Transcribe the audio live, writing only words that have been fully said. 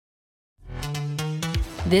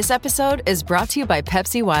This episode is brought to you by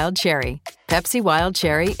Pepsi Wild Cherry. Pepsi Wild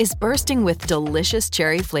Cherry is bursting with delicious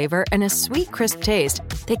cherry flavor and a sweet, crisp taste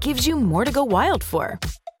that gives you more to go wild for.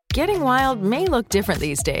 Getting wild may look different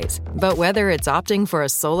these days, but whether it's opting for a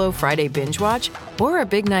solo Friday binge watch or a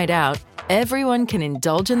big night out, everyone can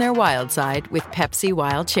indulge in their wild side with Pepsi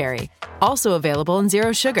Wild Cherry. Also available in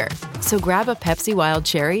Zero Sugar. So grab a Pepsi Wild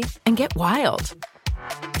Cherry and get wild.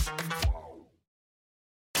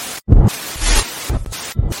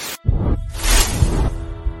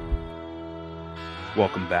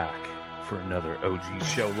 Welcome back for another OG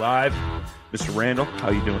Show Live. Mr. Randall, how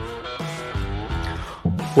you doing?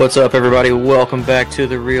 What's up, everybody? Welcome back to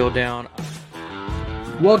The Reel Down.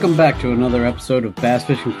 Welcome back to another episode of Bass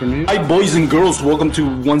Fishing for News. Hi, boys and girls. Welcome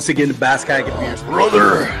to, once again, the Bass Kayak Beers.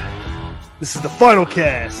 Brother, this is the final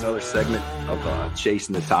cast. Another segment of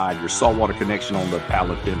Chasing the Tide, your saltwater connection on the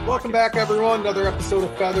Paddle and Fin. Welcome back, everyone. Another episode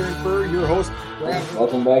of Feather and Fur. Your host, Brad.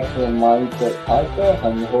 Welcome back to the Mindset Podcast.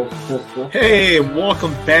 I'm your host, Crystal. Hey,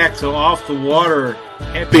 welcome back to Off the Water.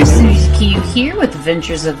 Susie Q here with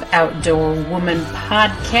Adventures of Outdoor Woman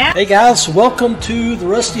podcast. Hey guys, welcome to the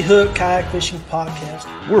Rusty Hook Kayak Fishing Podcast.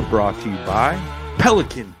 We're brought to you by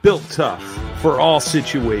Pelican, built tough for all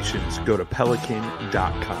situations. Go to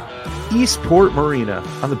pelican.com. Eastport Marina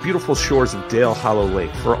on the beautiful shores of Dale Hollow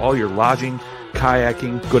Lake. For all your lodging,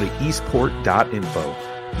 kayaking, go to eastport.info.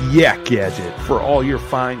 Yak Gadget. For all your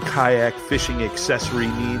fine kayak fishing accessory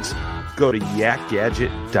needs, go to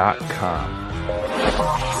yakgadget.com.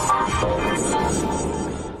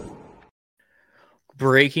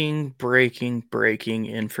 Breaking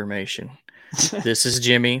information. This is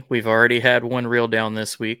Jimmy. We've already had one reel down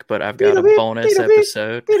this week, but I've got a bonus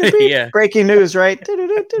episode. Yeah. Breaking news, right?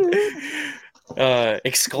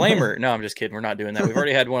 Exclaimer. No, I'm just kidding. We're not doing that. We've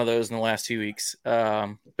already had one of those in the last 2 weeks.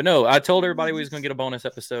 But no, I told everybody we was going to get a bonus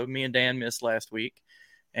episode. Me and Dan missed last week,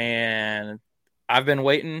 and I've been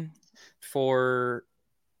waiting for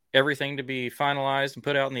everything to be finalized and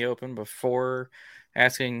put out in the open before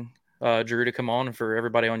asking Drew to come on. And for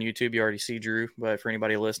everybody on YouTube, you already see Drew, but for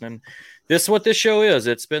anybody listening, this is what this show is.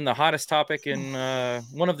 It's been the hottest topic in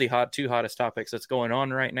one of the two hottest topics that's going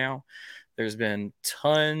on right now. There's been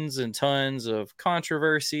tons and tons of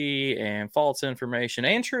controversy and false information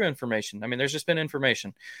and true information. I mean, there's just been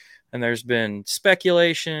information, and there's been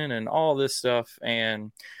speculation and all this stuff.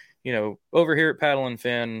 And, you know, over here at Paddle and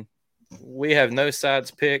Fin, we have no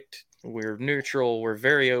sides picked. We're neutral. We're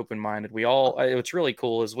very open-minded. What's really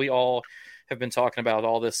cool is we all have been talking about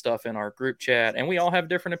all this stuff in our group chat, and we all have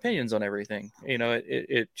different opinions on everything. You know,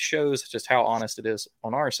 it shows just how honest it is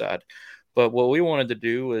on our side. But what we wanted to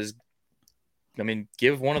do was,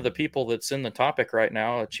 give one of the people that's in the topic right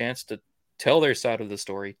now a chance to tell their side of the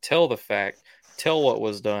story, tell the fact, tell what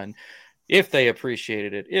was done, if they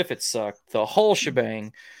appreciated it, if it sucked, the whole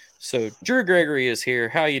shebang. So Drew Gregory is here.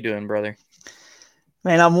 How you doing, brother?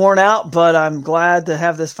 Man, I'm worn out, but I'm glad to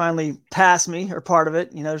have this finally pass me, or part of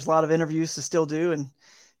it. You know, there's a lot of interviews to still do and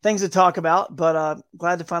things to talk about, but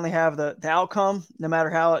glad to finally have the outcome, no matter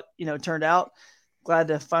how it, turned out. Glad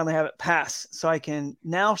to finally have it pass so I can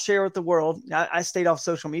now share with the world. I stayed off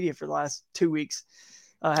social media for the last 2 weeks.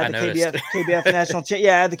 I had the KBF National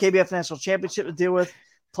I had the KBF National Championship to deal with,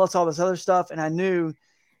 plus all this other stuff, and I knew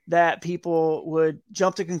that people would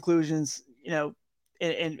jump to conclusions,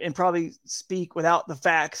 and probably speak without the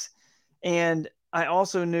facts. And I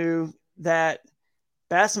also knew that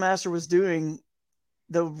Bassmaster was doing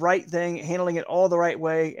the right thing, handling it all the right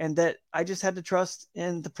way, and that I just had to trust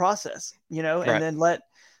in the process, and then let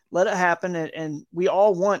it happen. And we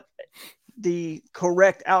all want the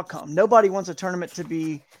correct outcome. Nobody wants a tournament to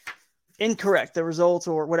be incorrect, the results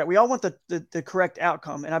or whatever. We all want the correct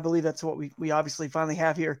outcome. And I believe that's what we obviously finally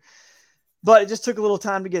have here. But it just took a little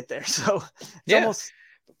time to get there. So it's almost,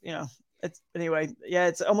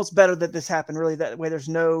 it's almost better that this happened, really. That way there's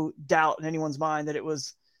no doubt in anyone's mind that it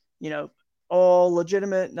was, all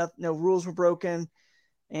legitimate. No rules were broken.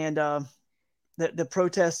 And the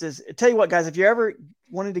protest is, I tell you what, guys, if you're ever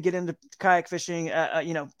wanting to get into kayak fishing,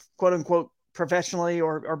 quote unquote, professionally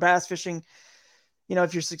or bass fishing,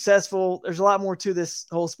 if you're successful, there's a lot more to this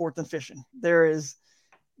whole sport than fishing. There is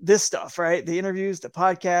this stuff, right? The interviews, the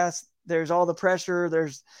podcast, there's all the pressure,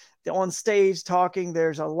 there's the on stage talking,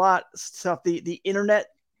 there's a lot of stuff. The internet,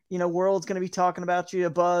 world's going to be talking about you, a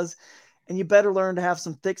buzz, and you better learn to have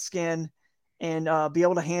some thick skin and be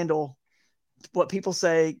able to handle what people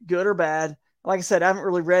say, good or bad. Like I said, I haven't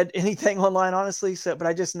really read anything online, honestly. But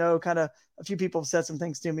I just know kind of a few people have said some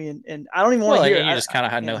things to me, and I don't even want to hear it. You just kind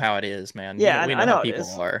of know how it is, man. Yeah, we know how people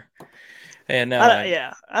are. And I don't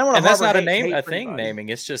want to. And that's not a thing naming.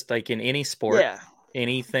 It's just like in any sport,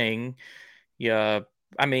 anything. Yeah,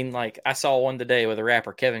 I mean, like I saw one today with a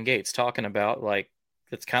rapper, Kevin Gates, talking about like,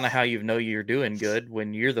 that's kind of how you know you're doing good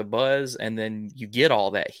when you're the buzz and then you get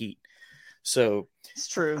all that heat. So it's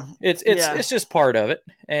true. It's just part of it.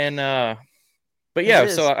 And, but yeah,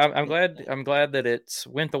 so I'm glad that it's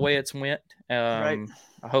went the way it's went. Right.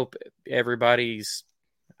 I hope everybody's,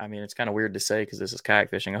 I mean, it's kind of weird to say because this is kayak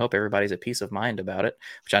fishing. I hope everybody's at peace of mind about it,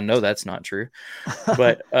 which I know that's not true,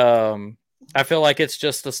 but, I feel like it's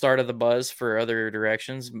just the start of the buzz for other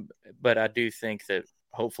directions, but I do think that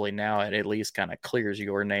hopefully now it at least kind of clears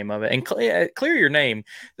your name of it and clear your name.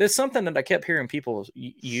 There's something that I kept hearing people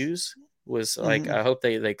use was like, I hope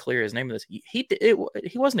they clear his name of this. He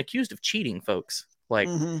wasn't accused of cheating, folks. Like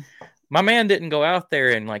my man didn't go out there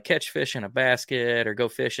and like catch fish in a basket or go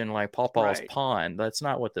fish in like Pawpaw's pond. That's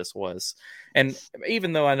not what this was. And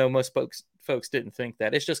even though I know most folks didn't think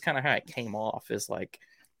that, it's just kind of how it came off is like,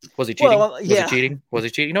 was he cheating? Well, yeah. Was he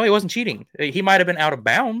cheating? No, he wasn't cheating. He might have been out of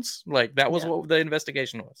bounds. Like that was what the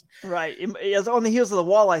investigation was. Right. It's on the heels of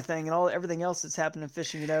the walleye thing and everything else that's happened in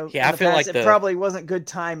fishing. You know. Yeah, I feel like it probably wasn't good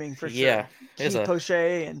timing for sure. Yeah, Keith Poche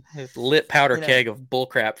and lit powder keg of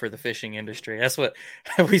bullcrap for the fishing industry. That's what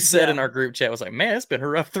we said in our group chat. It was like, man, it's been a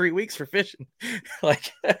rough 3 weeks for fishing.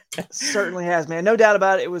 Like, certainly has, man. No doubt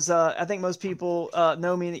about it. It was. I think most people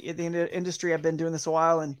know me in the industry. I've been doing this a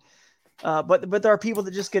while and. But there are people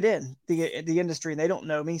that just get in the industry and they don't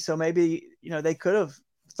know me. So maybe, they could have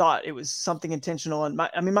thought it was something intentional. And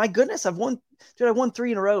my goodness, I won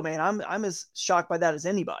 3 in a row, man. I'm as shocked by that as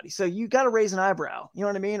anybody. So you got to raise an eyebrow, you know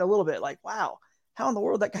what I mean? A little bit like, wow, how in the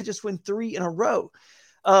world that guy just win 3 in a row?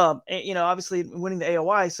 And, obviously winning the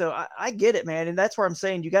AOY. So I get it, man. And that's where I'm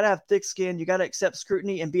saying you got to have thick skin. You got to accept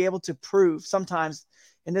scrutiny and be able to prove sometimes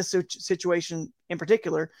in this situation in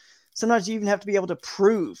particular, sometimes you even have to be able to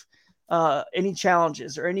prove any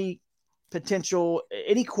challenges or any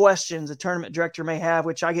questions a tournament director may have,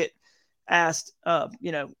 which I get asked,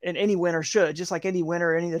 and any winner should, just like any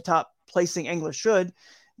winner, any of the top placing anglers should.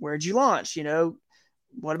 Where'd you launch?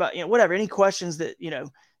 What about, whatever, any questions that,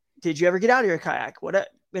 did you ever get out of your kayak? What,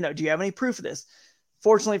 do you have any proof of this?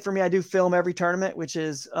 Fortunately for me, I do film every tournament, which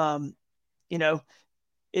is,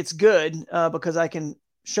 it's good because I can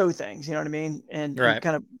show things, you know what I mean? And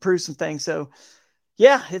kind of prove some things. So,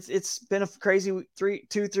 yeah, it's been a crazy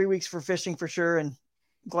 3 weeks for fishing for sure, and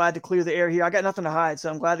glad to clear the air here. I got nothing to hide, so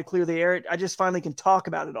I'm glad to clear the air. I just finally can talk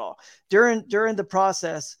about it all during the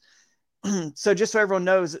process. So just so everyone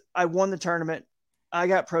knows, I won the tournament. I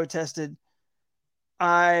got protested.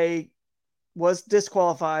 I was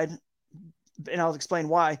disqualified, and I'll explain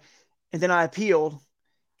why. And then I appealed,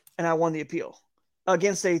 and I won the appeal.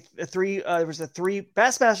 Against there was a 3.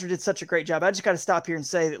 Bassmaster did such a great job. I just got to stop here and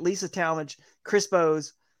say that Lisa Talmadge, Chris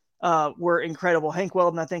Bowes were incredible. Hank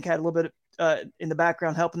Weldon, I think, had a little bit in the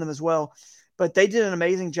background helping them as well. But they did an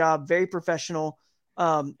amazing job, very professional.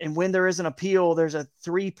 And when there is an appeal, there's a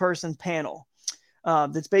 3-person panel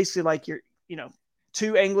that's basically like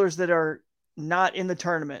 2 anglers that are not in the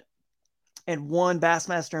tournament and 1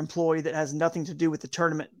 Bassmaster employee that has nothing to do with the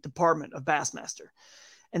tournament department of Bassmaster.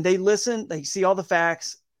 And they listen, they see all the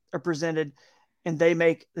facts are presented, and they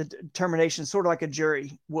make the determination sort of like a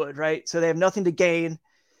jury would, right? So they have nothing to gain,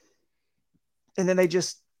 and then they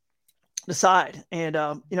just decide. And,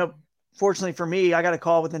 fortunately for me, I got a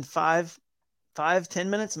call within 5-10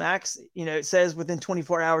 minutes max. It says within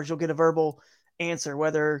 24 hours, you'll get a verbal answer,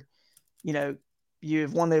 whether,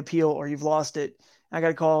 you've won the appeal or you've lost it. I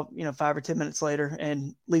got a call, 5 or 10 minutes later,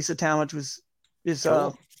 and Lisa Talmadge was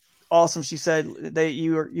cool. Awesome. She said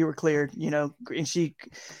you were cleared, and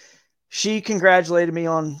she congratulated me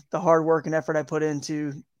on the hard work and effort I put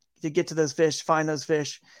into to get to those fish, find those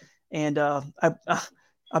fish. And I'll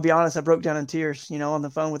be honest, I broke down in tears, on the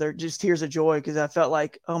phone with her, just tears of joy. Because I felt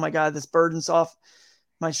like, oh my God, this burden's off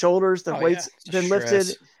my shoulders. The weight's been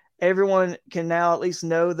lifted. Everyone can now at least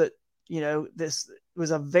know that, this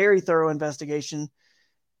was a very thorough investigation,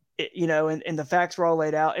 and the facts were all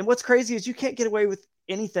laid out. And what's crazy is you can't get away with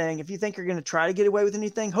anything. If you think you're going to try to get away with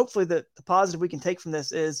anything, hopefully the positive we can take from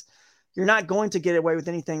this is you're not going to get away with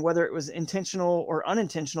anything, whether it was intentional or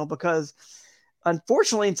unintentional, because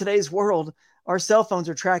unfortunately in today's world, our cell phones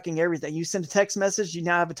are tracking everything. You send a text message, you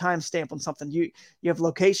now have a timestamp on something. You have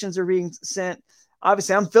locations are being sent.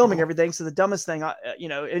 Obviously I'm filming everything. So the dumbest thing,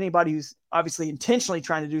 anybody who's obviously intentionally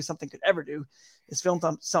trying to do something could ever do is film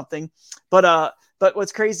something. But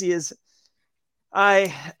what's crazy is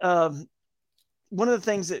one of the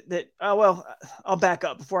things that I'll back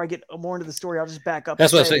up before I get more into the story. I'll just back up.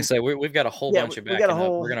 That's what I was going to say. We've got a whole bunch of backing up.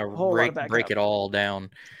 We're going to break it all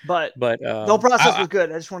down. But the whole process was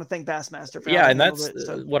good. I just want to thank Bassmaster for and that's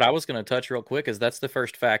what I was going to touch real quick. Is that's the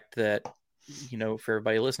first fact that for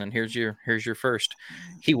everybody listening, here's your first.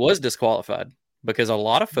 He was disqualified because a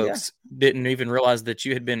lot of folks didn't even realize that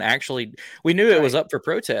you had been we knew it was up for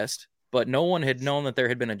protest, but no one had known that there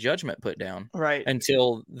had been a judgment put down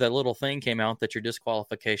until the little thing came out that your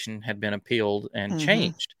disqualification had been appealed and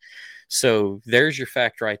changed. So there's your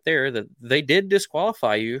fact right there that they did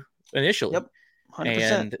disqualify you initially. Yep.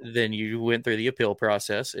 100%. And then you went through the appeal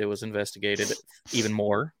process. It was investigated even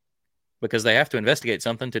more because they have to investigate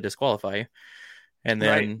something to disqualify you. And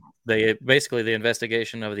then the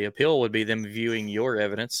investigation of the appeal would be them viewing your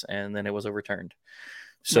evidence, and then it was overturned.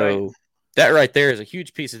 So that right there is a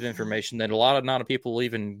huge piece of information that not a people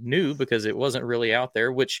even knew because it wasn't really out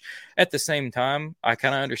there, which at the same time, I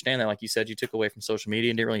kind of understand that. Like you said, you took away from social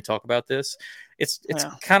media and didn't really talk about this. It's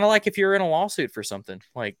kind of like if you're in a lawsuit for something,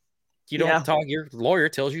 like you don't talk, your lawyer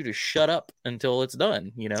tells you to shut up until it's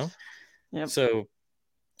done, Yep. So,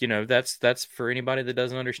 that's for anybody that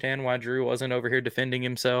doesn't understand why Drew wasn't over here defending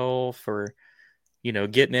himself or,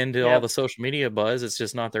 getting into all the social media buzz. It's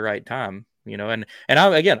just not the right time, and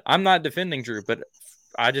I'm not defending Drew, but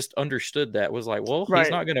I just understood that was like, well, he's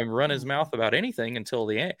not going to run his mouth about anything until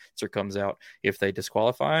the answer comes out. If they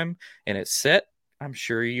disqualify him and it's set, I'm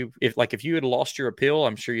sure if you had lost your appeal,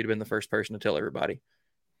 I'm sure you'd have been the first person to tell everybody.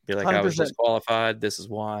 Be like, 100%. I was disqualified. This is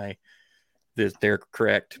why. They're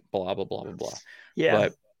correct. Blah blah blah blah blah. Yeah.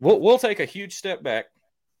 But we'll take a huge step back,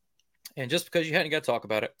 and just because you hadn't got to talk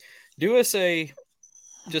about it, do us a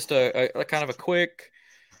kind of a quick,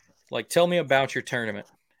 tell me about your tournament.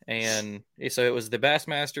 And so it was the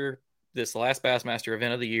Bassmaster. This last Bassmaster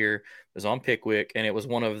event of the year was on Pickwick, and it was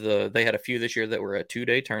one of they had a few this year that were a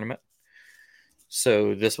 2-day tournament.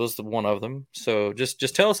 So this was one of them. So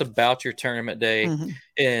just tell us about your tournament day. Mm-hmm.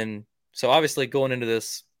 And so obviously going into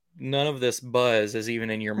this, none of this buzz is even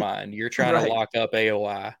in your mind. You're trying to lock up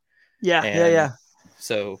AOI. Yeah.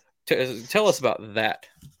 So tell us about that.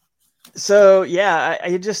 So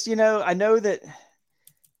I just, I know that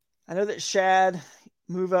shad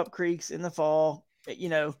move up creeks in the fall,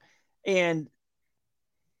 and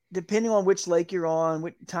depending on which lake you're on,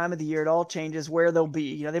 what time of the year, it all changes where they'll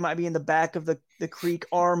be. They might be in the back of the creek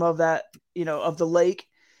arm of that, of the lake.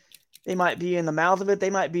 They might be in the mouth of it. They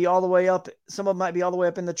might be all the way up. Some of them might be all the way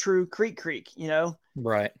up in the true creek,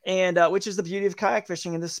 Right. And which is the beauty of kayak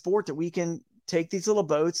fishing in this sport, that we can take these little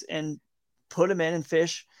boats and put them in and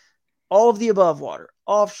fish all of the above water,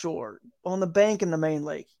 offshore, on the bank in the main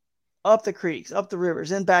lake, up the creeks, up the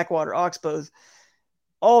rivers, in backwater, oxbows,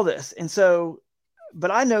 all this. And so,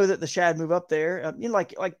 but I know that the shad move up there,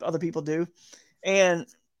 like other people do. And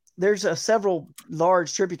there's several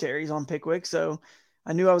large tributaries on Pickwick. So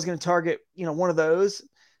I knew I was going to target, one of those,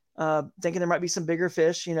 thinking there might be some bigger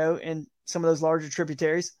fish, in some of those larger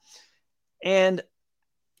tributaries. And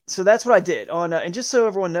so that's what I did and just so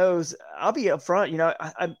everyone knows, I'll be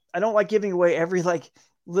upfront, I don't like giving away every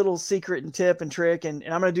little secret and tip and trick. And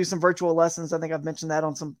I'm going to do some virtual lessons. I think I've mentioned that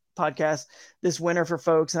on some podcasts this winter for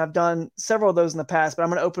folks. And I've done several of those in the past, but I'm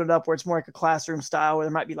going to open it up where it's more like a classroom style, where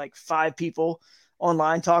there might be 5 people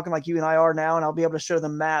online talking like you and I are now. And I'll be able to show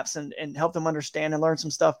them maps and help them understand and learn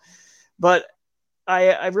some stuff. But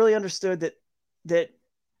I really understood that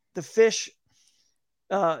the fish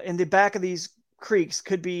in the back of these creeks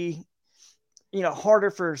could be, harder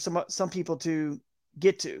for some people to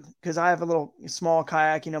get to, because I have a little small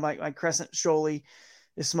kayak, my Crescent Shoaly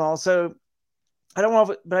is small. So I don't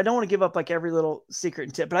want to give up every little secret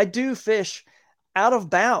and tip, but I do fish out of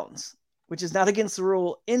bounds, which is not against the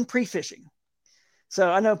rule in pre-fishing. So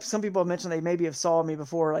I know some people have mentioned they maybe have saw me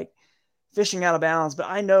before, fishing out of bounds, but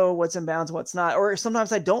I know what's in bounds and what's not. Or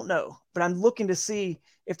sometimes I don't know, but I'm looking to see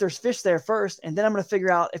if there's fish there first, and then I'm going to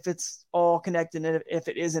figure out if it's all connected and if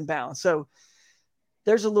it is in bounds. So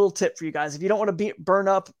there's a little tip for you guys. If you don't want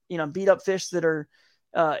to beat up fish that are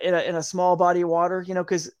in a small body of water,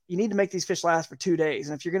 because you need to make these fish last for 2 days.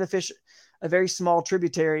 And if you're going to fish a very small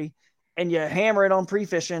tributary and you hammer it on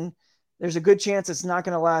pre-fishing, there's a good chance it's not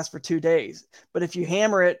going to last for 2 days. But if you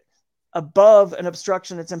hammer it above an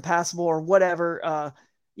obstruction that's impassable or whatever, a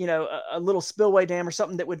little spillway dam or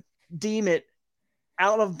something that would deem it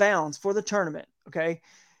out of bounds for the tournament, okay,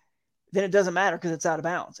 then it doesn't matter because it's out of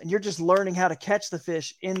bounds. And you're just learning how to catch the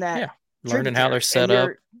fish in that. Learning how they're set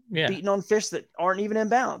up. Beating on fish that aren't even in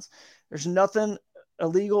bounds. There's nothing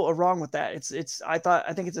illegal or wrong with that.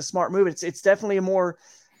 I think it's a smart move. It's definitely more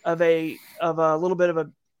of a little bit of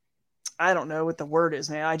a, I don't know what the word is,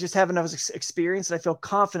 man. I just have enough experience that I feel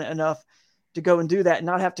confident enough to go and do that and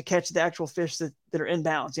not have to catch the actual fish that are in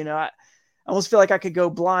bounds. I almost feel like I could go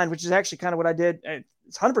blind, which is actually kind of what I did.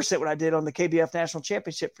 It's 100% what I did on the KBF National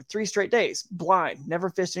Championship for 3 straight days, blind. Never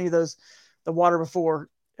fished any of the water before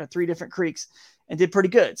 3 different creeks and did pretty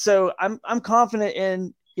good. So I'm confident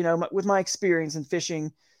in, with my experience in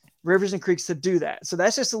fishing rivers and creeks to do that. So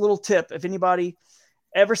that's just a little tip. If anybody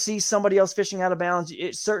ever sees somebody else fishing out of bounds,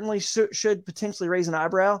 it certainly should potentially raise an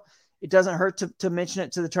eyebrow. It doesn't hurt to mention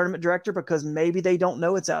it to the tournament director, because maybe they don't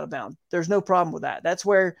know it's out of bounds. There's no problem with that. That's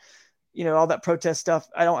where, all that protest stuff,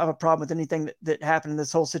 I don't have a problem with anything that happened in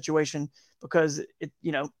this whole situation, because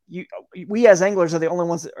we as anglers are the only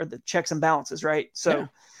ones that are the checks and balances, right? So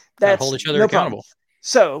that's hold each other accountable.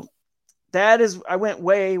 So that is, I went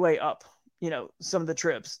way, way up, some of the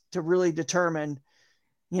trips to really determine,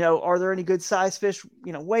 are there any good size fish,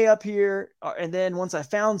 way up here? And then once I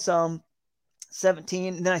found some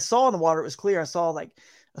 17, and then I saw in the water, it was clear. I saw like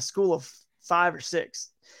a school of 5 or 6,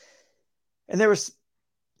 and there was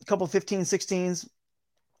a couple of 15, 16s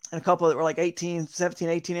and a couple that were like 18, 17,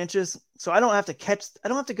 18 inches. So I don't have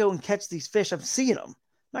to go and catch these fish. I'm seeing them. I'm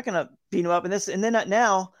not going to beat them up. And then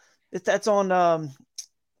now that's on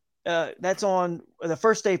the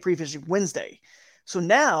first day pre-fishing, Wednesday. So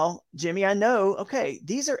now, Jimmy, I know, okay,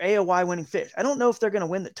 these are AOY winning fish. I don't know if they're going to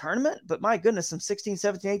win the tournament, but my goodness, some 16,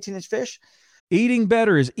 17, 18 inch fish. Eating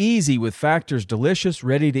better is easy with Factor's delicious,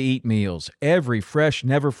 ready-to-eat meals. Every fresh,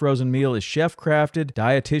 never-frozen meal is chef-crafted,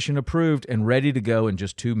 dietitian-approved, and ready to go in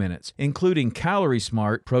just 2 minutes, including Calorie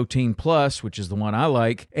Smart, Protein Plus, which is the one I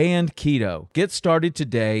like, and Keto. Get started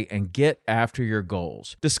today and get after your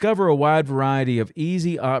goals. Discover a wide variety of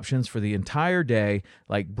easy options for the entire day,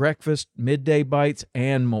 like breakfast, midday bites,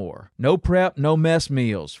 and more. No prep, no mess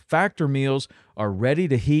meals. Factor meals are ready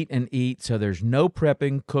to heat and eat, so there's no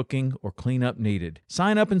prepping, cooking, or cleanup needed.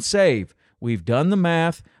 Sign up and save. We've done the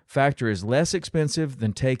math. Factor is less expensive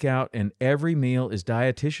than takeout, and every meal is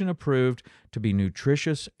dietitian approved to be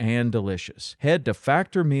nutritious and delicious. Head to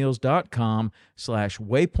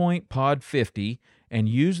factormeals.com/waypointpod50 and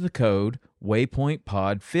use the code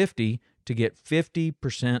waypointpod50 to get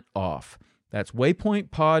 50% off. That's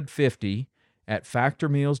waypointpod50 at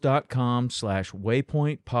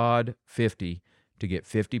factormeals.com/waypointpod50 to get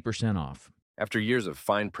 50% off. After years of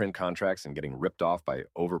fine print contracts and getting ripped off by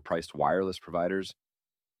overpriced wireless providers,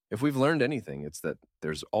 if we've learned anything, it's that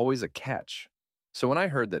there's always a catch. So when I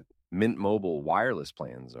heard that Mint Mobile wireless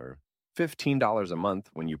plans are $15 a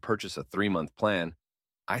month when you purchase a 3-month plan,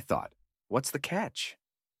 I thought, what's the catch?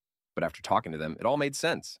 But after talking to them, it all made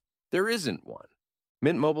sense. There isn't one.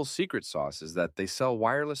 Mint Mobile's secret sauce is that they sell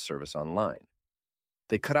wireless service online.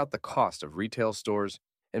 They cut out the cost of retail stores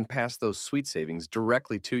and pass those sweet savings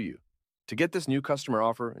directly to you. To get this new customer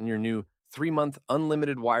offer and your new 3-month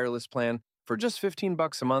unlimited wireless plan for just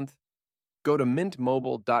 $15 a month, go to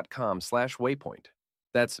mintmobile.com/waypoint.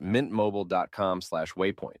 That's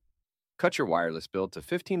mintmobile.com/waypoint. Cut your wireless bill to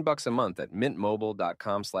 $15 a month at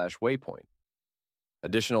mintmobile.com/waypoint.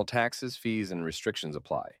 Additional taxes, fees, and restrictions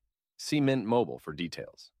apply. See Mint Mobile for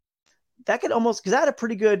details. That could almost, because I had a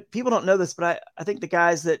pretty good, people don't know this, but I think the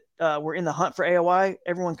guys that were in the hunt for AOY,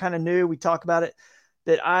 everyone kind of knew, we talk about it,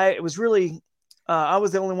 that I was the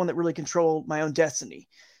only one that really controlled my own destiny,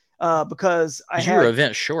 because you were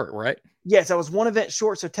event short, right? Yes, I was one event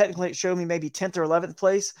short. So technically it showed me maybe 10th or 11th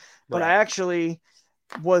place, but I actually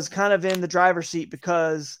was kind of in the driver's seat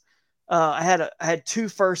because I had 2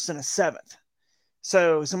 firsts and a 7th.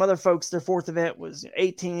 So some other folks, their 4th event was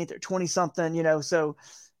 18th or 20 something, so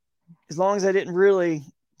as long as I didn't really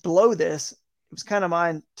blow this, it was kind of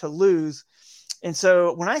mine to lose. And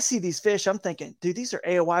so when I see these fish, I'm thinking, dude, these are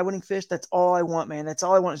AOY winning fish. That's all I want, man. That's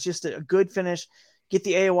all I want is just a good finish, get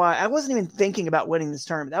the AOY. I wasn't even thinking about winning this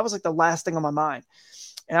tournament. That was like the last thing on my mind.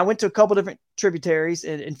 And I went to a couple different tributaries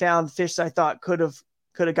and found fish that I thought could have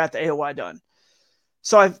got the AOY done.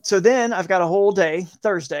 So then I've got a whole day,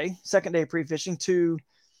 Thursday, second day of pre-fishing, to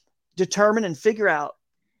determine and figure out,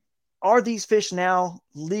 are these fish now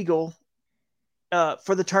legal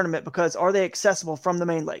for the tournament, because are they accessible from the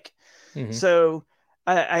main lake? Mm-hmm. So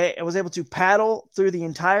I was able to paddle through the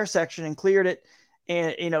entire section and cleared it,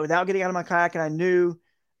 and without getting out of my kayak, and I knew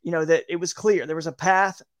that it was clear. There was a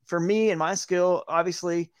path for me and my skill.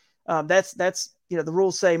 Obviously, that's the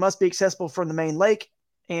rules say must be accessible from the main lake,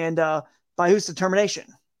 and by whose determination?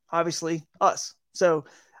 Obviously us. So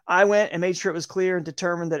I went and made sure it was clear and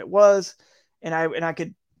determined that it was, and I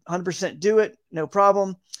could 100% do it, no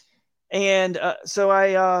problem. And so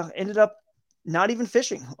I ended up not even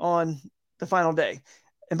fishing on the final day.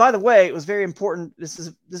 And by the way, it was very important. This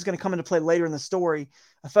is going to come into play later in the story.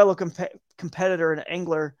 A fellow competitor and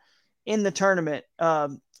angler in the tournament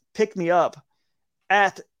picked me up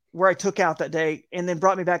at where I took out that day and then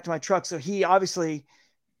brought me back to my truck. So he obviously,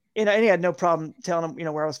 and he had no problem telling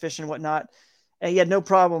him, where I was fishing and whatnot. And he had no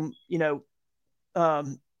problem,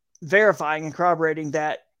 verifying and corroborating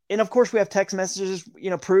that and of course we have text messages,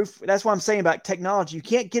 proof. That's what I'm saying about technology. You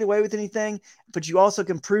can't get away with anything, but you also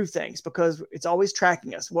can prove things because it's always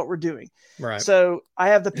tracking us, what we're doing. Right. So I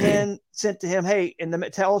have the pin sent to him. Hey, and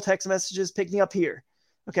the all text messages, pick me up here.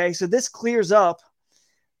 Okay. So this clears up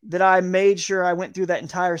that I made sure I went through that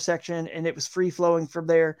entire section and it was free flowing from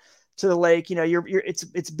there to the lake.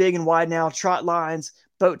 It's big and wide now, trot lines,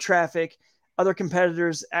 boat traffic. Other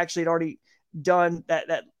competitors actually had already done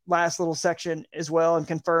that last little section as well and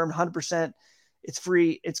confirmed 100% it's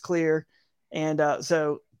free, it's clear. And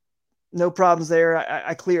so no problems there.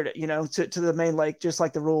 I cleared it, to the main lake, just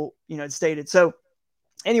like the rule, it stated. So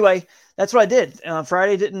anyway, that's what I did.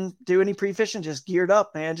 Friday didn't do any pre-fishing, just geared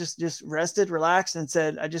up, man. Just rested, relaxed, and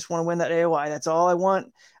said, I just want to win that AOI. That's all I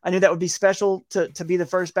want. I knew that would be special to be the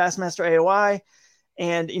first Bassmaster AOI.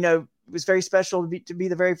 And, it was very special to be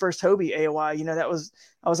the very first Hobie AOI.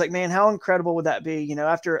 I was like, man, how incredible would that be?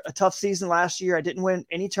 After a tough season last year, I didn't win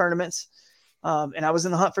any tournaments. And I was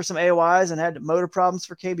in the hunt for some AOIs and had motor problems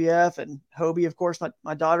for KBF and Hobie. Of course,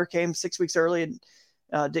 my daughter came 6 weeks early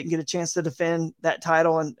and didn't get a chance to defend that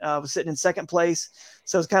title and was sitting in second place.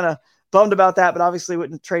 So I was kind of bummed about that, but obviously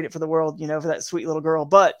wouldn't trade it for the world, for that sweet little girl.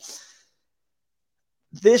 But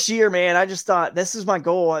this year, man, I just thought this is my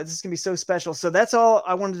goal. This is going to be so special. So that's all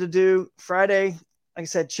I wanted to do. Friday, like I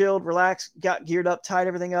said, chilled, relaxed, got geared up, tied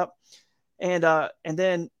everything up. And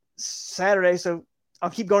then Saturday. So I'll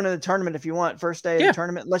keep going to the tournament if you want. First day of the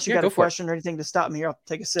tournament, unless you got a question or anything to stop me here. I'll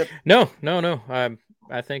take a sip. No.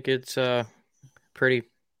 I think it's pretty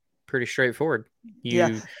straightforward.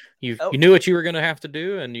 You knew what you were going to have to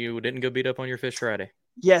do, and you didn't go beat up on your fish Friday.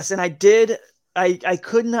 Yes, and I did. I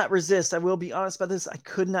could not resist. I will be honest about this. I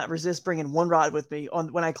could not resist bringing one rod with me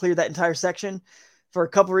when I cleared that entire section for a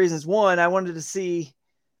couple of reasons. One, I wanted to see,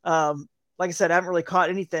 like I said, I haven't really caught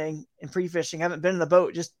anything in pre-fishing. I haven't been in the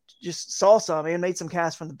boat, just saw some and made some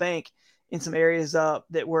casts from the bank in some areas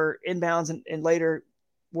that were inbounds and later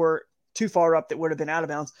were too far up that would have been out of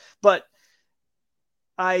bounds. But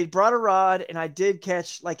I brought a rod and I did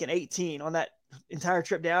catch like an 18 on that entire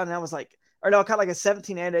trip down. And I was like, I caught like a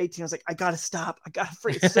 17 and 18. I was like, I got to stop. I got to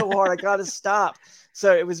freak. It's so hard. I got to stop.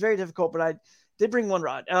 So it was very difficult, but I did bring one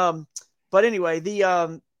rod. But anyway,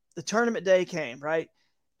 the tournament day came, right?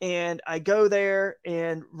 And I go there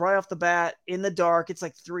and right off the bat in the dark, it's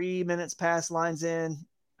like 3 minutes past lines in.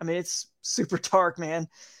 I mean, it's super dark, man.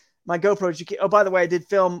 My GoPro, by the way, I did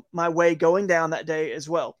film my way going down that day as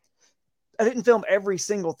well. I didn't film every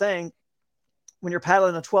single thing. When you're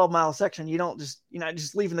paddling a 12-mile section, you don't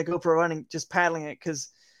just leaving the GoPro running, just paddling it, because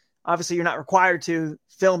obviously you're not required to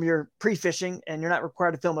film your pre-fishing and you're not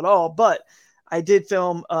required to film at all. But I did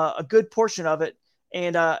film a good portion of it,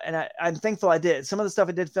 and I'm thankful I did. Some of the stuff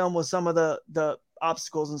I did film was some of the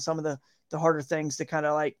obstacles and some of the harder things to kind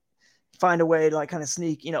of like find a way to like kind of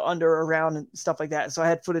sneak, under or around and stuff like that. So I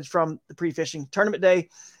had footage from the pre-fishing tournament day.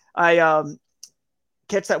 I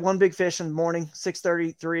catch that one big fish in the morning,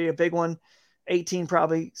 6:33, a big one. 18,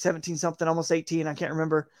 probably 17 something, almost 18. I can't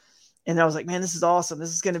remember. And I was like, man, this is awesome.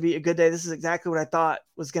 This is going to be a good day. This is exactly what I thought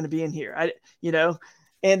was going to be in here.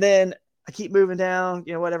 And then I keep moving down,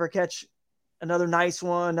 whatever, catch another nice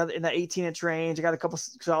one, in that 18-inch range. I got a couple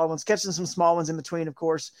solid ones, catching some small ones in between, of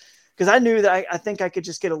course, because I knew that I think I could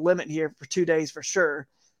just get a limit here for 2 days for sure.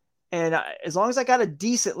 And as long as I got a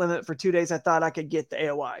decent limit for 2 days, I thought I could get the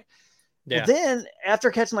AOI. Yeah. But then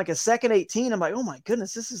after catching like a second 18, I'm like, oh my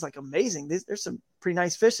goodness, this is like amazing. There's some pretty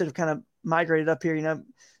nice fish that have kind of migrated up here,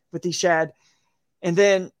 with these shad. And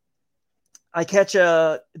then I catch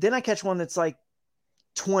one that's like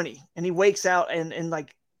 20, and he wakes out and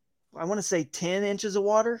like, I want to say 10 inches of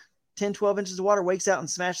water, 10, 12 inches of water, wakes out and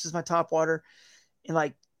smashes my top water in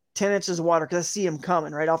like 10 inches of water. Cause I see him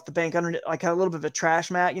coming right off the bank under like a little bit of a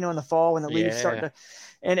trash mat, in the fall when the leaves start to,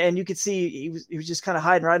 and you could see he was just kind of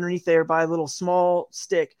hiding right underneath there by a little small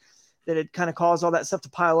stick that had kind of caused all that stuff to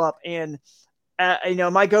pile up. And,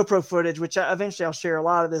 my GoPro footage, which eventually I'll share a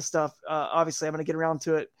lot of this stuff. Obviously I'm going to get around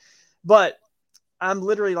to it, but I'm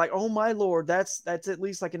literally like, oh my Lord, that's at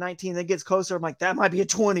least like a 19. That gets closer. I'm like, that might be a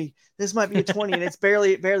 20. This might be a 20. And it's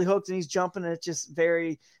barely hooked and he's jumping. And it's just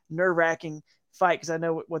very nerve wracking fight, because I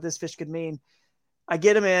know what this fish could mean. I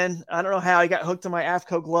get him in. I don't know how he got hooked on my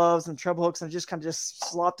AFCO gloves and treble hooks, and I just kind of just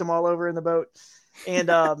slopped them all over in the boat. And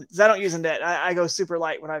I don't use a net. I go super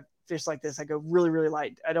light when I fish like this. I go really, really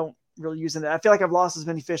light. I don't really use a net. I feel like I've lost as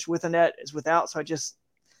many fish with a net as without. So I just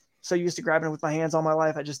so used to grabbing it with my hands all my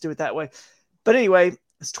life. I just do it that way. But anyway,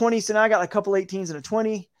 it's 20. So now I got like a couple 18s and a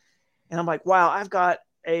 20. And I'm like, wow, I've got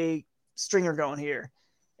a stringer going here.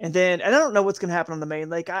 And I don't know what's going to happen on the main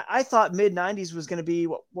lake. I thought mid-90s was going to be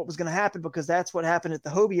what was going to happen, because that's what happened at the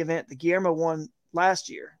Hobie event that Guillermo won last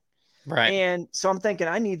year. Right. And so I'm thinking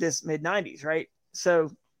I need this mid 90s, right?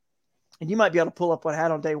 So, and you might be able to pull up what I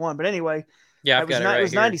had on day one, but anyway, yeah, I've got it right it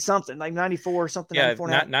was here. 90 something, like 94 or something. Yeah,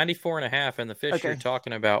 94 and a half. And the fish you're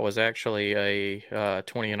talking about was actually a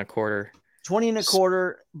 20 and a quarter. 20 and a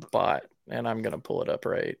quarter. Spot. And I'm going to pull it up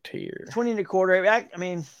right here. 20 and a quarter. I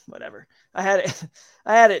mean, whatever. I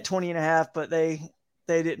had it 20 and a half, but they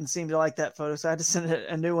didn't seem to like that photo. So I had to send it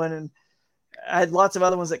a new one. And I had lots of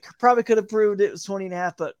other ones that probably could have proved it was 20 and a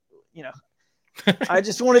half, but I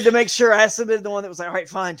just wanted to make sure I submitted the one that was like, all right,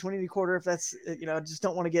 fine, 20 and a quarter. If that's, I just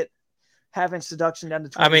don't want to get half-inch deduction down to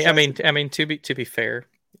 20. I mean, to be fair,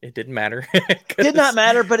 it didn't matter. It did not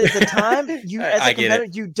matter, but at the time, you as a competitor,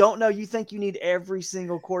 you don't know. You think you need every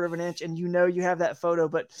single quarter of an inch, and you have that photo,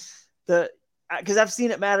 but because I've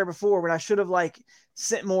seen it matter before when I should have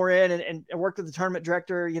sent more in and worked with the tournament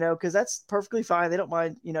director, because that's perfectly fine. They don't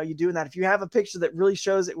mind, you doing that. If you have a picture that really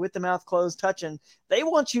shows it with the mouth closed, touching, they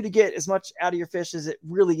want you to get as much out of your fish as it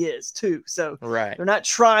really is too. So right. They're not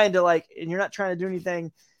trying to and you're not trying to do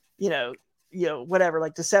anything, whatever,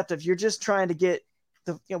 deceptive. You're just trying to get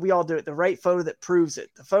we all do it, the right photo that proves it,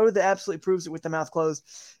 the photo that absolutely proves it with the mouth closed.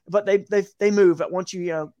 But they move. But once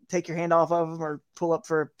you take your hand off of them or pull up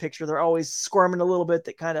for a picture, they're always squirming a little bit.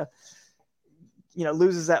 That kind of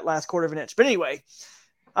loses that last quarter of an inch. But anyway,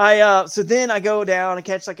 so then I go down and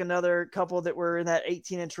catch another couple that were in that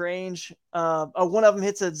 18-inch range. One of them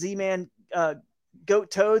hits a Z-Man goat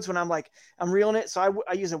toads when I'm reeling it. So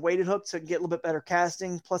I use a weighted hook so I can get a little bit better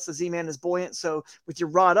casting. Plus the Z-Man is buoyant. So with your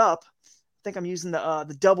rod up, I think I'm using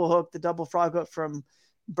the double hook, the double frog hook from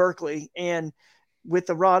Berkeley. And with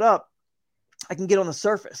the rod up, I can get on the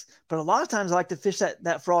surface. But a lot of times I like to fish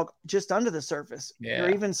that frog just under the surface. Yeah. Or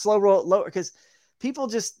even slow roll it lower, because people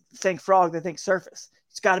just think frog, they think surface.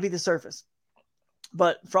 It's got to be the surface.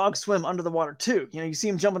 But frogs swim under the water too. You see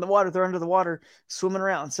them jump in the water, they're under the water swimming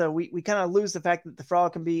around. So we kind of lose the fact that the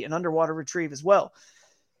frog can be an underwater retrieve as well.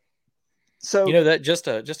 So that just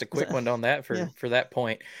a quick one on that for that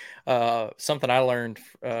point. Something I learned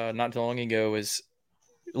not too long ago is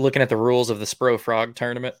looking at the rules of the Spro Frog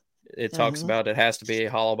tournament. It talks about it has to be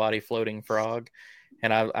a hollow body floating frog.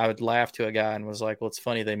 And I would laugh to a guy and was like, well, it's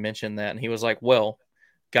funny they mentioned that. And he was like, well,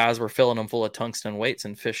 guys were filling them full of tungsten weights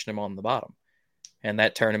and fishing them on the bottom. And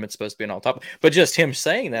that tournament's supposed to be on top. But just him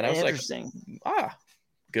saying that, I was like,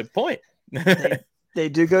 good point. They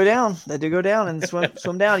do go down. They do go down and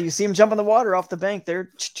swim down. You see them jump in the water off the bank.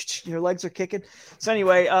 Your legs are kicking. So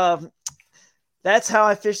anyway, that's how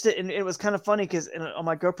I fished it. And it was kind of funny because on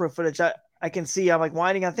my GoPro footage, I can see I'm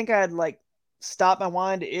winding. I think I had stopped my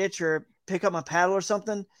wind to itch or pick up my paddle or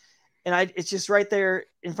something. And it's just right there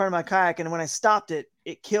in front of my kayak. And when I stopped it,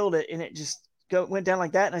 it killed it. And it just went down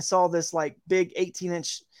like that. And I saw this big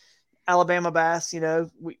 18-inch Alabama bass,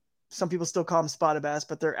 some people still call them spotted bass,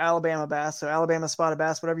 but they're Alabama bass. So Alabama spotted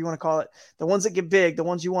bass, whatever you want to call it. The ones that get big, the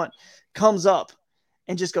ones you want, comes up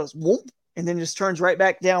and just goes whoop, and then just turns right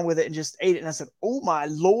back down with it and just ate it. And I said, oh my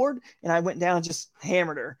Lord. And I went down and just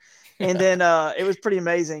hammered her. And then it was pretty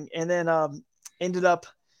amazing. And then ended up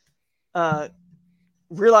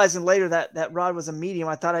realizing later that rod was a medium.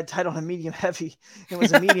 I thought I'd tied on a medium heavy. It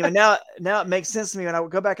was a medium. And now it makes sense to me when I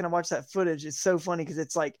would go back and I watch that footage. It's so funny because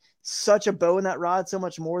it's such a bow in that rod, so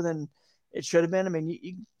much more than it should have been. I mean,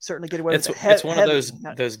 you certainly get away with it. It's one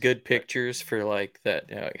of those good pictures for that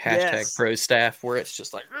hashtag pro staff where it's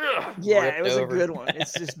just it was over. A good one.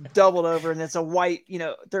 It's just doubled over, and it's a white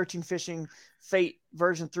 13 Fishing Fate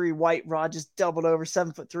version 3 white rod, just doubled over,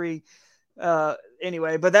 7'3".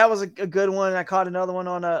 Anyway, but that was a good one. I caught another one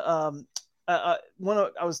on I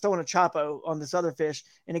was throwing a Chapo on this other fish,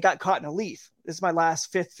 and it got caught in a leaf. This is my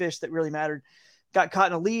last 5th fish that really mattered. Got caught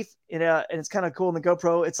in a leaf, and it's kind of cool in the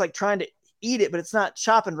GoPro. It's trying to eat it, but it's not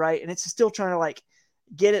chopping right, and it's still trying to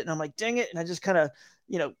get it. And I'm like, dang it! And I just kind of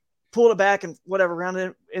pulled it back and whatever, rounded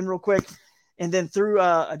it in real quick, and then threw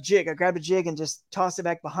a jig. I grabbed a jig and just tossed it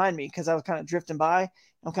back behind me because I was kind of drifting by.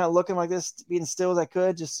 I'm kind of looking like this, being still as I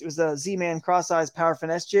could. It was a Z-Man cross-eyes power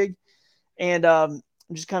finesse jig, and I'm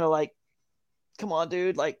just kind of come on,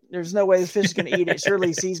 dude! There's no way this fish is gonna eat it. Surely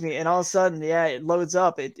he sees me, and all of a sudden, it loads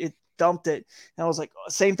up. It dumped it, and I was like,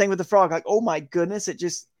 same thing with the frog. Oh my goodness, it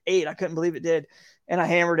just ate. I couldn't believe it did, and I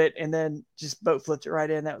hammered it, and then just boat flipped it right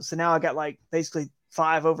in. So now I got basically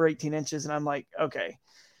 5 over 18 inches, and I'm like, okay,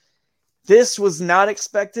 this was not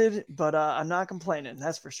expected, but I'm not complaining.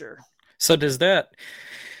 That's for sure. So does that?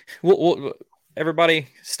 Well, everybody,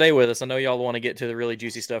 stay with us. I know y'all want to get to the really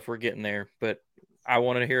juicy stuff. We're getting there, but I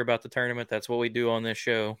wanted to hear about the tournament. That's what we do on this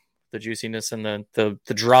show. The juiciness and the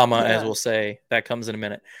drama, as we'll say, that comes in a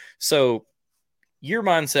minute. So your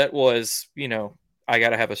mindset was, I got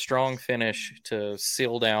to have a strong finish to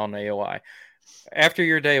seal down AOI. After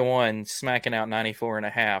your day one, smacking out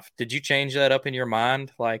 94.5, did you change that up in your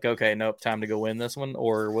mind? Like, okay, nope, time to go win this one?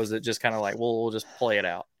 Or was it just kind of like, well, we'll just play it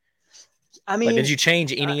out? I mean, like, did you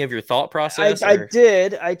change any of your thought process? I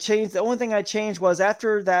did. I changed. The only thing I changed was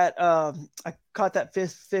after that, I caught that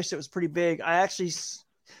fish that was pretty big. I actually,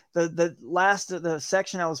 the last of the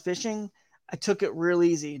section I was fishing, I took it real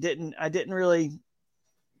easy. I didn't really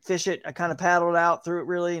fish it. I kind of paddled out through it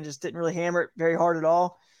really and just didn't really hammer it very hard at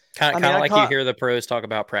all. Kind of like you hear the pros talk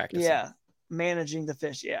about practicing. Yeah, managing the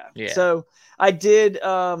fish. Yeah. So I did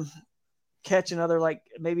catch another, like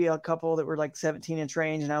maybe a couple that were like 17-inch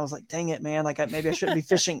range, and I was like, dang it, man! Like maybe I shouldn't be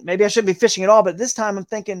fishing. Maybe I shouldn't be fishing at all. But this time I'm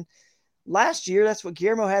thinking, last year that's what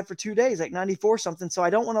Guillermo had for 2 days, like 94 something. So I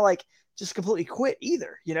don't want to like just completely quit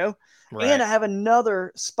either, you know. Right. And I have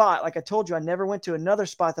another spot. Like I told you, I never went to another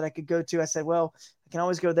spot that I could go to. I said, well, I can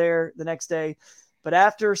always go there the next day. But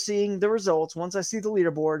after seeing the results, once I see the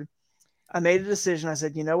leaderboard, I made a decision. I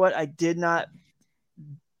said, you know what? I did not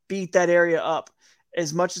beat that area up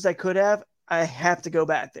as much as I could have. I have to go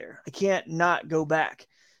back there. I can't not go back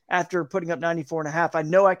after putting up 94.5. I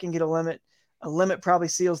know I can get a limit. A limit probably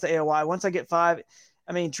seals the AOI. Once I get 5,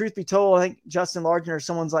 I mean, truth be told, I think Justin Largent or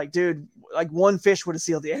someone's like, dude, like one fish would have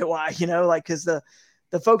sealed the AOI, you know, like, cause the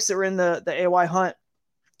folks that were in the AOI hunt,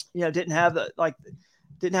 you know, didn't have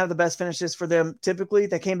the best finishes for them. Typically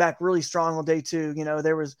they came back really strong on day 2. You know,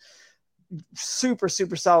 there was super,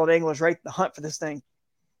 super solid anglers right in the hunt for this thing.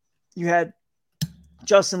 You had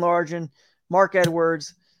Justin Largent, Mark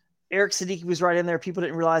Edwards, Eric Siddiqui was right in there. People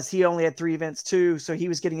didn't realize he only had 3 events too. So he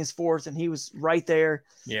was getting his 4th and he was right there.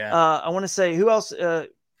 Yeah. I want to say who else, there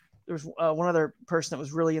was one other person that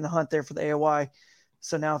was really in the hunt there for the AOI.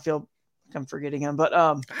 So now I feel like I'm forgetting him, but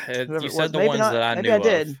you said the ones that I knew maybe I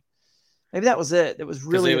did. Maybe that was it. It was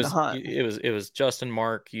really in the hunt. It was Justin,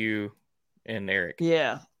 Mark, you, and Eric.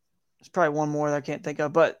 Yeah. There's probably one more that I can't think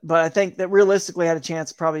of, but I think that realistically had a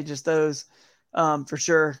chance, probably just those for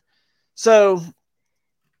sure. So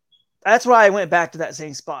that's why I went back to that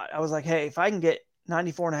same spot. I was like, hey, if I can get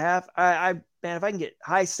 94.5, man, if I can get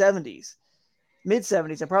high 70s, mid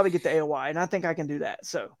 70s, I probably get the AOI, and I think I can do that.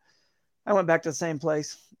 So I went back to the same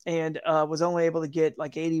place and was only able to get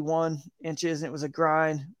like 81 inches, and it was a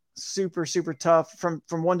grind, super, super tough from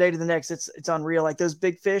one day to the next. It's unreal. Like those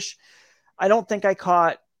big fish, I don't think I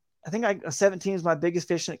caught. I think a 17 is my biggest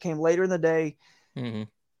fish, and it came later in the day. Mm-hmm.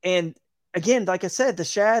 And again, like I said, the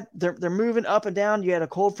shad, they're moving up and down. You had a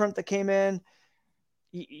cold front that came in.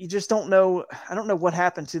 You just don't know. I don't know what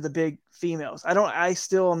happened to the big females. I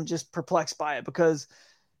still am just perplexed by it, because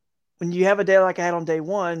when you have a day like I had on day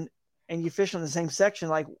 1 and you fish on the same section,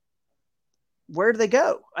 like where do they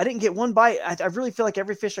go? I didn't get one bite. I really feel like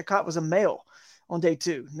every fish I caught was a male on day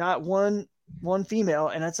 2, not one female.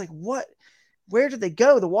 And it's like, what, where did they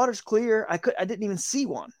go? The water's clear. I didn't even see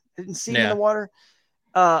one. I didn't see them in the water.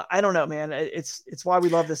 I don't know, man. It's why we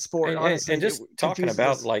love this sport. Honestly, and just talking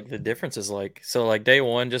about us. Like the differences, like day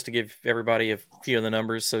 1, just to give everybody a few of the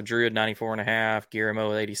numbers. So Drew had 94.5,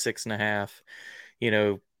 Guillermo at 86.5. You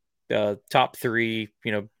know, top 3.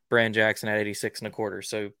 You know, Brand Jackson at 86.25.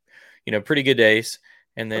 So, you know, pretty good days.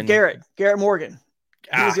 And then Garrett Morgan,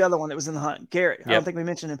 he was the other one that was in the hunt. Garrett, I don't think we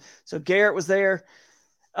mentioned him. So Garrett was there.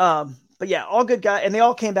 But yeah, all good guys, and they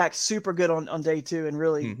all came back super good on day 2 and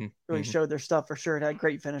really showed their stuff for sure. It had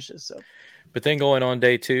great finishes. So, but then going on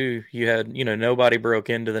day 2, you had, you know, nobody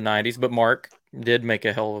broke into the 90s, but Mark did make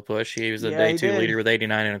a hell of a push. He was the day 2 leader with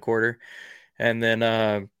 89.25, and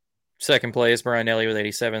then second place Brian Ellie with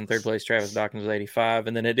 87, third place Travis Dawkins with 85,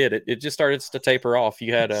 and then it just started to taper off.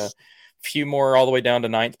 You had a few more all the way down to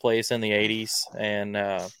 9th place in the 80s, and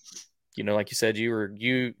you know, like you said,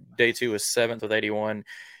 you day 2 was 7th with 81.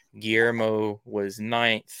 Guillermo was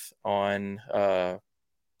 9th on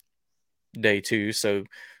day 2, so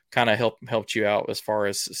kind of helped you out as far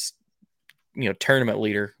as, you know, tournament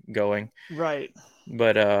leader going. Right.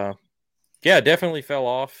 But yeah, definitely fell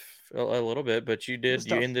off a little bit, but you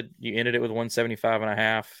ended it with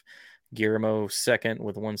 175.5. Guillermo second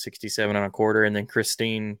with 167.25, and then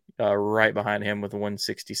Christine right behind him with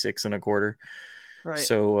 166.25. Right.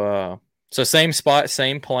 So same spot,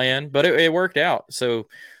 same plan, but it worked out. So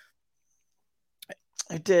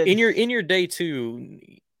it did. In your day 2,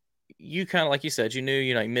 you kind of, like you said, you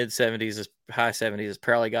knew, like mid 70s, high 70s has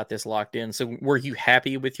probably got this locked in. So were you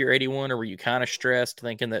happy with your 81, or were you kind of stressed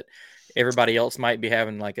thinking that everybody else might be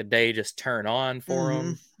having like a day just turn on for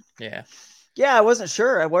them? Yeah. Yeah, I wasn't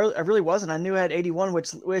sure. I really wasn't. I knew I had 81,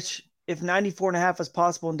 which if 94.5 is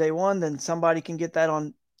possible in day 1, then somebody can get that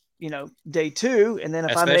on, you know, day 2. And then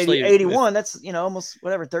if especially I'm 81, that's, you know, almost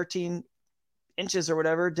 13 inches or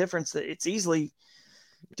whatever difference that it's easily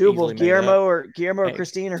doable. Easily Guillermo or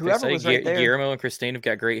Christine or whoever was right there. Guillermo and Christine have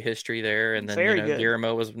got great history there, and then Very good.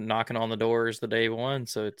 Guillermo was knocking on the doors the day one,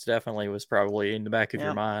 so it definitely was probably in the back of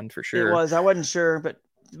your mind for sure. It was. I wasn't sure,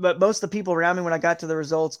 but most of the people around me when I got to the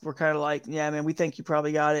results were kind of like, "Yeah, man, we think you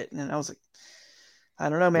probably got it," and I was like, "I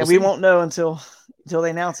don't know, man. We won't know until they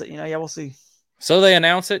announce it. Yeah, we'll see." So they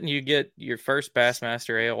announce it, and you get your first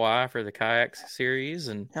Bassmaster AOY for the kayak series,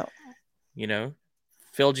 and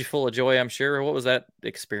filled you full of joy, I'm sure. What was that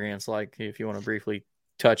experience like? If you want to briefly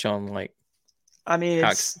touch on, like, I mean,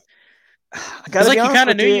 it's like you kind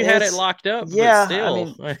of knew you had it locked up. Yeah, but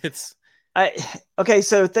still, I mean, okay.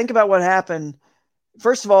 So think about what happened.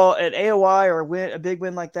 First of all, at AOY or a big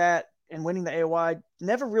win like that, and winning the AOY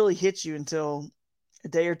never really hits you until a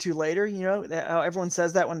day or two later. How everyone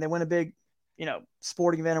says that when they win a big,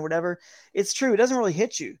 sporting event or whatever. It's true. It doesn't really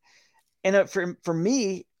hit you. And for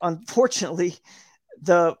me, unfortunately,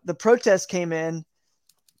 the protest came in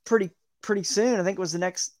pretty soon. I think it was the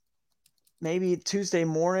next, maybe Tuesday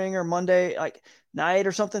morning or Monday, like night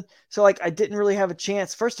or something. So like, I didn't really have a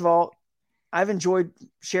chance. First of all, I've enjoyed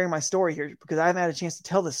sharing my story here because I haven't had a chance to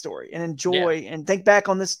tell this story and enjoy and think back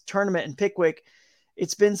on this tournament in Pickwick.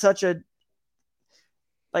 It's been such a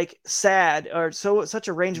sad or such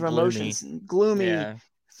a range of emotions, gloomy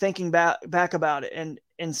thinking back about it. And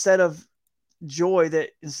instead of joy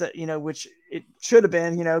which it should have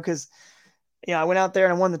been, because I went out there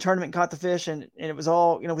and I won the tournament and caught the fish and it was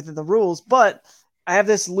all, within the rules, but I have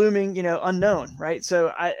this looming, unknown, right?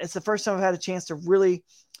 So it's the first time I've had a chance to really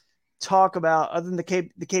talk about, other than the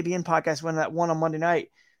KBN podcast, when that one on Monday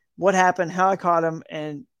night, what happened, how I caught him,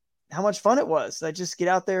 and how much fun it was. I just get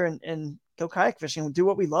out there and go kayak fishing and do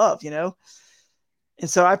what we love, And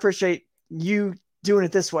so I appreciate you doing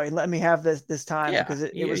it this way and letting me have this time because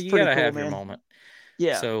it was pretty cool, have man. Your moment.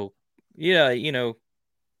 Yeah. So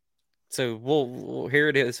so we'll here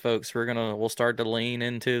it is, folks. We'll start to lean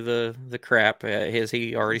into the crap as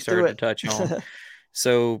he already started to touch on.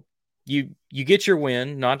 So you get your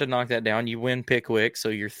win, not to knock that down. You win Pickwick, so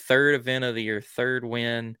your third event of your third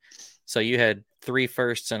win. So you had 3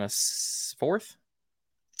 firsts and a fourth,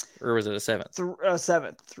 or was it a seventh?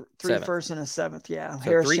 Seventh. Three firsts and a seventh. Yeah.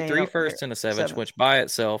 So three firsts and a seventh, which by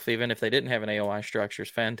itself, even if they didn't have an AOI structure, is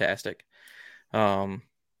fantastic. Me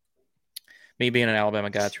being an Alabama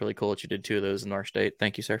guy, it's really cool that you did 2 of those in our state.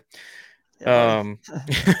 Thank you, sir. Yeah,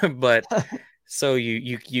 but so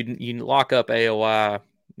you lock up AOI.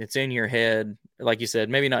 It's in your head, like you said,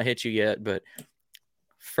 maybe not hit you yet, but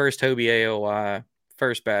first Hobie AOI,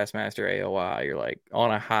 first Bassmaster AOI, you're like on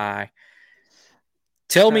a high.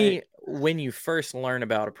 Tell me when you first learn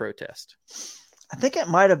about a protest. I think it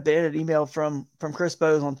might have been an email from Chris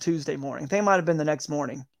Bowes on Tuesday morning. I think it might have been the next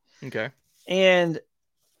morning. Okay. And,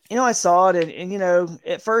 I saw it and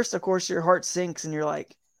at first, of course, your heart sinks and you're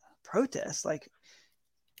like, protest? Like,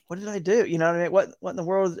 what did I do? You know what I mean? What in the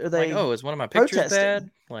world are they? Like, is one of my pictures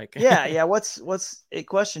bad? Like, yeah. What's a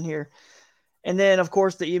question here? And then, of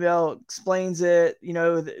course, the email explains it,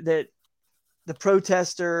 that the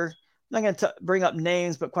protester, I'm not going to bring up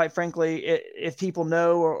names, but quite frankly, if people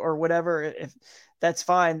know or whatever, if that's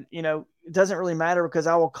fine, it doesn't really matter because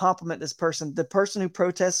I will compliment this person, the person who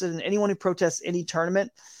protested, and anyone who protests any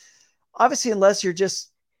tournament, obviously, unless you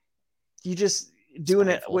just doing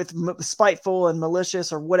it with spiteful and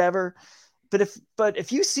malicious or whatever. But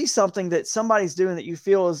if you see something that somebody's doing that you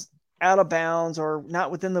feel is out of bounds or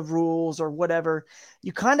not within the rules or whatever,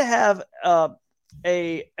 you kind of have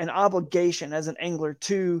an obligation as an angler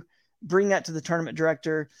to bring that to the tournament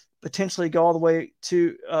director, potentially go all the way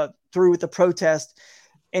to through with the protest.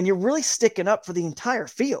 And you're really sticking up for the entire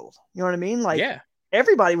field. You know what I mean? Like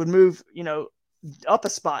everybody would move, up a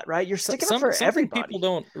spot, right? You're sticking up for everybody. People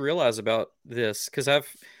don't realize about this because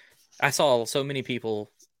I saw so many people.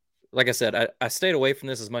 Like I said, I stayed away from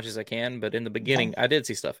this as much as I can, but in the beginning, I did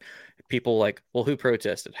see stuff. People like, well, who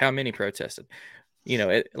protested? How many protested?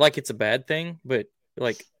 It's a bad thing, but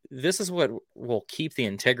like this is what will keep the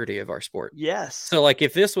integrity of our sport. Yes. So like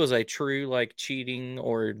if this was a true like cheating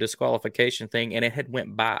or disqualification thing and it had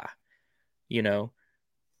went by, and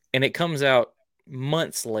it comes out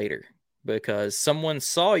months later because someone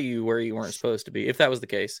saw you where you weren't supposed to be, if that was the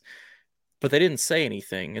case, but they didn't say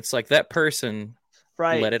anything. It's like that person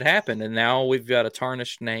let it happen. And now we've got a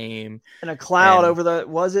tarnished name and a cloud over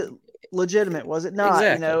was it legitimate? Was it not?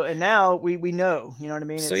 Exactly. And now we know, you know what I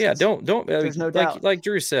mean? So don't, there's no doubt. Like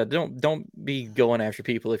Drew said, don't be going after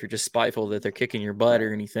people if you're just spiteful that they're kicking your butt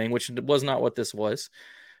or anything, which was not what this was.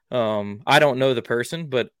 I don't know the person,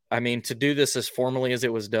 but I mean, to do this as formally as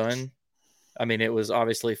it was done, I mean, it was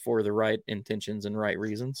obviously for the right intentions and right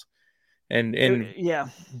reasons. and yeah,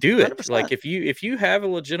 do it. 100%. Like if you have a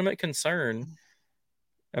legitimate concern,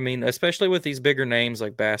 I mean, especially with these bigger names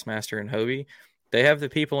like Bassmaster and Hobie, they have the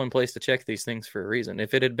people in place to check these things for a reason.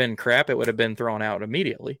 If it had been crap, it would have been thrown out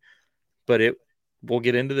immediately. But we'll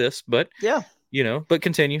get into this. But yeah, but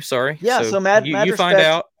continue. Sorry. Yeah. So mad you respect, find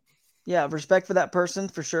out. Yeah, respect for that person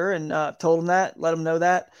for sure, and told him that, let him know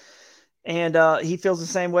that, and he feels the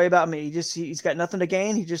same way about me. He's got nothing to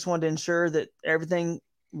gain. He just wanted to ensure that everything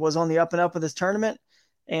was on the up and up with this tournament.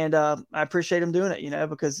 And I appreciate him doing it,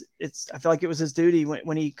 because I feel like it was his duty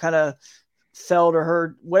when he kind of felt or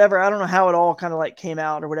heard whatever. I don't know how it all kind of like came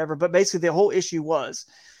out or whatever, but basically the whole issue was,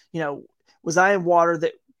 was I in water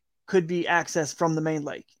that could be accessed from the main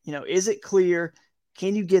lake? Is it clear?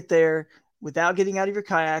 Can you get there without getting out of your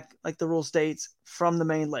kayak, like the rule states, from the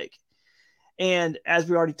main lake? And as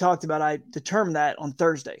we already talked about, I determined that on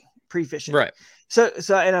Thursday pre-fishing. Right. So,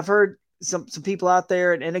 and I've heard some people out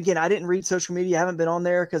there, and again, I didn't read social media. I haven't been on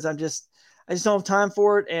there because I just don't have time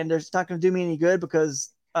for it. And it's not going to do me any good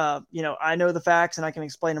because, I know the facts and I can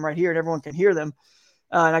explain them right here and everyone can hear them.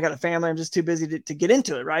 And I got a family. I'm just too busy to get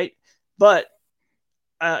into it. Right. But,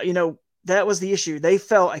 that was the issue. They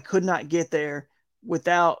felt I could not get there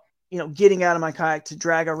without, getting out of my kayak to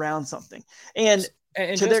drag around something. And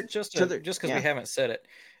just because we haven't said it,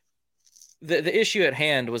 the issue at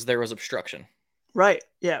hand was there was obstruction. Right.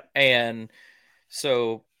 Yeah. And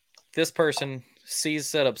so this person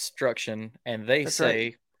sees that obstruction and they say,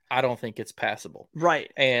 right, I don't think it's passable.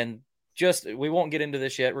 Right. And we won't get into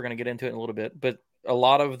this yet. We're going to get into it in a little bit, but a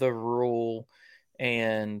lot of the rule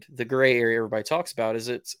and the gray area everybody talks about is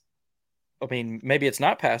maybe it's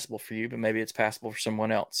not passable for you, but maybe it's passable for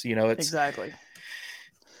someone else. Exactly.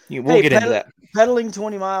 We'll get into that. Pedaling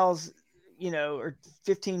 20 miles, or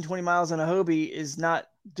 15, 20 miles on a Hobie is not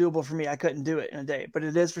doable for me. I couldn't do it in a day, but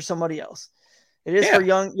it is for somebody else. It is for a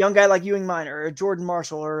young guy like Ewing Minor or a Jordan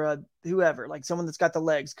Marshall or whoever, like someone that's got the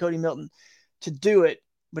legs, Cody Milton, to do it,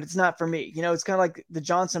 but it's not for me. It's kind of like the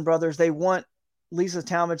Johnson brothers. They want Lisa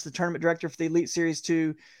Talmadge, the tournament director for the Elite Series,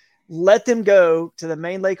 to let them go to the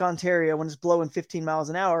main Lake Ontario when it's blowing 15 miles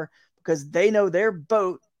an hour because they know their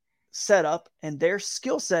boat setup and their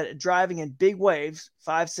skill set at driving in big waves,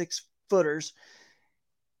 5-6 footers,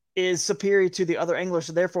 is superior to the other anglers.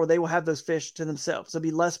 So therefore they will have those fish to themselves. There'll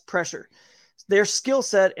be less pressure. Their skill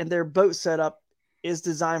set and their boat setup is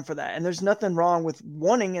designed for that. And there's nothing wrong with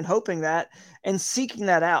wanting and hoping that and seeking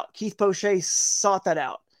that out. Keith Poche sought that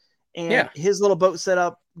out, and his little boat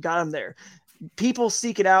setup got him there. People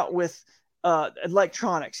seek it out with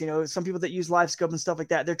electronics, some people that use LiveScope and stuff like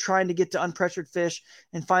that. They're trying to get to unpressured fish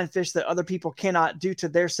and find fish that other people cannot due to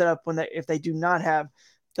their setup if they do not have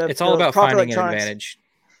it's all about finding an advantage.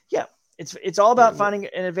 Yeah. It's all about finding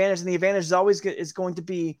an advantage. And the advantage is always going to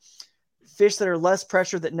be fish that are less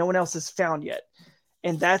pressure that no one else has found yet.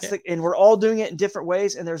 And and we're all doing it in different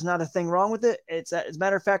ways. And there's not a thing wrong with it. As a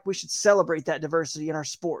matter of fact, we should celebrate that diversity in our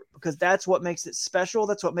sport because that's what makes it special.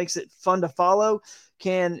 That's what makes it fun to follow.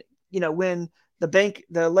 When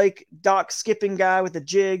the lake dock skipping guy with the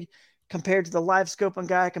jig compared to the live scoping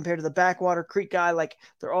guy, compared to the backwater creek guy, like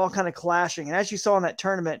they're all kind of clashing. And as you saw in that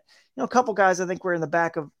tournament, a couple guys, I think were in the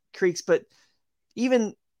back of creeks, but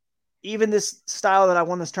even this style that I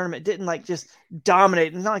won this tournament didn't like just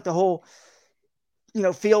dominate. It's not like the whole,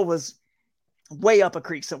 field was way up a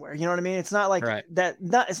creek somewhere. You know what I mean? It's not like that.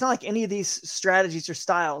 It's not like any of these strategies or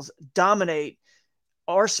styles dominate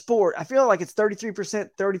our sport. I feel like it's 33%,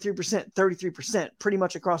 33%, 33% pretty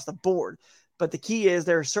much across the board. But the key is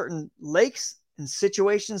there are certain lakes and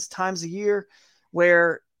situations, times a year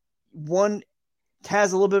where one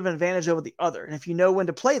has a little bit of an advantage over the other. And if you know when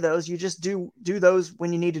to play those, you just do those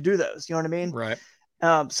when you need to do those. You know what I mean?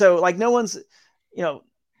 Right. So like no one's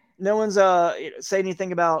say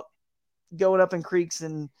anything about going up in creeks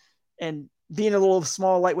and being a little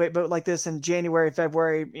small lightweight boat like this in January,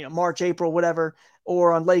 February, March, April, whatever,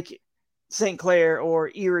 or on Lake St. Clair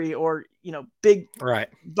or Erie or, big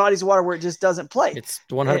bodies of water where it just doesn't play. It's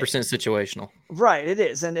 100% situational. Right. It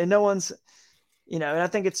is. And no one's, and I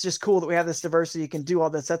think it's just cool that we have this diversity. You can do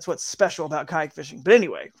all this. That's what's special about kayak fishing. But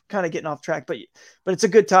anyway, kind of getting off track, but it's a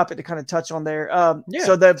good topic to kind of touch on there.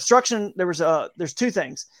 So the obstruction, there's two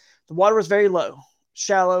things. The water was very low,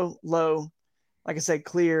 shallow, low, like I said,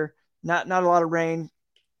 clear, not a lot of rain.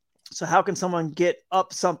 So how can someone get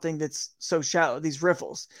up something that's so shallow? These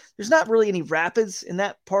riffles, there's not really any rapids in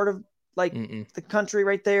that part of the country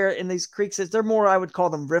right there in these creeks. They're more, I would call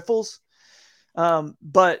them riffles.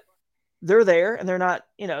 But they're there and they're not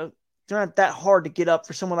that hard to get up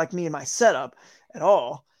for someone like me and my setup at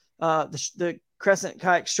all. The Crescent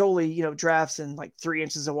Kayak Shoaly, drafts in like 3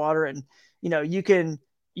 inches of water and, you can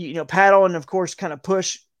paddle and of course kind of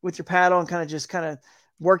push with your paddle and kind of just kind of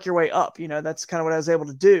work your way up. That's kind of what I was able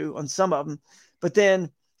to do on some of them. But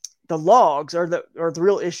then the logs are the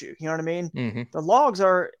real issue. You know what I mean? Mm-hmm. The logs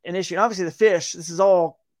are an issue. And obviously the fish,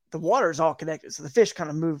 the water is all connected. So the fish kind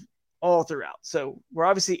of move all throughout. So we're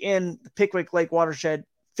obviously in the Pickwick Lake watershed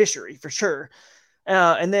fishery for sure.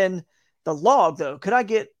 And then the log though, how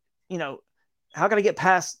could I get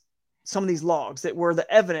past some of these logs that were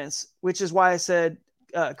the evidence, which is why I said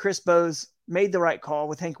Chris Bowes made the right call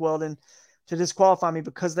with Hank Weldon to disqualify me,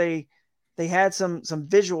 because they had some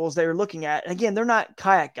visuals they were looking at. And again, they're not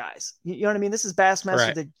kayak guys. You know what I mean? This is Bassmaster.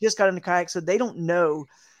 Right. They just got into kayak, so they don't know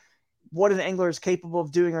what an angler is capable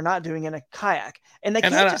of doing or not doing in a kayak. And they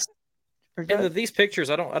can't just. And these pictures,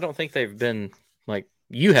 I don't think they've been like,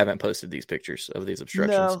 you haven't posted these pictures of these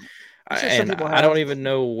obstructions. No, I don't even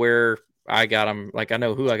know where I got them. Like, I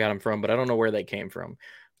know who I got them from, but I don't know where they came from.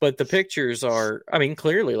 But the pictures are,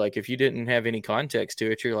 clearly, like, if you didn't have any context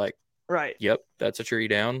to it, you're like, right. Yep, that's a tree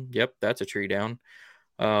down. Yep, that's a tree down.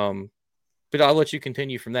 But I'll let you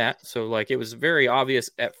continue from that. So, like, it was very obvious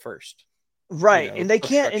at first. Right. And they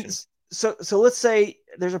can't. And so let's say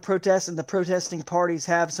there's a protest and the protesting parties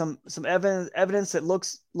have some evidence that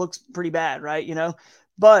looks pretty bad, right?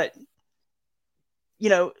 But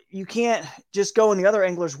you can't just go in the other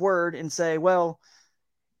angler's word and say, well,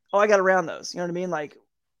 I got around those. You know what I mean? Like,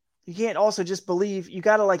 you can't also just believe. You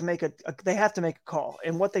got to like they have to make a call.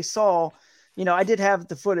 And what they saw, I did have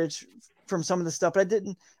the footage from some of the stuff, but I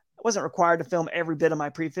wasn't required to film every bit of my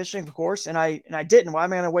pre-fishing, of course. And I didn't. Why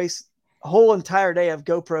am I going to waste a whole entire day of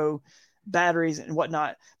GoPro batteries and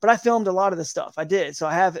whatnot? But I filmed a lot of the stuff. I did. So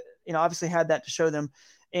I have, obviously had that to show them,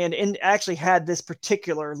 and actually had this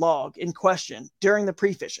particular log in question during the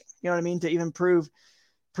pre-fishing, you know what I mean? To even prove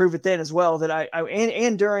it then as well, that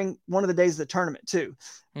and during one of the days of the tournament too.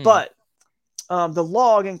 But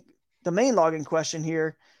the main log in question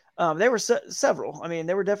here, there were several.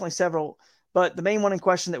 There were definitely several, but the main one in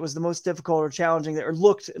question that was the most difficult or challenging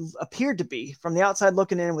appeared to be from the outside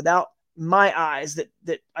looking in without my eyes,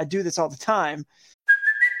 that I do this all the time.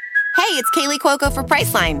 Hey, it's Kaylee Cuoco for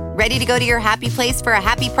Priceline. Ready to go to your happy place for a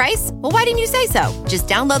happy price? Well, why didn't you say so? Just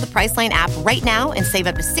download the Priceline app right now and save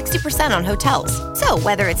up to 60% on hotels. So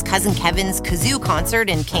whether it's Cousin Kevin's Kazoo Concert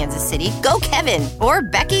in Kansas City, go Kevin, or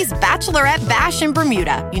Becky's Bachelorette Bash in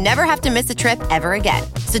Bermuda, you never have to miss a trip ever again.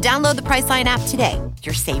 So download the Priceline app today.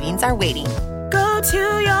 Your savings are waiting. Go to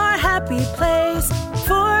your happy place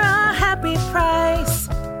for a happy price.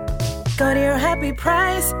 Go to your happy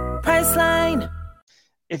price, Priceline.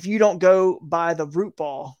 If you don't go by the root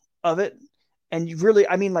ball of it, and you really,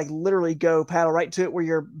 literally go paddle right to it where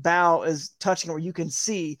your bow is touching, where you can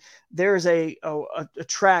see there's a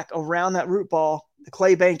track around that root ball, the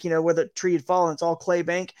clay bank, where the tree had fallen, it's all clay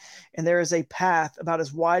bank. And there is a path about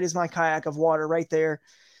as wide as my kayak of water right there.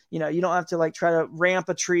 You don't have to like try to ramp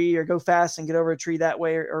a tree or go fast and get over a tree that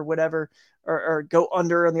way or whatever, or go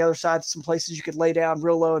under on the other side. Some places you could lay down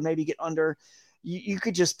real low and maybe get under. You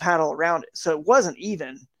could just paddle around it. So it wasn't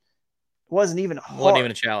even hard. Wasn't even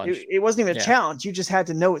a challenge. It wasn't even a challenge. You just had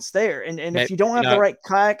to know it's there. And if you don't have the right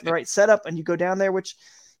kayak, the right setup, and you go down there, which,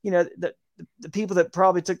 the people that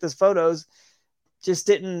probably took those photos just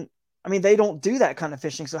didn't, they don't do that kind of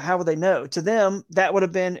fishing. So how would they know? To them, that would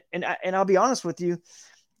have been, and I'll be honest with you,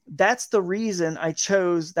 that's the reason I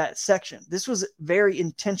chose that section. This was very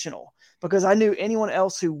intentional, because I knew anyone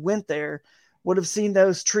else who went there would have seen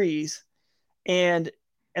those trees. And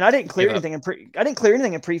I didn't clear anything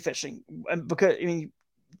in pre-fishing, because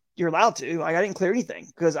you're allowed to. I didn't clear anything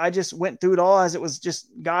because I just went through it all as it was. Just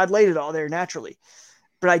God laid it all there naturally,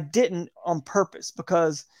 but I didn't on purpose,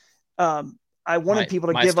 because I wanted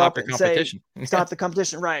people to give up and say stop the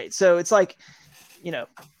competition. Right. So it's like,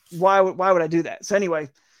 why would I do that? So anyway,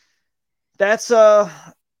 that's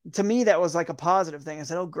to me, that was like a positive thing. I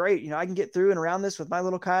said, oh, great. I can get through and around this with my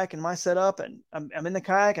little kayak and my setup, and I'm in the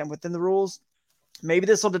kayak. I'm within the rules. Maybe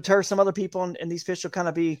this will deter some other people, and these fish will kind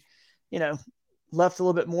of be, left a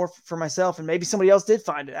little bit more for myself, and maybe somebody else did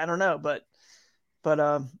find it. I don't know, but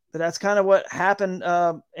that's kind of what happened.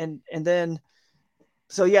 And then,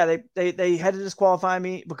 so yeah, they had to disqualify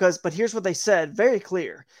me but here's what they said. Very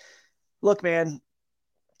clear. Look, man,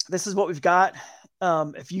 this is what we've got.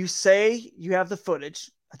 If you say you have the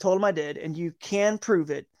footage, I told them I did, and you can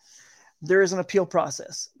prove it, there is an appeal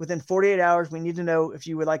process. Within 48 hours, we need to know if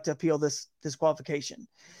you would like to appeal this disqualification.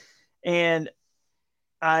 And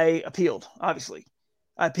I appealed, obviously.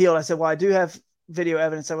 I said, well, I do have video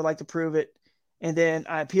evidence. I would like to prove it. And then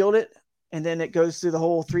I appealed it. And then it goes through the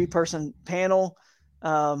whole 3-person panel.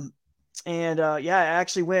 I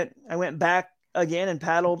actually went back again and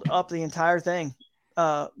paddled up the entire thing.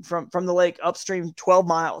 from the lake upstream 12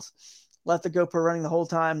 miles. Left the GoPro running the whole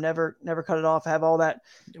time. Never cut it off. Have all that.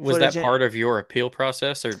 Was that part of your appeal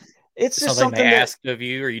process, or it's just something they asked of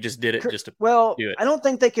you, or you just did it just to do it? I don't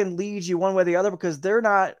think they can lead you one way or the other because they're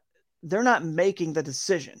not making the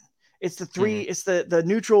decision. It's the three. It's the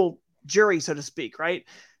neutral jury, so to speak, right?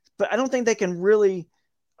 But I don't think they can really.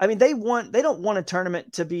 I mean, they don't want a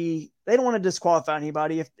tournament to be. They don't want to disqualify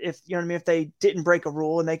anybody if you know what I mean. If they didn't break a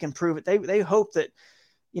rule and they can prove it, they hope that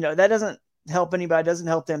that doesn't help anybody, doesn't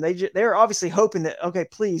help them. They're obviously hoping that, okay,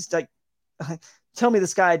 please, like, tell me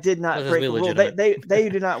this guy did not break the rule. They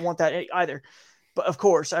do not want that either. But of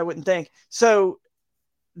course, I wouldn't think so.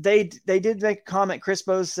 They did make a comment. Chris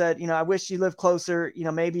Bose said, I wish you lived closer.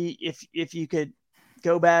 Maybe if you could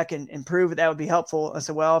go back and prove it, that would be helpful. I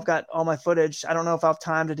said, well, I've got all my footage. I don't know if I have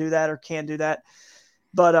time to do that or can do that.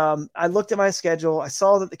 But I looked at my schedule. I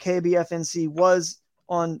saw that the KBFNC was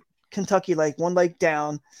on Kentucky Lake, one lake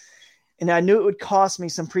down. And I knew it would cost me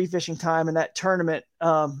some pre-fishing time in that tournament.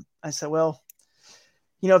 I said, well,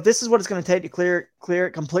 if this is what it's going to take to clear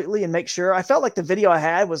it completely and make sure. I felt like the video I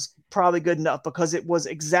had was probably good enough because it was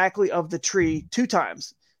exactly of the tree 2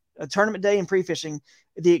 times, a tournament day and pre-fishing.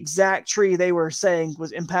 The exact tree they were saying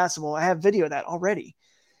was impassable. I have video of that already.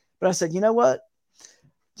 But I said, you know what,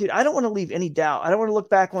 dude, I don't want to leave any doubt. I don't want to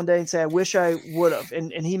look back one day and say, I wish I would have.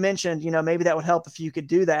 And he mentioned, maybe that would help if you could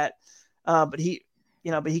do that. But he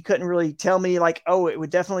couldn't really tell me like, oh, it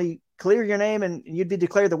would definitely clear your name and you'd be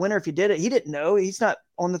declared the winner if you did it. He didn't know. He's not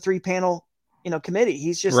on the 3-panel, committee.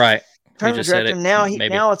 He's just tournament director.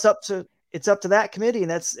 Now it's up to that committee,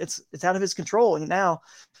 and it's out of his control now.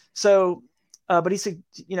 So, but he said,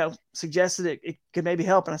 suggested it could maybe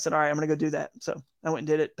help, and I said, all right, I'm going to go do that. So I went and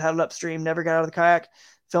did it. Paddled upstream. Never got out of the kayak.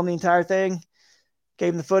 Filmed the entire thing.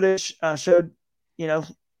 Gave him the footage. Showed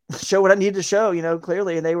what I needed to show.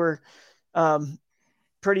 Clearly, and they were.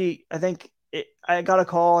 Pretty, I think I got a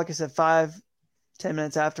call, like I said, 5-10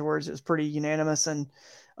 minutes afterwards. It was pretty unanimous. And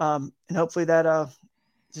hopefully that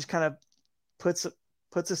just kind of puts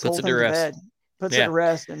this whole thing to bed, puts it to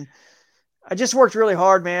rest. And I just worked really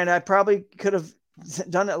hard, man. I probably could have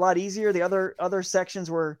done it a lot easier. The other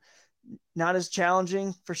sections were not as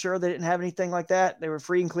challenging for sure. They didn't have anything like that. They were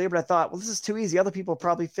free and clear, but I thought, well, this is too easy. Other people are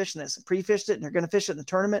probably fishing this, pre-fished it, and they're going to fish it in the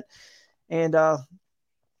tournament. And so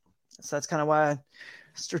that's kind of why I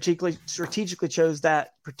strategically chose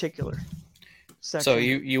that particular section. So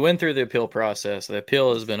you went through the appeal process. The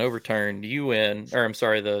appeal has been overturned.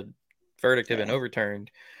 The verdict had been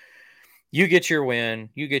overturned. You get your win.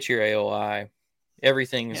 You get your AOI.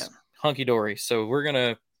 Everything's hunky dory. So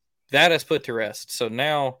that is put to rest. So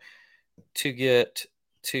now to get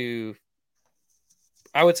to,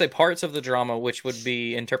 I would say, parts of the drama, which would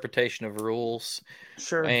be interpretation of rules.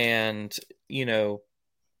 Sure. And,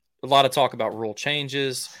 a lot of talk about rule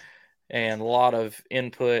changes and a lot of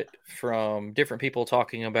input from different people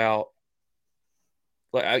talking about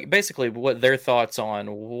basically what their thoughts on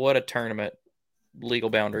what a tournament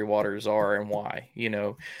legal boundary waters are and why.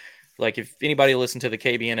 Like if anybody listened to the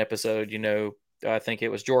KBN episode, I think it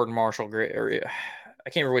was Jordan Marshall, or I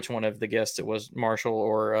can't remember which one of the guests it was, Marshall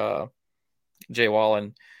or Jay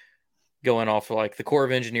Wallen, going off of like the Corps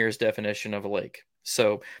of Engineers definition of a lake.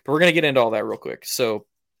 So, but we're going to get into all that real quick. So,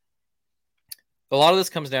 a lot of this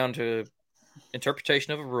comes down to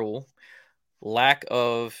interpretation of a rule, lack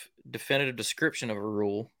of definitive description of a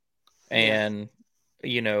rule, and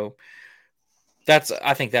I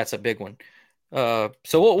think that's a big one. So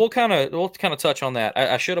we'll kind of touch on that.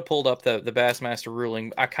 I should have pulled up the Bassmaster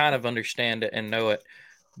ruling. I kind of understand it and know it,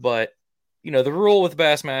 but the rule with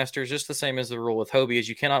Bassmaster is just the same as the rule with Hobie, is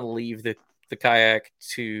you cannot leave the kayak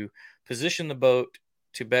to position the boat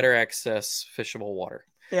to better access fishable water.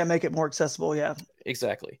 Yeah, make it more accessible. Yeah,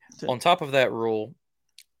 exactly. On top of that rule,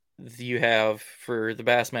 you have for the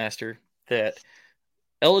Bassmaster that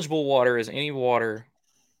eligible water is any water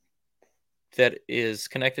that is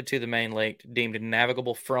connected to the main lake deemed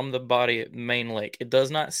navigable from the body of the main lake. It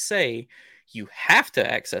does not say you have to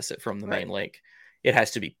access it from the main lake. It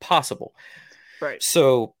has to be possible. Right.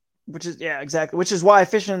 So, exactly. Which is why I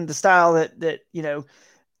fish in the style that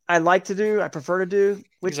I like to do. I prefer to do.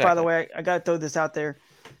 Which, by the way, I got to throw this out there.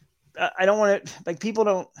 I don't want to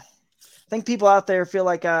people out there feel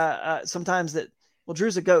like sometimes that, well,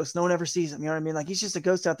 Drew's a ghost. No one ever sees him. You know what I mean? Like he's just a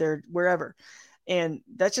ghost out there wherever. And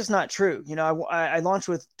that's just not true. I launched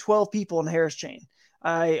with 12 people in Harris Chain.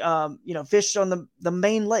 I, fished on the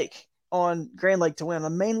main lake on Grand Lake to win. The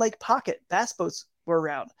main lake pocket bass boats were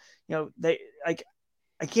around. I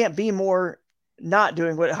can't be more not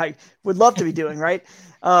doing what I would love to be doing. Right.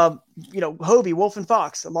 Hobie, Wolf and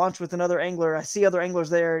Fox, I launched with another angler. I see other anglers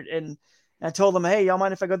there, and And I told them, hey, y'all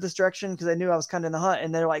mind if I go this direction? Because they knew I was kind of in the hunt.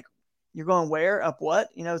 And they're like, you're going where? Up what?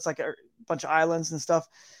 You know, it's like a bunch of islands and stuff,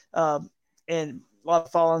 and a lot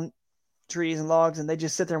of fallen trees and logs. And they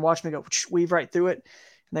just sit there and watch me go weave right through it.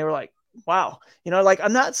 And they were like, wow. You know, like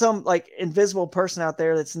I'm not some like invisible person out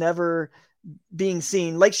there that's never being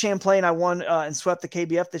seen. Lake Champlain, I won and swept the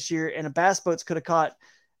KBF this year, and a bass boats could have caught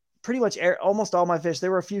pretty much almost all my fish.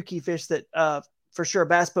 There were a few key fish that for sure a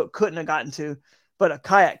bass boat couldn't have gotten to, but a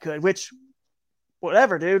kayak could, which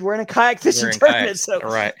whatever, dude, we're in a kayak fishing tournament. Kayak. So,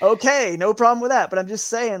 right. Okay, no problem with that. But I'm just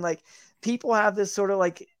saying, like, people have this sort of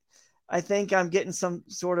like, I think I'm getting some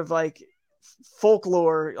sort of like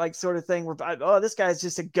folklore, like sort of thing where, oh, this guy's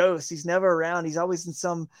just a ghost. He's never around. He's always in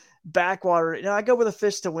some backwater. You know, I go with a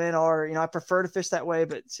fish to win, or, you know, I prefer to fish that way,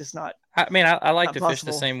 but it's just not. I mean, I like to possible. fish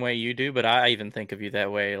the same way you do, but I even think of you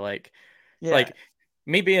that way. Like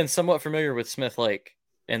me being somewhat familiar with Smith Lake,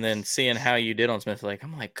 and then seeing how you did on Smith Lake,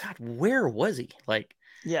 I'm like, God, where was he? Like,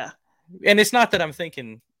 yeah. And it's not that I'm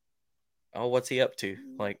thinking, oh, what's he up to?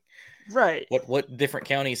 Like, right. What different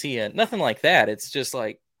county is he in? Nothing like that. It's just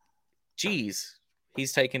like, geez,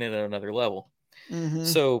 he's taking it at another level. Mm-hmm.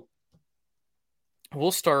 So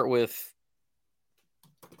we'll start with,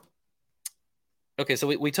 okay, so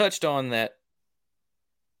we touched on that.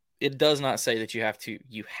 It does not say that you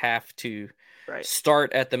have to right.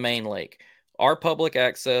 start at the main lake. Our public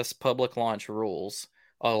access, public launch rules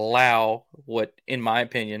allow what, in my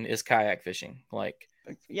opinion, is kayak fishing. Like,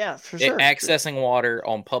 yeah, for sure. Accessing water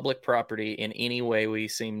on public property in any way we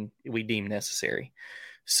deem necessary.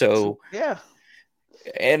 So yeah.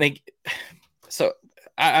 And so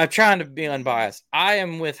I'm trying to be unbiased. I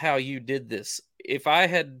am with how you did this. If I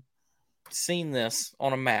had seen this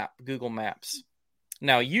on a map, Google Maps,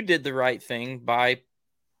 now you did the right thing by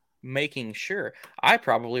making sure. I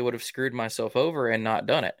probably would have screwed myself over and not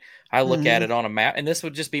done it. I look at it on a map, and this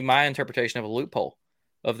would just be my interpretation of a loophole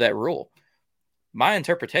of that rule. My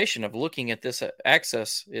interpretation of looking at this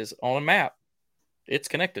access is on a map. It's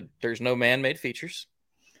connected. There's no man-made features.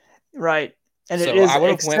 Right. And so it is I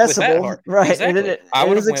would have accessible. went with that. Right. Exactly. I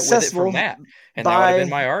would have went with it from that. And that would have been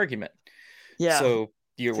my argument. Yeah. So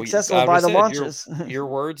accessible by the launches. Your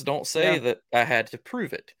words don't say that I had to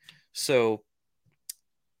prove it. So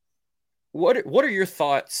what are your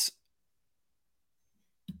thoughts?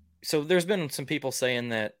 So there's been some people saying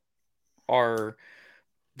that the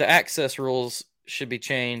access rules should be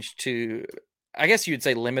changed to, I guess you'd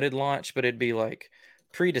say limited launch, but it'd be like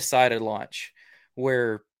pre-decided launch,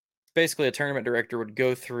 where basically a tournament director would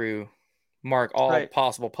go through, mark all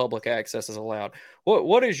possible public access as allowed.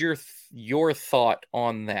 What is your thought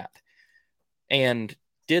on that? And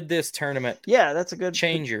did this tournament that's a good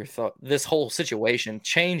your thought, this whole situation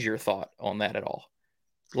change your thought on that at all?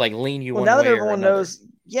 Like lean you well, one now way that everyone or another? knows,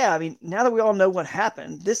 I mean, now that we all know what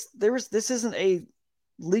happened, this isn't a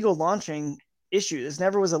legal launching issue. This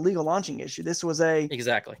never was a legal launching issue. This was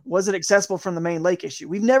was it accessible from the main lake issue.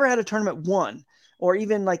 We've never had a tournament won, or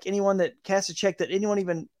even like anyone that cast a check that anyone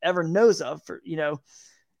even ever knows of, for, you know,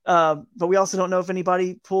 but we also don't know if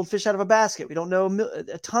anybody pulled fish out of a basket. We don't know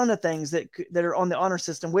a ton of things that are on the honor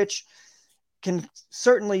system, which can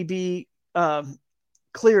certainly be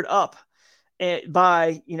cleared up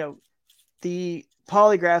by, you know, the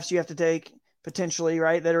polygraphs you have to take potentially,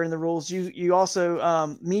 right, that are in the rules. You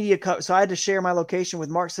also media so I had to share my location with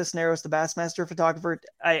Mark Cisneros, the Bassmaster photographer.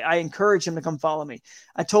 I encourage him to come follow me.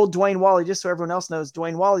 I told Dwayne Wally, just so everyone else knows,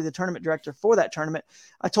 Dwayne Wally, the tournament director for that tournament,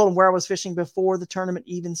 I told him where I was fishing before the tournament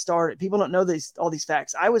even started. People don't know all these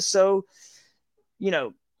facts. I was so, you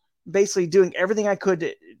know, basically doing everything I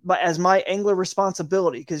could as my angler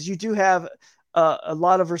responsibility, because you do have a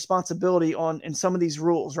lot of responsibility in some of these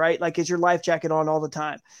rules, right? Like, is your life jacket on all the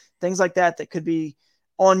time? Things like that could be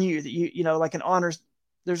on you, that you know, like an honor.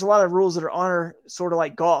 There's a lot of rules that are honor, sort of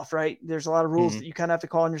like golf, right? There's a lot of rules that you kind of have to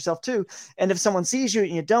call on yourself too. And if someone sees you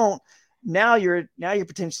and you don't, now you're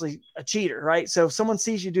potentially a cheater, right? So if someone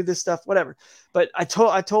sees you do this stuff, whatever. But I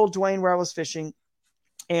told Dwayne where I was fishing,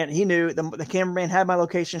 and he knew. The cameraman had my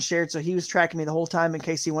location shared, so he was tracking me the whole time in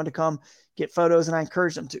case he wanted to come get photos, and I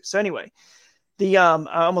encouraged him to. So anyway, I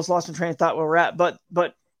almost lost my train of thought where we're at, but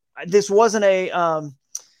this wasn't a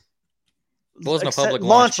it wasn't a public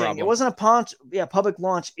launch problem. It wasn't a public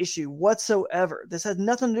launch issue whatsoever. This had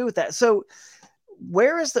nothing to do with that. So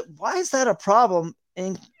why is that a problem?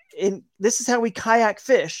 And this is how we kayak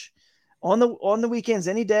fish on the weekends,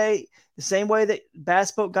 any day, the same way that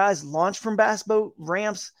bass boat guys launch from bass boat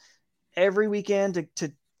ramps every weekend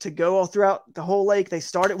to go all throughout the whole lake. They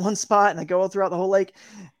start at one spot and they go all throughout the whole lake,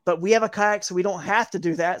 but we have a kayak, so we don't have to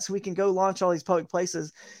do that. So we can go launch all these public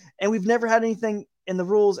places. And we've never had anything in the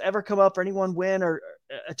rules ever come up, or anyone win or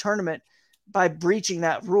a tournament by breaching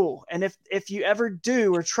that rule. And if you ever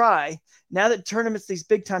do or try, now that tournaments, these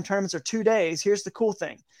big time tournaments are 2 days, here's the cool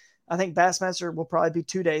thing. I think Bassmaster will probably be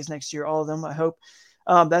 2 days next year, all of them, I hope.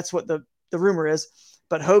 That's what the rumor is.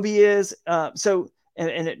 But Hobie is. And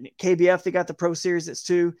at KBF, they got the Pro Series that's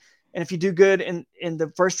 2. And if you do good in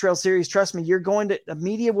the First Trail Series, trust me, the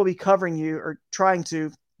media will be covering you or trying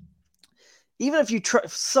to. Even if you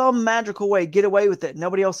some magical way get away with it,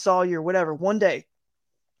 nobody else saw you or whatever, one day,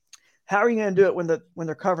 how are you going to do it when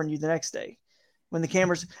they're covering you the next day, when the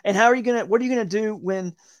cameras? And what are you going to do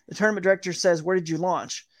when the tournament director says, "Where did you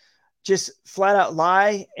launch?" Just flat out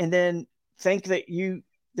lie and then think that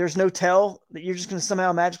there's no tell, that you're just going to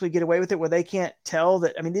somehow magically get away with it where they can't tell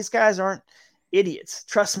that. I mean, these guys aren't idiots.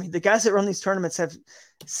 Trust me, the guys that run these tournaments have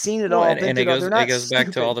seen it all. And it goes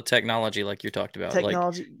back to all the technology, like you talked about.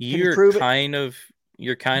 Technology, like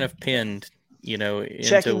you're kind of pinned, into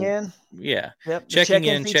checking in. Yeah, yep, checking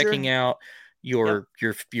in, checking out your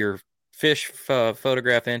fish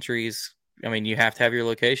photograph entries. I mean, you have to have your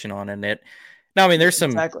location on it. Now, I mean, there's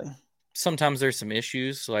sometimes there's some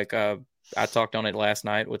issues. Like I talked on it last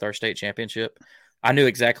night with our state championship. I knew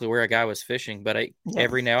exactly where a guy was fishing, but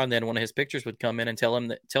every now and then one of his pictures would come in and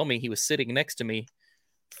tell me he was sitting next to me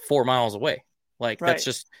 4 miles away. Like that's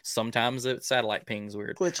just sometimes the satellite pings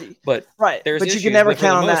weird, glitchy. But there's you can never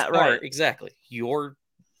count on that, right? Exactly.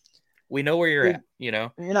 We know where you're at. You're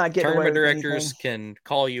not getting tournament directors can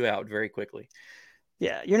call you out very quickly.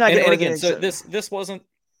 Yeah, you're not getting. And again, so this wasn't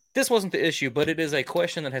the issue, but it is a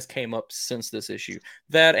question that has came up since this issue.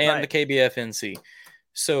 That and the KBF NC.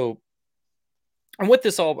 So. And with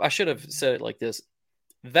this all, I should have said it like this,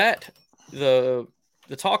 that the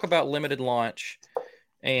talk about limited launch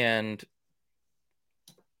and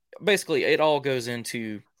basically it all goes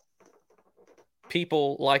into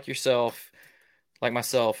people like yourself, like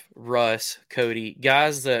myself, Russ, Cody,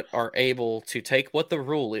 guys that are able to take what the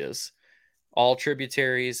rule is, all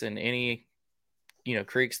tributaries and any,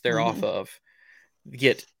 creeks they're off of,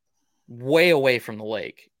 get way away from the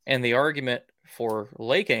lake. And the argument for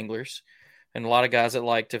lake anglers and a lot of guys that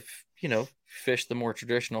like to, fish the more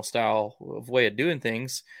traditional style of way of doing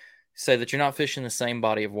things say that you're not fishing the same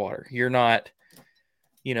body of water. You're not,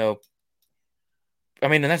 and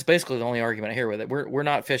that's basically the only argument I hear with it. We're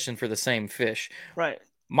not fishing for the same fish. Right.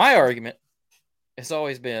 My argument has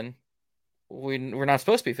always been we're not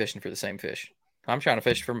supposed to be fishing for the same fish. I'm trying to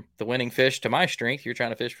fish from the winning fish to my strength. You're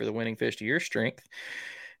trying to fish for the winning fish to your strength.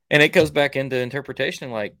 And it goes back into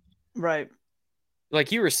interpretation, like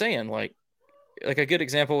you were saying, like a good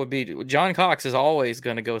example would be John Cox is always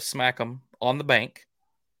going to go smack them on the bank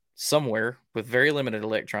somewhere with very limited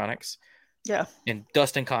electronics. Yeah. And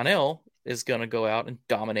Dustin Connell is going to go out and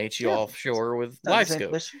dominate you offshore with live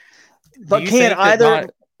scopes. But can either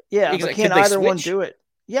one do it?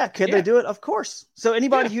 Yeah. Could they do it? Of course. So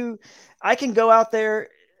anybody who I can go out there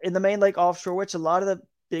in the main lake offshore, which a lot of the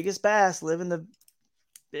biggest bass live in the,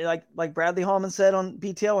 like Bradley Hallman said on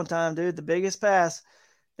BTL one time, dude, the biggest bass,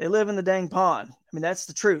 they live in the dang pond. I mean, that's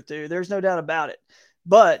the truth, dude. There's no doubt about it.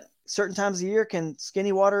 But certain times of the year, can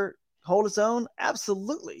skinny water hold its own?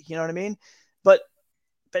 Absolutely. You know what I mean? But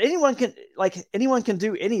anyone can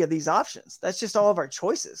do any of these options. That's just all of our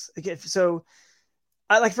choices. So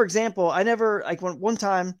for example, I never, one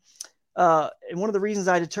time, and one of the reasons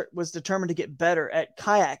I was determined to get better at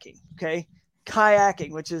kayaking. Okay.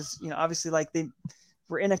 Kayaking, which is, obviously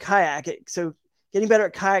we're in a kayak. So getting better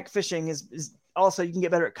at kayak fishing is also, you can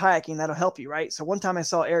get better at kayaking. That'll help you, right? So one time I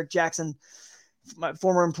saw Eric Jackson, my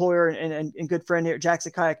former employer and good friend here at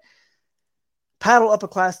Jackson Kayak, paddle up a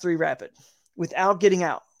class 3 rapid without getting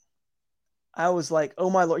out. I was like, oh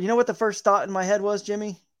my Lord. You know what the first thought in my head was,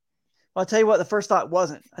 Jimmy? Well, I'll tell you what the first thought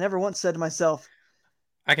wasn't. I never once said to myself,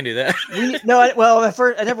 I can do that. I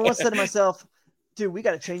never once said to myself, dude, we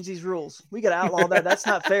got to change these rules. We got to outlaw that. That's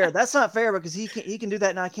not fair. That's not fair because he can do that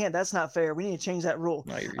and I can't. That's not fair. We need to change that rule.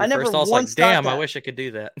 No, I never once damn, I wish I could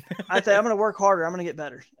do that. I think I'm going to work harder. I'm going to get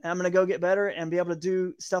better. I'm going to go get better and be able to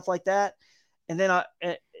do stuff like that. And then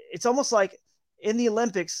it's almost like in the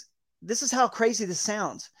Olympics, this is how crazy this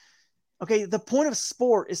sounds. Okay. The point of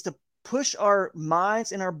sport is to push our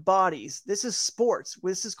minds and our bodies. This is sports.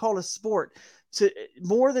 This is called a sport. To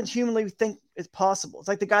more than humanly think is possible. It's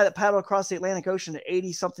like the guy that paddled across the Atlantic Ocean at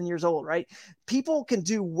 80 something years old, right? People can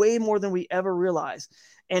do way more than we ever realize.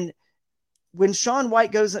 And when Shaun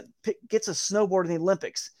White gets a snowboard in the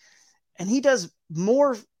Olympics and he does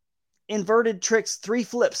more inverted tricks, 3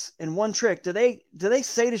 flips in one trick, do they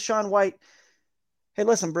say to Shaun White, hey,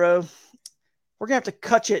 listen, bro, we're going to have to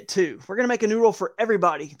cut you at 2. We're going to make a new rule for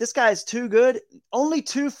everybody. This guy is too good. Only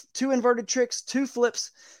two inverted tricks, 2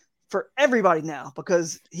 flips, for everybody now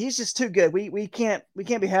because he's just too good. We can't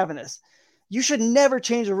be having this. You should never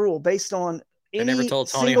change a rule based on any They never told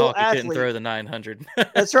Tony single Hawk he athlete. couldn't throw the 900.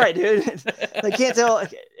 That's right, dude. They can't tell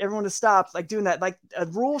everyone to stop doing that. Like a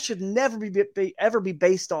rule should never ever be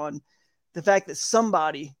based on the fact that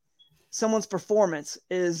someone's performance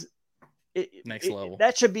is next level.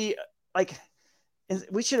 That should be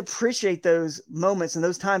we should appreciate those moments and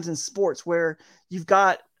those times in sports where you've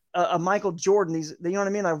got a Michael Jordan, you know what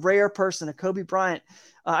I mean? A rare person, a Kobe Bryant.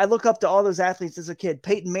 I look up to all those athletes as a kid,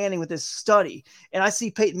 Peyton Manning with his study. And I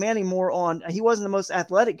see Peyton Manning more he wasn't the most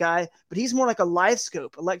athletic guy, but he's more like a live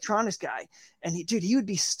scope, electronics guy. And he would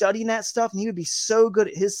be studying that stuff and he would be so good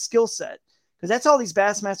at his skill set because that's all these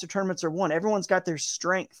Bassmaster tournaments are won. Everyone's got their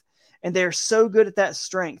strength and they're so good at that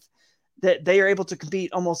strength that they are able to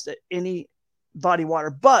compete almost at any body water.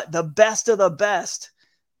 But the best of the best,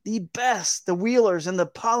 the Wheelers and the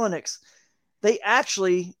Poliniks, they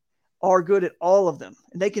actually are good at all of them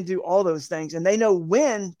and they can do all those things and they know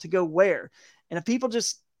when to go where. And if people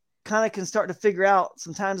just kind of can start to figure out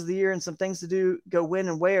some times of the year and some things to do, go when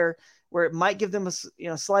and where it might give them a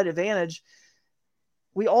slight advantage.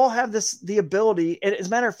 We all have the ability. And as a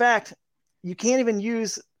matter of fact, you can't even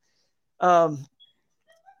use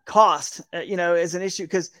cost, as an issue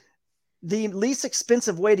because the least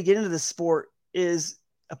expensive way to get into this sport is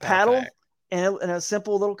a paddle and a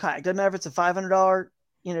simple little kayak. Doesn't matter if it's a $500,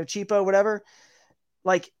 cheapo, whatever.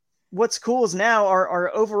 Like what's cool is now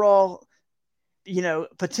our overall,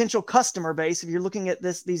 potential customer base, if you're looking at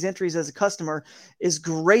these entries as a customer, is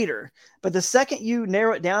greater. But the second you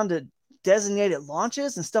narrow it down to designated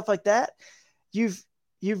launches and stuff like that, you've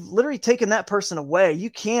literally taken that person away.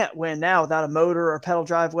 You can't win now without a motor or pedal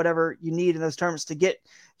drive, whatever you need in those tournaments to get.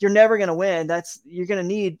 You're never going to win. You're going to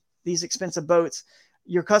need these expensive boats.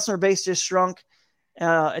 Your customer base just shrunk.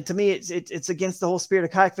 And to me, it's against the whole spirit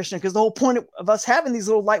of kayak fishing because the whole point of us having these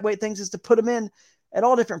little lightweight things is to put them in at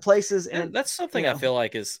all different places. And that's something I feel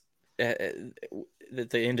like is that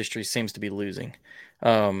the industry seems to be losing.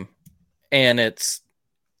 And it's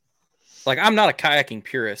like, I'm not a kayaking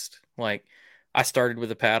purist. Like I started with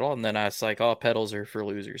a paddle and then I was like, oh, pedals are for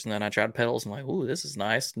losers. And then I tried pedals and like, ooh, this is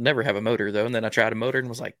nice. Never have a motor though. And then I tried a motor and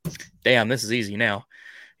was like, damn, this is easy now,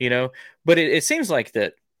 but it seems like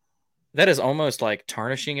that is almost like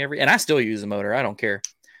tarnishing and I still use a motor. I don't care,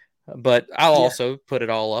 but I'll also put it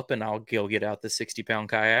all up and I'll go get out the 60-pound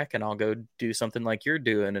kayak and I'll go do something like you're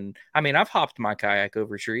doing. And I mean, I've hopped my kayak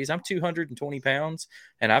over trees. I'm 220 pounds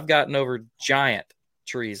and I've gotten over giant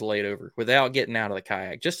trees laid over without getting out of the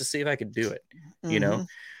kayak just to see if I could do it,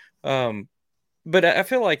 but I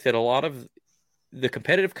feel like that a lot of the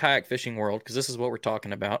competitive kayak fishing world, because this is what we're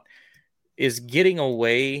talking about, is getting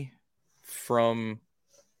away from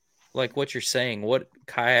like what you're saying, what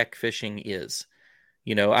kayak fishing is.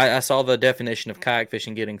 I saw the definition of kayak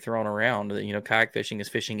fishing getting thrown around. Kayak fishing is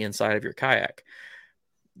fishing inside of your kayak.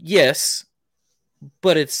 Yes,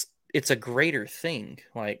 but it's a greater thing.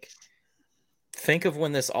 Like, think of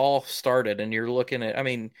when this all started and you're looking at,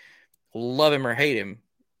 love him or hate him,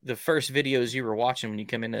 the first videos you were watching when you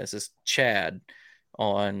come into this is Chad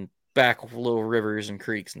on back of little rivers and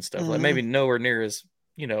creeks and stuff. Like maybe nowhere near as,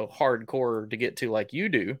 hardcore to get to like you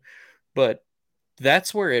do, but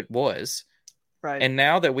that's where it was. Right. And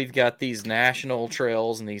now that we've got these national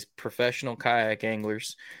trails and these professional kayak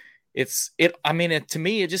anglers, to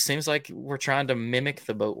me, it just seems like we're trying to mimic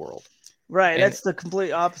the boat world. Right. That's the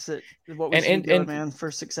complete opposite of what we should do, man,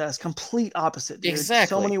 for success. Complete opposite. Dude.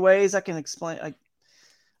 Exactly. So many ways I can explain.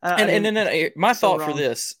 My thought for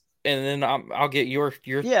this, and then I'll get your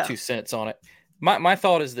 2 cents on it. My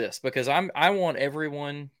thought is this, because I want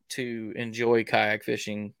everyone to enjoy kayak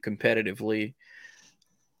fishing competitively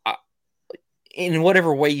in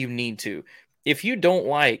whatever way you need to. If you don't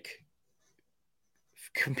like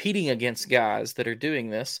competing against guys that are doing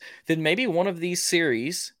this, then maybe one of these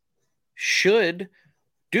series should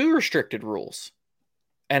do restricted rules,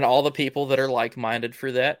 and all the people that are like-minded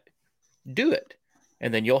for that do it.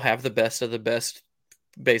 And then you'll have the best of the best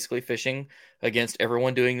basically fishing against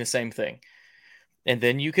everyone doing the same thing. And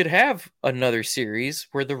then you could have another series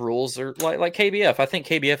where the rules are like KBF. I think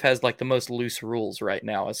KBF has like the most loose rules right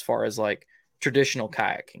now as far as like traditional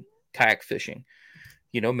kayak fishing.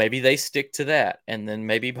 Maybe they stick to that, and then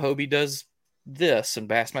maybe Hobie does this and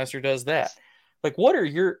Bassmaster does that. Like, what are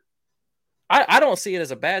your... I don't see it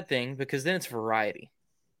as a bad thing, because then it's variety.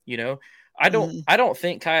 I don't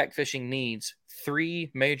think kayak fishing needs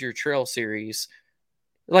 3 major trail series.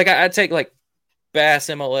 Like I'd take like Bass,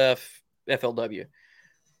 MLF, FLW.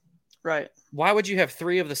 Right. Why would you have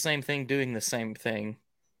 3 of the same thing doing the same thing?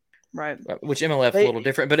 Right. Which MLF is a little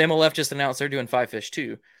different, but MLF just announced they're doing 5 fish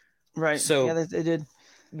too. Right. So yeah, they did.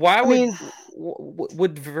 Why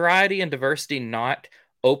would variety and diversity not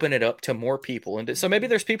open it up to more people? And so maybe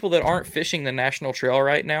there's people that aren't fishing the National Trail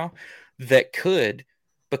right now that could,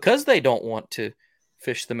 because they don't want to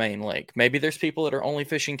fish the main lake. Maybe there's people that are only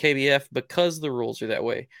fishing KBF because the rules are that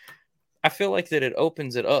way. I feel like that it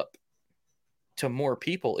opens it up to more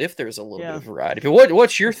people if there's a little bit of variety. But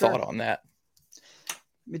what's your thought on that?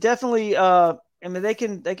 Definitely. I mean, they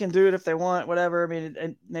can do it if they want, whatever. I mean,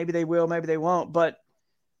 and maybe they will, maybe they won't. But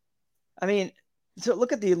I mean, so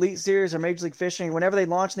look at the Elite Series or Major League Fishing. Whenever they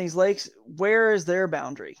launch in these lakes, where is their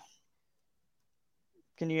boundary?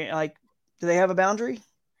 Can you do they have a boundary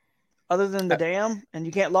other than the dam? And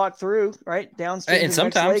you can't lock through, right? Downstream. And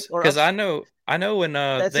sometimes, because I know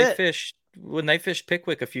when they fished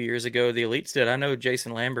Pickwick a few years ago, the Elites did. I know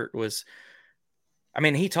Jason Lambert was. I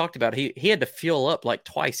mean, he talked about he had to fuel up like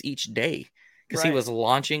twice each day because he was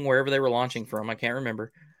launching wherever they were launching from. I can't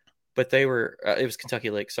remember, but they were. It was Kentucky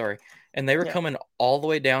Lake, sorry, and they were coming all the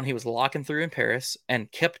way down. He was locking through in Paris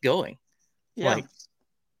and kept going. Yeah.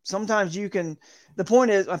 Sometimes you can. My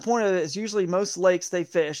point is usually most lakes they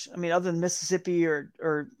fish. I mean, other than Mississippi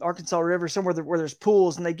or Arkansas River, somewhere where there's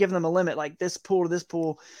pools, and they give them a limit, like this pool to this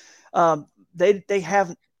pool. They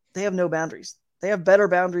have no boundaries. They have better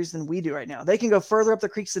boundaries than we do right now. They can go further up the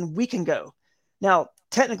creeks than we can go. Now,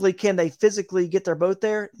 technically, can they physically get their boat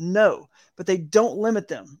there? No, but they don't limit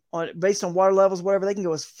them based on water levels, whatever. They can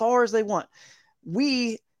go as far as they want.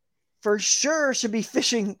 We, for sure, should be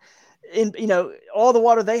fishing in all the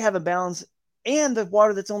water they have in bounds and the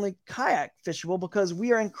water that's only kayak fishable because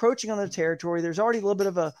we are encroaching on their territory. There's already a little bit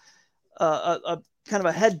of a kind of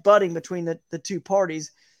a head butting between the two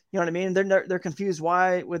parties. You know what I mean? They're confused.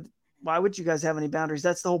 Why would you guys have any boundaries?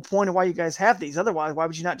 That's the whole point of why you guys have these. Otherwise, why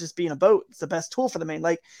would you not just be in a boat? It's the best tool for the main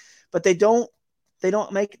lake, but they don't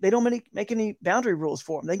make any boundary rules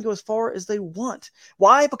for them. They can go as far as they want.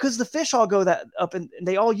 Why? Because the fish all go that up and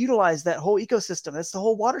they all utilize that whole ecosystem. That's the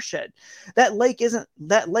whole watershed. That lake isn't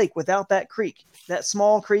that lake without that creek, that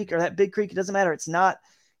small creek or that big creek. It doesn't matter. It's not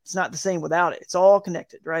the same without it. It's all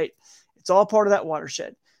connected, right? It's all part of that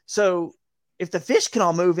watershed. So if the fish can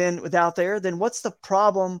all move in without there, then what's the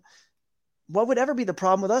problem? What would ever be the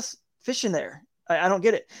problem with us fishing there? I don't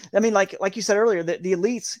get it. I mean, like you said earlier, the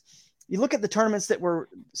elites, you look at the tournaments that were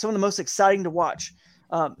some of the most exciting to watch.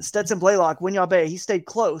 Stetson Blaylock, Winyah Bay, he stayed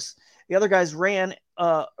close. The other guys ran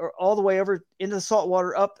all the way over into the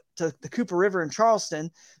saltwater up to the Cooper River in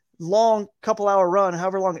Charleston. Long couple-hour run,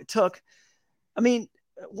 however long it took. I mean,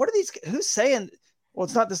 what are these? Who's saying, well,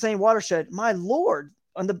 it's not the same watershed? My Lord,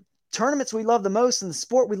 on the tournaments we love the most and the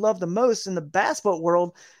sport we love the most in the bass boat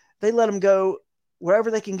world, they let them go wherever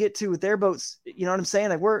they can get to with their boats. You know what I'm saying?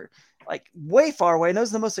 Like we're like way far away. And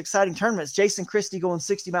those are the most exciting tournaments. Jason Christie going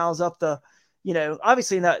 60 miles up the,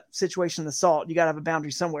 obviously in that situation, the salt, you got to have a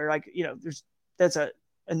boundary somewhere. That's a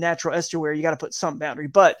natural estuary. You got to put some boundary,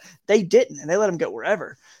 but they didn't, and they let them go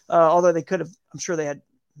wherever. Although they could have, I'm sure they had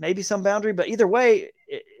maybe some boundary, but either way,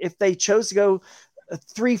 if they chose to go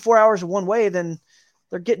 3-4 hours one way, then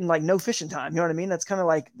they're getting like no fishing time. You know what I mean? That's kind of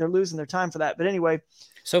like they're losing their time for that. But anyway,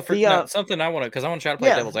 so for something I want to try to play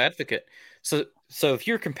devil's advocate. So if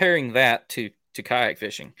you're comparing that to kayak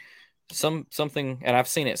fishing, something, and I've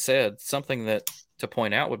seen it said, something that to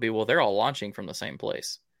point out would be, well, they're all launching from the same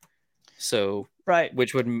place. So, right.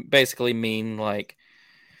 Which would basically mean like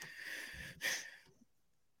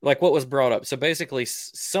what was brought up. So basically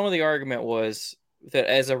some of the argument was that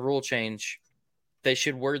as a rule change, they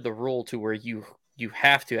should word the rule to where you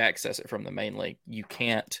have to access it from the main lake. You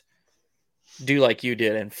can't do like you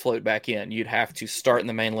did and float back in. You'd have to start in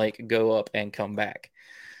the main lake, go up, and come back.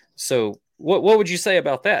 So what would you say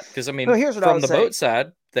about that? Because I mean, from the boat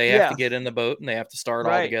side, they have to get in the boat and they have to start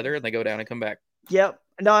all together and they go down and come back. Yep.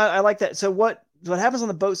 No, I like that. So what happens on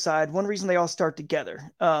the boat side? One reason they all start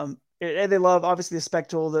together. They love obviously the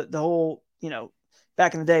spectacle, the whole,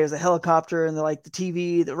 back in the day it was a helicopter and the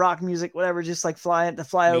TV, the rock music, whatever, just like fly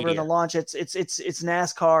over and the launch. It's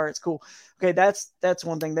NASCAR. It's cool. Okay. That's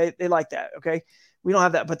one thing. They like that. Okay. We don't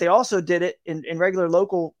have that, but they also did it in regular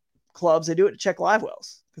local clubs. They do it to check live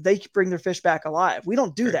wells. They bring their fish back alive. We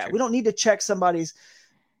don't do that. True. We don't need to check somebody's,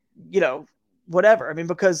 whatever. I mean,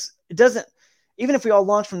 because it doesn't, even if we all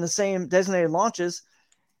launch from the same designated launches,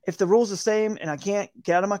 if the rule's the same and I can't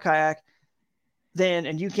get out of my kayak,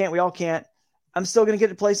 and you can't, we all can't, I'm still going to get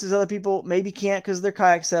to places other people maybe can't because of their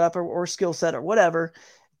kayak setup or skill set or whatever.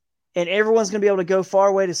 And everyone's going to be able to go far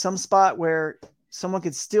away to some spot where someone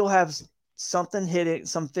could still have something hidden,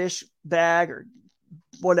 some fish bag or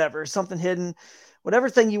whatever, something hidden, whatever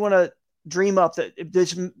thing you want to dream up that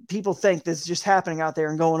this, people think this is just happening out there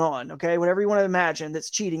and going on. Okay. Whatever you want to imagine that's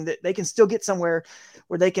cheating, that they can still get somewhere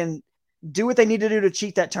where they can do what they need to do to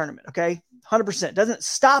cheat that tournament. Okay. 100% doesn't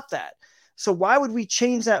stop that. So why would we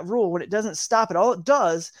change that rule when it doesn't stop it? All it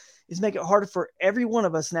does is make it harder for every one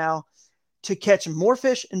of us now to catch more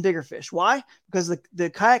fish and bigger fish. Why? Because the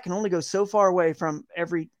kayak can only go so far away from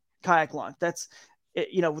every kayak launch. That's,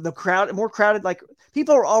 the crowd, more crowded, like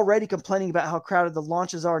people are already complaining about how crowded the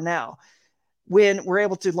launches are now when we're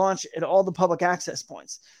able to launch at all the public access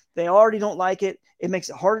points. They already don't like it. It makes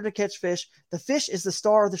it harder to catch fish. The fish is the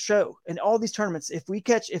star of the show in all these tournaments.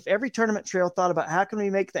 If every tournament trail thought about how can we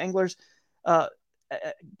make the anglers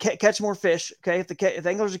catch more fish. Okay. If the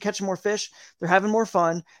anglers are catching more fish, they're having more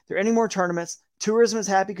fun. They're ending more tournaments. Tourism is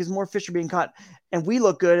happy because more fish are being caught, and we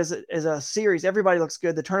look good as a series. Everybody looks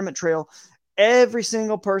good. The tournament trail, every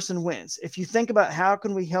single person wins. If you think about how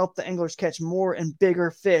can we help the anglers catch more and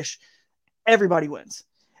bigger fish, everybody wins.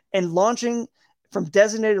 And launching from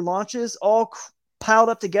designated launches all piled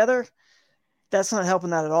up together, that's not helping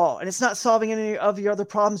that at all. And it's not solving any of your other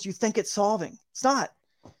problems you think it's solving. It's not.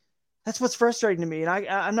 That's what's frustrating to me. And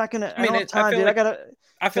I'm not going to, I don't have time, dude.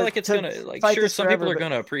 I feel like it's going to, like, sure, some people are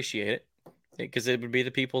going to appreciate it because it would be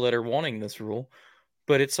the people that are wanting this rule.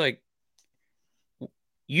 But it's like,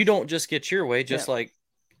 you don't just get your way, just like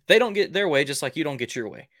they don't get their way, just like you don't get your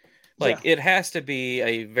way. Like it has to be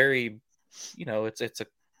a very,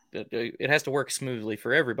 it has to work smoothly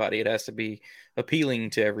for everybody. It has to be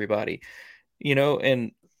appealing to everybody,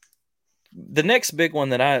 and the next big one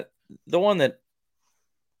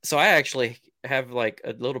so I actually have like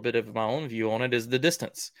a little bit of my own view on it is the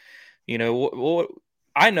distance.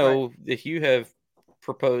 I know that you have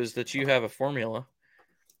proposed that you have a formula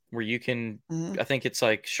where you can, I think it's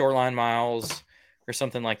like shoreline miles or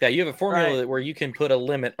something like that. You have a formula where you can put a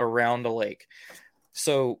limit around a lake.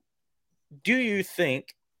 So do you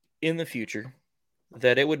think in the future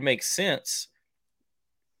that it would make sense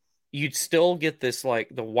you'd still get this, like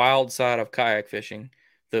the wild side of kayak fishing,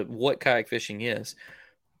 what kayak fishing is,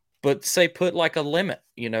 but say put like a limit,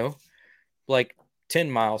 like 10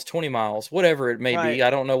 miles, 20 miles, whatever it may be. I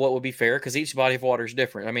don't know what would be fair because each body of water is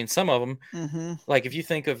different. I mean, some of them, like if you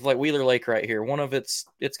think of like Wheeler Lake right here, one of it's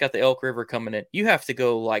got the Elk River coming in. You have to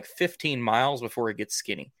go like 15 miles before it gets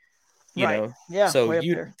skinny, you know? Yeah. So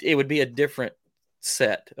it would be a different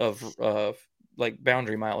set of like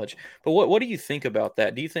boundary mileage. But what do you think about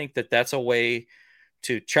that? Do you think that that's a way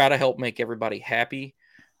to try to help make everybody happy?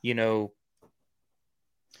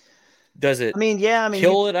 Does it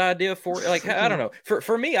kill an idea for like, I don't know.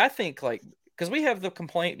 For me, I think like, because we have the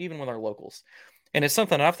complaint even with our locals, and it's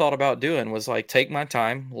something I've thought about doing was like take my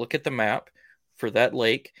time, look at the map for that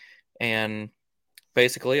lake, and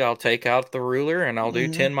basically I'll take out the ruler and I'll do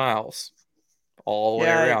 10 miles all the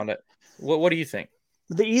way around it. What do you think?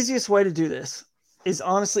 The easiest way to do this is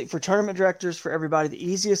honestly for tournament directors, for everybody, the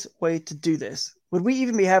easiest way to do this. Would we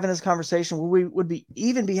even be having this conversation? Would we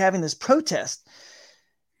even be having this protest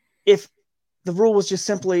if the rule was just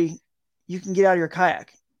simply you can get out of your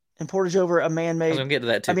kayak and portage over a man-made? I was gonna get to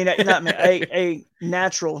that too. I mean, not man, a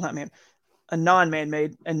natural, not man, a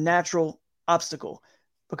non-man-made, a natural obstacle,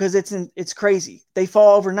 because it's crazy. They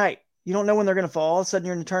fall overnight. You don't know when they're going to fall. All of a sudden,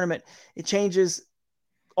 you're in the tournament. It changes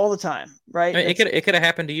all the time, right? I mean, it could have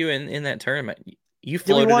happened to you in that tournament. You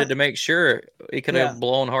floated it to make sure. It could have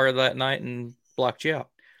blown hard that night and blocked you out.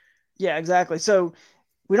 Yeah, exactly. So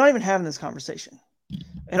we're not even having this conversation.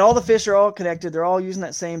 And all the fish are all connected. They're all using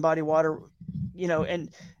that same body of water, and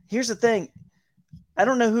here's the thing. I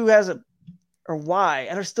don't know who has it or why.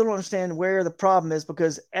 I still don't understand where the problem is,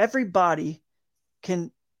 because everybody can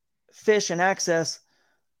fish and access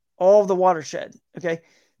all of the watershed. Okay.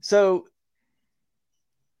 So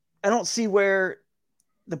I don't see where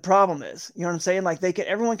the problem is. You know what I'm saying? Like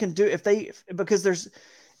everyone can do because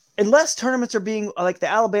unless tournaments are being like the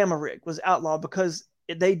Alabama rig was outlawed because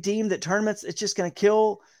they deem that tournaments, it's just going to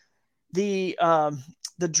kill the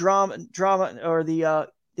drama or the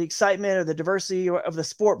excitement or the diversity of the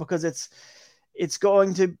sport, because it's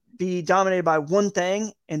going to be dominated by one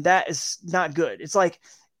thing, and that is not good. It's like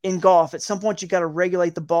in golf, at some point you got to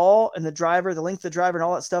regulate the ball and the driver, the length of the driver and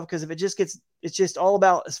all that stuff. Because if it's just all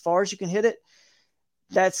about as far as you can hit it,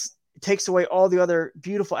 it takes away all the other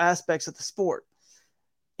beautiful aspects of the sport.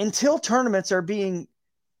 Until tournaments are being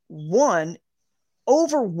won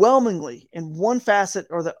overwhelmingly in one facet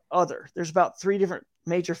or the other. There's about 3 different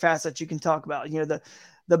major facets you can talk about.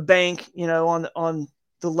 The bank, on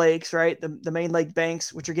the lakes, right? The main lake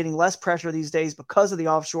banks, which are getting less pressure these days because of the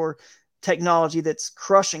offshore technology that's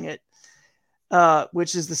crushing it,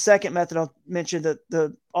 which is the second method I'll mention,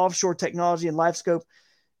 the offshore technology and LiveScope.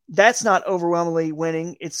 that's not overwhelmingly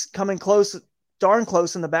winning. It's coming close, darn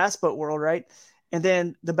close in the bass boat world, right? And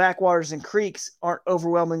then the backwaters and creeks aren't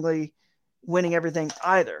overwhelmingly winning everything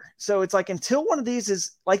either. So it's like until one of these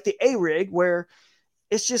is like the A-rig, where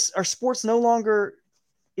it's just our sport's no longer –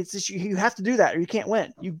 it's just you have to do that or you can't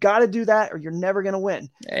win. You got to do that or you're never going to win.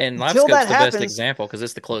 And LiveScope's the best example because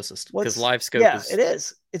it's the closest. Because LiveScope it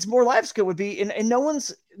is. It's more LiveScope would be, and no one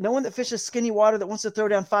that fishes skinny water that wants to throw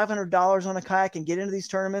down $500 on a kayak and get into these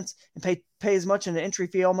tournaments and pay as much in the entry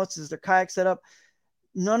fee almost as their kayak setup.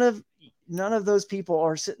 None of those people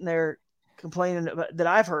are sitting there complaining about, that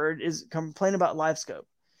I've heard is complaining about LiveScope.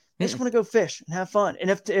 They just want to go fish and have fun. And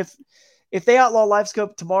if they outlaw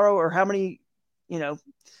LiveScope tomorrow, or how many,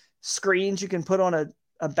 screens you can put on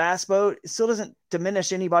a bass boat, it still doesn't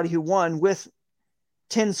diminish anybody who won with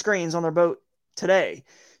 10 screens on their boat today.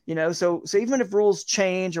 So even if rules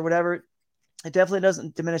change or whatever, it definitely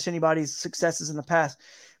doesn't diminish anybody's successes in the past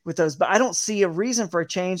with those. But I don't see a reason for a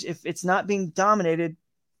change if it's not being dominated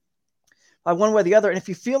by one way or the other. And if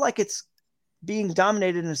you feel like it's being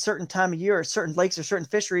dominated in a certain time of year or certain lakes or certain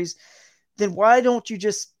fisheries, then why don't you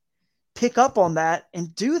just pick up on that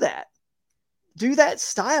and do that? Do that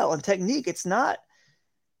style and technique. It's not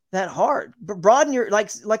that hard. But broaden your,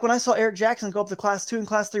 like when I saw Eric Jackson go up to Class 2 and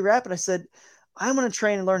Class 3 rapid, I said, I'm going to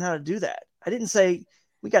train and learn how to do that. I didn't say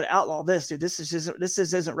we got to outlaw this, dude. This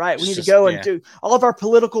isn't right. We need to go and do all of our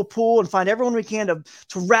political pool and find everyone we can to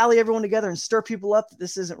rally everyone together and stir people up that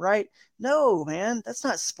this isn't right. No, man, that's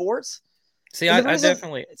not sports. See, I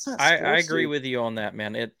definitely, I agree with you on that,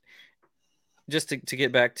 man. Just to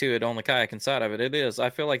get back to it on the kayaking side of it, it is. I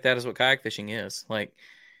feel like that is what kayak fishing is. Like,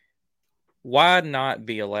 why not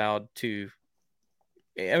be allowed to?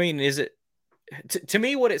 I mean, is it to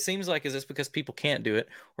me what it seems like is it's because people can't do it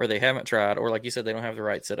or they haven't tried, or like you said, they don't have the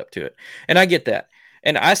right setup to it. And I get that.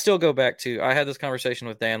 And I still go back to, I had this conversation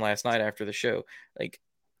with Dan last night after the show. Like,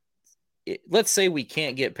 let's say we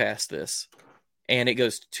can't get past this and it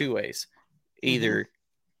goes two ways. Either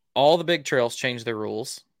all the big trails change their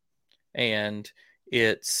rules and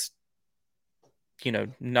it's,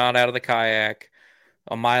 not out of the kayak,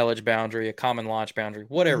 a mileage boundary, a common launch boundary,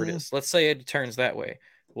 whatever it is. Let's say it turns that way.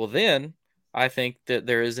 Well, then I think that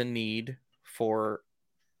there is a need for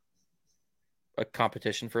a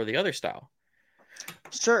competition for the other style.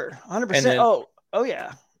 Sure. 100%. Oh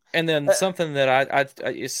yeah. And then something that I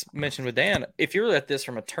mentioned with Dan, if you're at this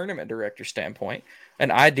from a tournament director standpoint,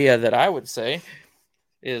 an idea that I would say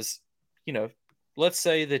is, let's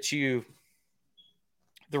say that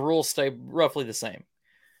the rules stay roughly the same.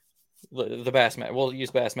 The Bassmaster, we'll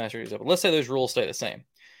use Bassmaster example. Let's say those rules stay the same.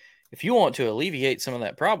 If you want to alleviate some of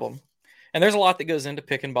that problem, and there's a lot that goes into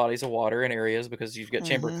picking bodies of water in areas because you've got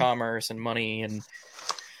Chamber of Commerce and money, and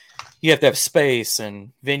you have to have space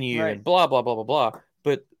and venue and blah, blah, blah, blah, blah.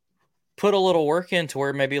 But put a little work into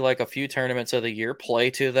where maybe like a few tournaments of the year play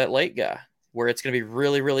to that late guy, where it's going to be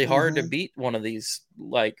really, really hard to beat one of these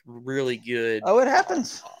like really good. Oh, it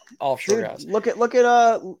happens. Offshore guys. Look at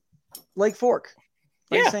Lake Fork,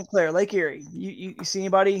 Lake St. Clair, Lake Erie. You see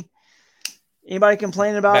anybody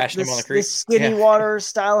complaining about this skinny water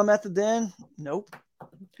style of method? Then nope.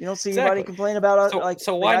 You don't see anybody complain about it.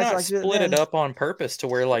 So why not split it up on purpose to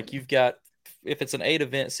where like you've got, if it's an 8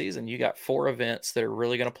 event season, you got 4 events that are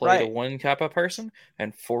really going to play to one type of person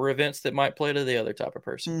and 4 events that might play to the other type of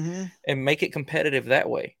person, and make it competitive that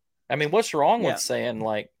way. I mean, what's wrong with saying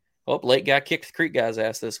like, oh, late guy kicked the creek guy's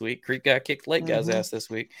ass this week. Creek guy kicked late guy's ass this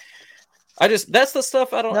week. That's the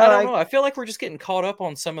stuff I don't know. I feel like we're just getting caught up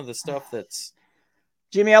on some of the stuff that's.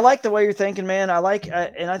 Jimmy, I like the way you're thinking, man. I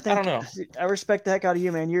respect the heck out of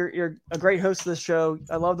you, man. You're a great host of this show.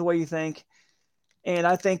 I love the way you think. And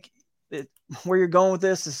I think that where you're going with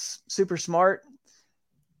this is super smart.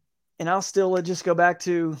 And I'll still just go back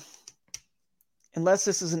to, unless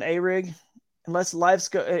this is an A-rig, unless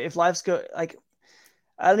LiveScope, like,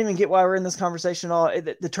 I don't even get why we're in this conversation at all.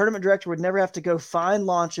 The tournament director would never have to go find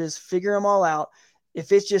launches, figure them all out.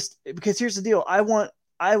 If it's just, because here's the deal. I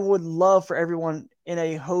would love for everyone in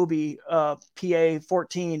a Hobie PA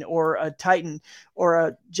 14 or a Titan or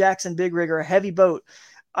a Jackson Big Rig or a heavy boat.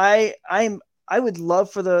 I would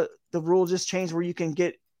love for the rule just change where you can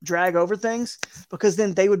get drag over things, because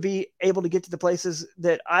then they would be able to get to the places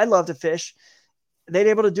that I love to fish. They'd be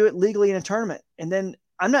able to do it legally in a tournament. And then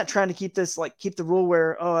I'm not trying to keep the rule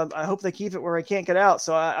where, I hope they keep it where I can't get out.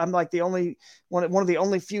 So I'm like the only one of the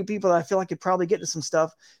only few people that I feel like could probably get to some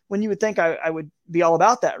stuff, when you would think I would be all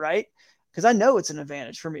about that. Right. Because I know it's an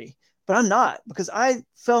advantage for me, but I'm not, because I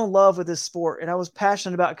fell in love with this sport and I was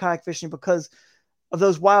passionate about kayak fishing because of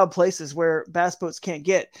those wild places where bass boats can't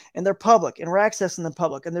get, and they're public and we're accessing the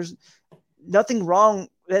public, and there's nothing wrong.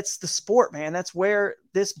 that's the sport, man. That's where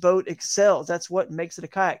this boat excels. That's what makes it a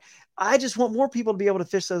kayak. I just want more people to be able to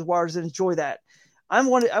fish those waters and enjoy that. I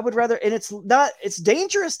would rather, and it's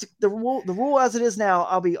dangerous. The rule as it is now,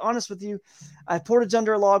 I'll be honest with you. I portaged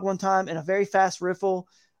under a log one time in a very fast riffle,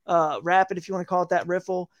 rapid, if you want to call it that,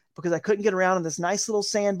 riffle, because I couldn't get around in this nice little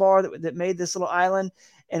sandbar that made this little island.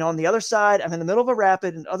 And on the other side, I'm in the middle of a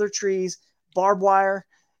rapid and other trees, barbed wire,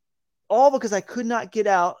 all because I could not get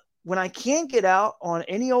out. When I can get out on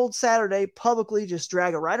any old Saturday publicly, just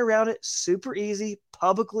drag a right around it, super easy,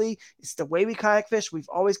 publicly. It's the way we kayak fish. We've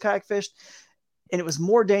always kayak fished. And it was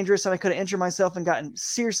more dangerous, and I could have injured myself and gotten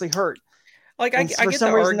seriously hurt. Like I get the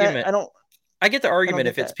argument. I get the argument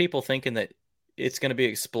if it's people thinking that it's going to be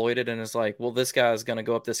exploited, and it's like, well, this guy's going to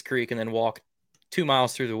go up this creek and then walk 2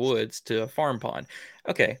 miles through the woods to a farm pond.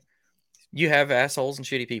 Okay, you have assholes and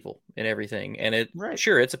shitty people and everything, and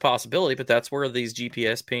sure, it's a possibility, but that's where these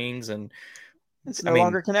GPS pings and it's no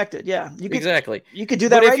longer connected. Yeah, you could do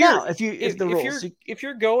that right now if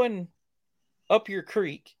you're going up your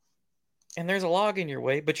creek. And there's a log in your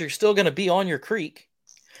way, but you're still going to be on your creek,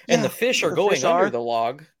 and the fish are going under the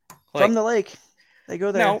log from the lake. They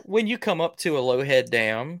go there. Now, when you come up to a low head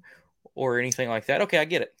dam or anything like that, okay, I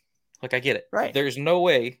get it. I get it. Right. There's no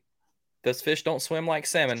way those fish don't swim like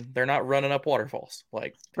salmon. They're not running up waterfalls.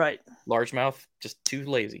 Largemouth, just too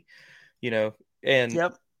lazy, And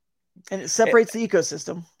yep. And it separates the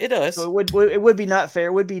ecosystem. It does. So it would be not fair.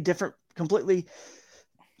 It would be different, completely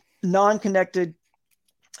non-connected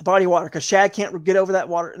body water, because shad can't get over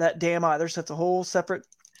that dam either, so it's a whole separate.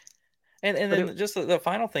 And then just the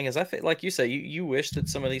final thing is, I think, like you say, you wish that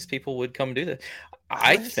some of these people would come do that.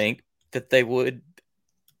 I think that they would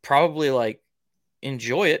probably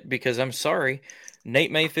enjoy it, because I'm sorry,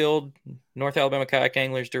 Nate Mayfield, North Alabama Kayak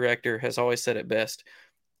Anglers director, has always said it best.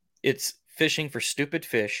 It's fishing for stupid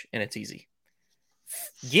fish, and it's easy.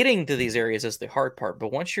 Getting to these areas is the hard part,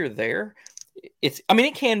 but once you're there, it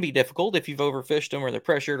can be difficult if you've overfished them or they're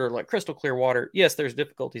pressured or crystal clear water. Yes, there's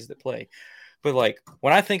difficulties that play. But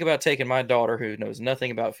when I think about taking my daughter who knows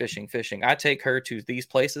nothing about fishing, I take her to these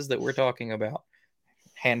places that we're talking about,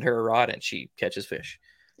 hand her a rod, and she catches fish.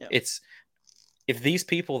 Yeah. If these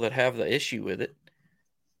people that have the issue with it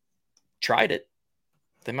tried it,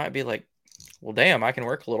 they might be like, well, damn, I can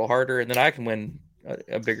work a little harder and then I can win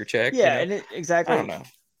a bigger check. Yeah, and exactly. I don't know.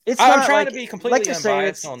 I'm trying to be completely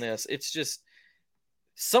unbiased on this. It's just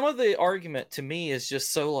some of the argument to me is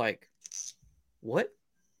just so what?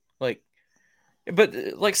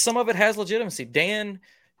 But some of it has legitimacy.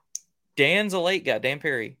 Dan's a lake guy. Dan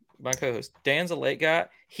Perry, my co-host. Dan's a lake guy.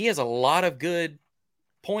 He has a lot of good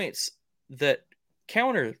points that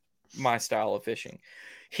counter my style of fishing.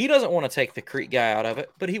 He doesn't want to take the creek guy out of it,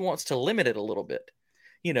 but he wants to limit it a little bit.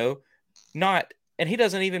 And he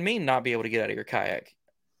doesn't even mean not be able to get out of your kayak.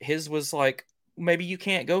 His was maybe you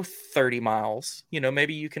can't go 30 miles,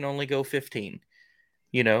 maybe you can only go 15,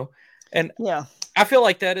 and yeah, I feel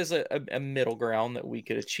like that is a middle ground that we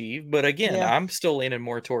could achieve. But again, I'm still leaning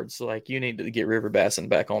more towards you need to get river bassing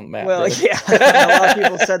back on the map. Well, yeah, a lot of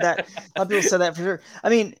people said that. A lot of people said that for sure. I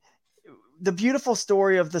mean, the beautiful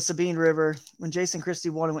story of the Sabine River, when Jason Christie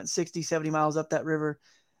won and went 60, 70 miles up that river,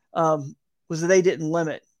 was that they didn't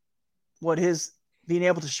limit what his being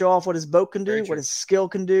able to show off what his boat can do, what his skill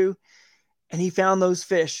can do. And he found those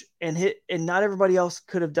fish and not everybody else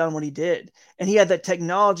could have done what he did. And he had that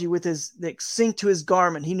technology with that synced to his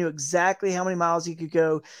Garmin. He knew exactly how many miles he could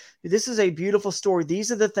go. This is a beautiful story.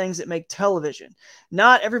 These are the things that make television.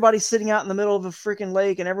 Not everybody sitting out in the middle of a freaking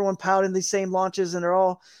lake and everyone piled in these same launches and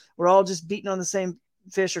we're all just beating on the same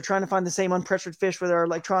fish or trying to find the same unpressured fish with our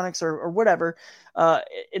electronics or whatever. And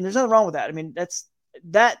there's nothing wrong with that. I mean,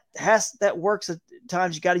 that works at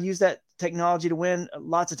times. You got to use that technology to win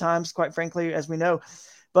lots of times, quite frankly, as we know.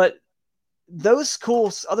 But those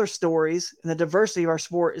cool other stories and the diversity of our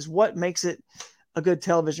sport is what makes it a good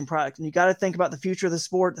television product. And you got to think about the future of the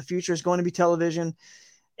sport. The future is going to be television,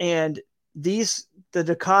 and the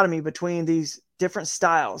dichotomy between these different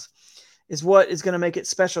styles is what is going to make it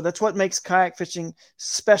special. That's what makes kayak fishing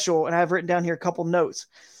special. And I've written down here a couple notes.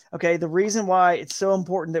 Okay. The reason why it's so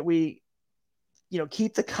important that we,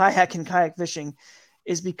 keep the kayak and kayak fishing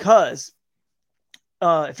is because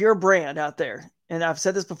if you're a brand out there, and I've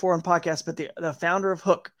said this before on podcasts, but the founder of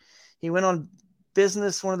Hook, he went on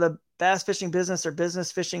one of the bass fishing business or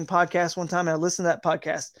business fishing podcasts one time. And I listened to that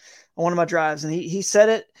podcast on one of my drives, and he said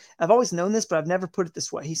it. I've always known this, but I've never put it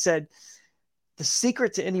this way. He said, the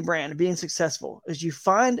secret to any brand of being successful is you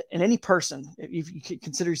find in any person, if you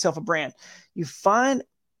consider yourself a brand, you find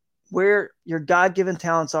where your God-given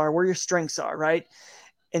talents are, where your strengths are, right?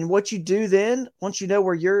 And what you do then, once you know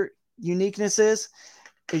where your uniqueness is,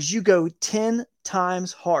 is you go 10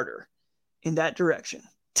 times harder in that direction,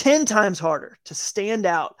 10 times harder to stand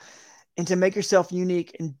out and to make yourself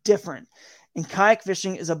unique and different. And kayak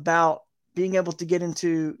fishing is about being able to get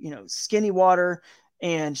into, skinny water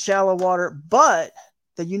and shallow water. But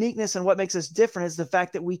the uniqueness and what makes us different is the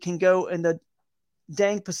fact that we can go in the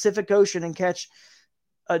dang Pacific Ocean and catch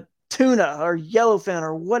a tuna or yellowfin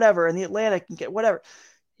or whatever in the Atlantic and get whatever.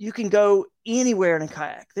 You can go anywhere in a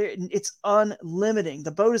kayak. It's unlimiting.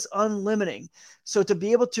 The boat is unlimiting. So to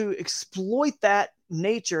be able to exploit that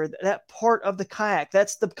nature, that part of the kayak,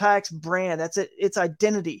 that's the kayak's brand. That's its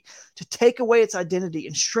identity. To take away its identity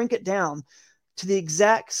and shrink it down to the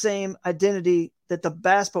exact same identity that the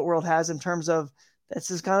bass boat world has in terms of this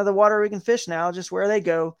is kind of the water we can fish now, just where they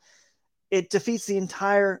go. It defeats the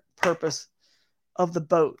entire purpose of the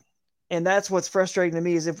boat. And that's what's frustrating to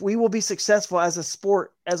me is if we will be successful as a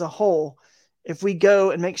sport as a whole, if we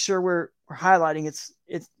go and make sure we're highlighting its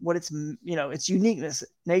uniqueness,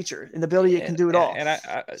 nature, and the ability it can do it all. And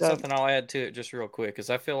something I'll add to it just real quick is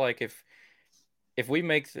I feel like if we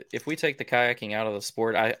take the kayaking out of the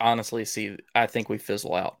sport, I think we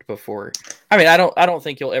fizzle out before. I mean, I don't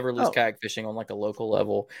think you'll ever lose kayak fishing on like a local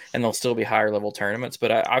level, and there'll still be higher level tournaments.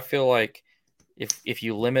 But I feel like if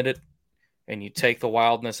you limit it and you take the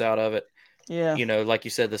wildness out of it, like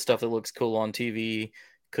you said, the stuff that looks cool on TV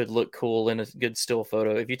could look cool in a good still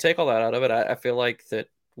photo. If you take all that out of it, I feel like that.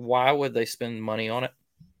 Why would they spend money on it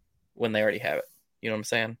when they already have it? You know what I'm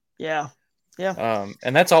saying? Yeah. Yeah.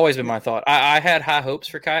 And that's always been my thought. I had high hopes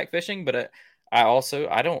for kayak fishing, but I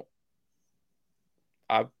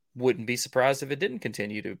wouldn't be surprised if it didn't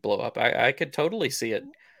continue to blow up. I could totally see it.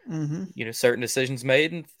 Mm-hmm. Certain decisions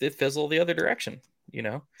made and it fizzle the other direction,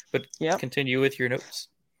 but continue with your notes.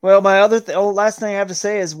 Well, my last thing I have to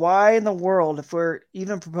say is why in the world, if we're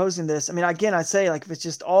even proposing this, I mean, again, I say like if it's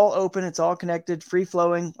just all open, it's all connected, free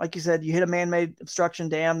flowing, like you said, you hit a man-made obstruction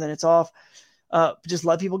dam, then it's off. Just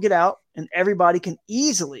let people get out and everybody can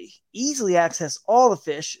easily access all the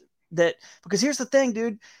fish because here's the thing,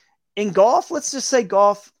 dude, in golf, let's just say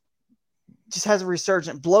golf just has a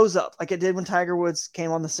resurgence, blows up like it did when Tiger Woods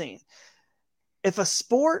came on the scene. If a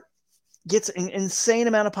sport gets an insane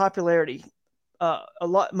amount of popularity,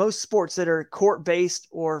 most sports that are court-based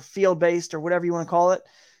or field-based or whatever you want to call it,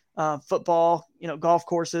 football, golf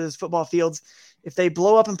courses, football fields, if they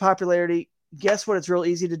blow up in popularity, guess what? It's real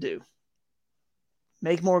easy to do.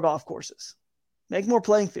 Make more golf courses, make more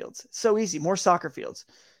playing fields. It's so easy. More soccer fields,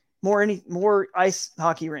 more ice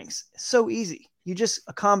hockey rinks. It's so easy. You just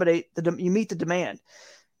accommodate you meet the demand.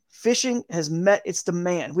 Fishing has met its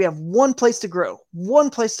demand. We have one place to grow.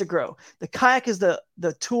 The kayak is the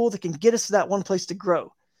tool that can get us to that one place to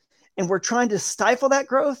grow. And we're trying to stifle that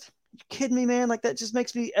growth. You kidding me, man? Like that just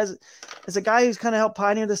makes me, as a guy who's kind of helped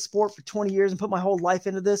pioneer this sport for 20 years and put my whole life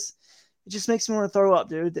into this, it just makes me want to throw up,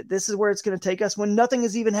 dude, that this is where it's going to take us when nothing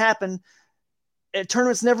has even happened. A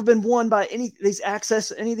tournament's never been won by any of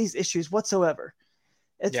these issues whatsoever.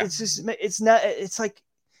 It's like,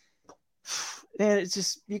 man, it's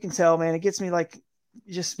just, you can tell, man, it gets me like,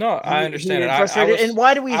 I understand it. Frustrated. And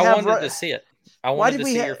why do we I wanted to see it. I wanted to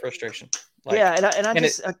see your frustration.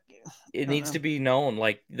 It needs to be known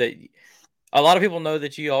like that. A lot of people know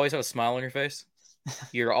that you always have a smile on your face.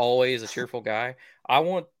 You're always a cheerful guy. I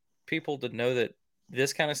want people to know that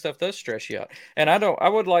this kind of stuff does stress you out. And I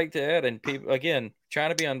would like to add, and people, again,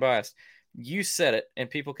 trying to be unbiased, you said it, and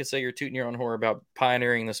people could say you're tooting your own horn about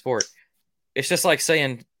pioneering the sport. It's just like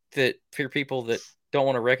saying that for people that don't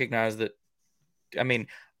want to recognize that, I mean,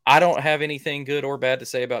 I don't have anything good or bad to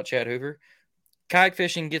say about Chad Hoover. Kayak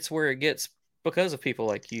fishing gets where it gets because of people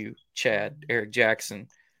like you, Chad, Eric Jackson,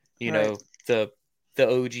 know, the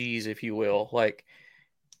OGs, if you will. Like,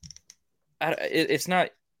 it's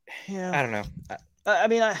not, I don't know. I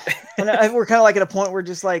mean, we're kind of like at a point where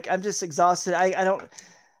just like, I'm just exhausted. I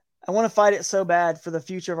want to fight it so bad for the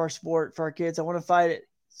future of our sport, for our kids. I want to fight it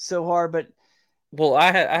so hard, but. Well,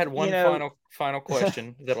 I had one final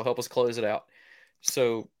question that'll help us close it out.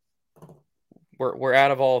 So we're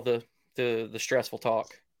out of all the stressful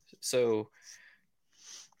talk. So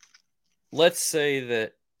let's say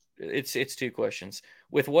that it's two questions.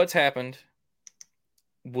 With what's happened,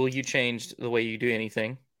 will you change the way you do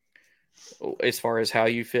anything as far as how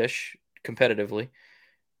you fish competitively?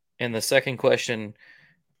 And the second question,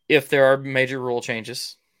 if there are major rule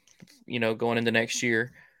changes, going into next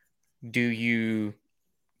year, do you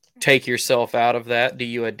take yourself out of that? Do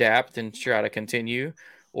you adapt and try to continue?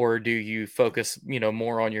 Or do you focus,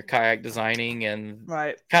 more on your kayak designing and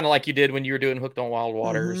kind of like you did when you were doing Hooked on Wild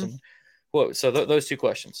Waters? Mm-hmm. And so those two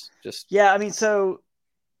questions. I mean, so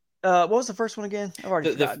What was the first one again? I've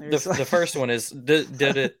already forgotten. The first one is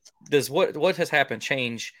does what has happened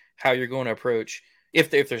change how you're going to approach if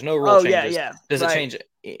there's no rule changes? Does it change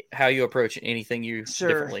how you approach anything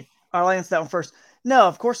differently? I'll answer that one first. No,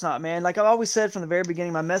 of course not, man. Like I've always said from the very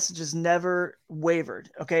beginning, my message has never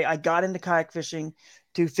wavered. Okay, I got into kayak fishing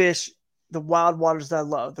to fish the wild waters that I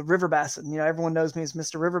love, the river bassin. Everyone knows me as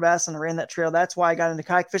Mr. River Bassin. I ran that trail. That's why I got into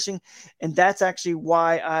kayak fishing, and that's actually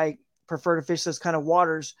why I prefer to fish those kind of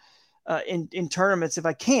waters in tournaments if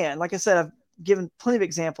I can. Like I said, I've given plenty of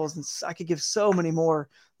examples, and I could give so many more.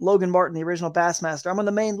 Logan Martin, the original Bassmaster. I'm on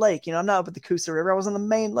the main lake. I'm not up at the Coosa River. I was on the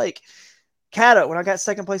main lake. Caddo, when I got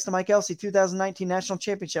second place to Mike Elsey, 2019 National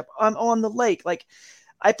Championship, I'm on the lake. Like,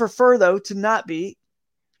 I prefer, though, to be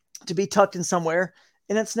tucked in somewhere,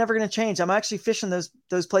 and it's never going to change. I'm actually fishing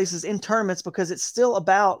those places in tournaments because it's still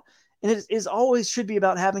about, and it is always should be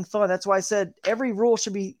about having fun. That's why I said every rule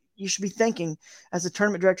you should be thinking as a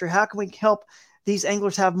tournament director, how can we help these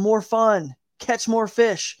anglers have more fun, catch more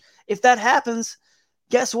fish? If that happens,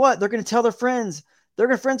 guess what? They're going to tell their friends.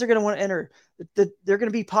 Their friends are going to want to enter. They're going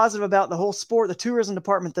to be positive about the whole sport, the tourism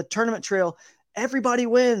department, the tournament trail. Everybody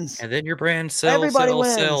wins. And then your brand sells,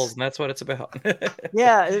 and that's what it's about.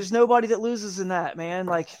 Yeah, there's nobody that loses in that, man.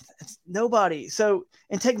 Like, it's nobody. So,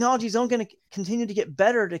 and technology is only going to continue to get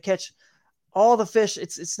better to catch all the fish.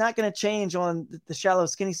 It's not going to change on the shallow,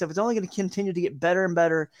 skinny stuff. It's only going to continue to get better and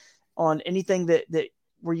better on anything that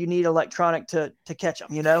where you need electronic to catch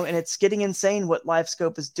them, and it's getting insane what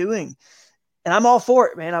LiveScope is doing. And I'm all for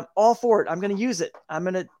it, man. I'm all for it. I'm going to use it.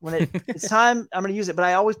 When it's time, I'm going to use it. But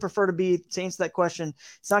I always prefer to answer that question.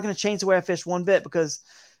 It's not going to change the way I fish one bit because,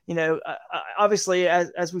 obviously,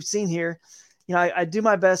 as we've seen here, I do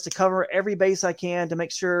my best to cover every base I can to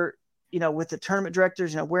make sure, with the tournament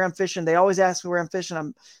directors, where I'm fishing. They always ask me where I'm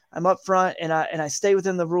fishing. I'm up front and I stay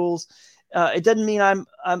within the rules. It doesn't mean I'm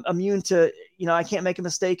immune to, I can't make a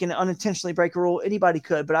mistake and unintentionally break a rule. Anybody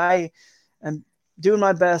could, but I am doing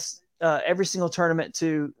my best every single tournament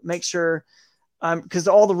to make sure because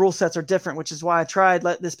all the rule sets are different, which is why I tried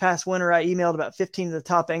this past winter. I emailed about 15 of the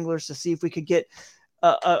top anglers to see if we could get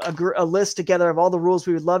a list together of all the rules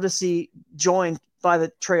we would love to see joined by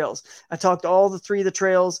the trails. I talked to all the 3 of the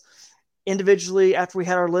trails individually after we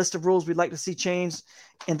had our list of rules we'd like to see changed.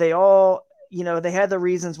 And they all, they had the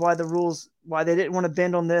reasons why they didn't want to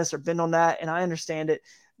bend on this or bend on that. And I understand it,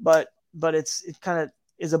 but it kind of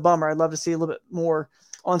is a bummer. I'd love to see a little bit more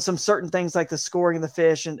on some certain things like the scoring of the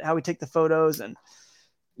fish and how we take the photos and,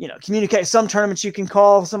 communicate. Some tournaments you can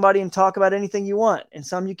call somebody and talk about anything you want, and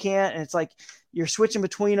some you can't. And it's like you're switching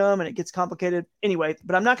between them and it gets complicated anyway,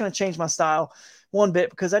 but I'm not going to change my style one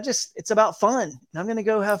bit because it's about fun. And I'm going to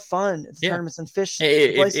go have fun at the tournaments and fish.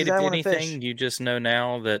 If anything, you just know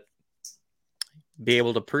now that be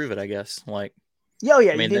able to prove it, I guess. Like, you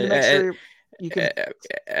need to make sure you can.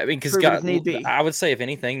 Because I would say if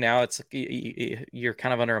anything, now it's you're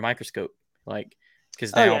kind of under a microscope, like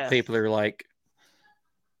because now people are like,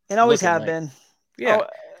 and always have been,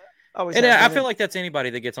 always. And I feel like that's anybody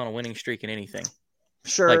that gets on a winning streak in anything.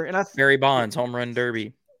 Sure, like and Barry Bonds, home run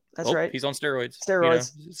derby. That's right. He's on steroids.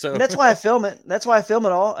 So and that's why I film it. That's why I film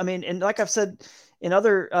it all. I mean, and like I've said in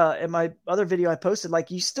my other video I posted,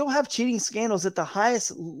 like you still have cheating scandals at the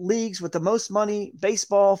highest leagues with the most money,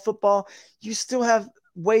 baseball, football. You still have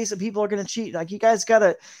ways that people are going to cheat. Like you guys got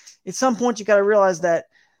to, at some point, you got to realize that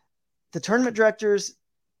the tournament directors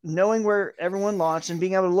knowing where everyone launched and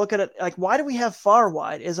being able to look at it, like why do we have Far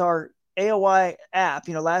Wide as our AOY app?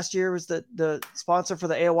 Last year was the sponsor for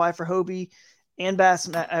the AOY for Hobie and and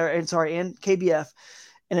KBF.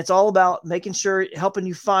 And it's all about making sure, helping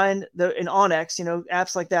you find an Onyx,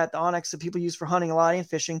 apps like that, the Onyx that people use for hunting a lot and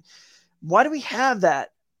fishing. Why do we have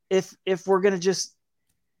that if we're going to just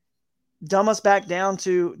dumb us back down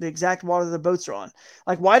to the exact water the boats are on?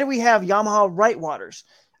 Like, why do we have Yamaha Right Waters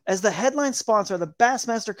as the headline sponsor of the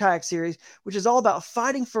Bassmaster Kayak Series, which is all about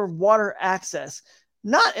fighting for water access?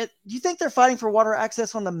 Do you think they're fighting for water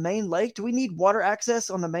access on the main lake? Do we need water access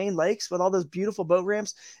on the main lakes with all those beautiful boat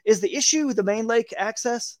ramps? Is the issue the main lake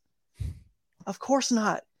access? Of course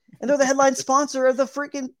not. And they're the headline sponsor of the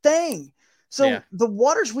freaking thing. So the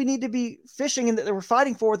waters we need to be fishing and that we're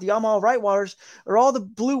fighting for with the Yamaha Right Waters are all the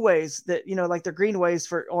blue ways that, like they're green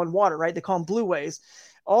ways on water, right? They call them blue ways.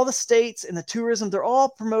 All the states and the tourism, they're all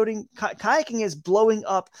promoting kayaking is blowing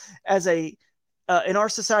up as in our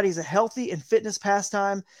society is a healthy and fitness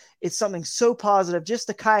pastime. It's something so positive, just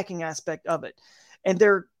the kayaking aspect of it. And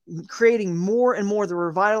they're creating more and more. They're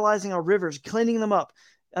revitalizing our rivers, cleaning them up,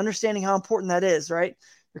 understanding how important that is, right?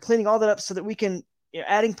 They're cleaning all that up so that we can,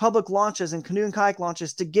 adding public launches and canoe and kayak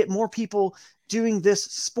launches to get more people doing this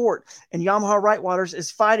sport, and Yamaha Right Waters is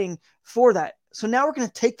fighting for that. So now we're going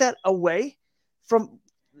to take that away from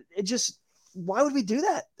it. Just, why would we do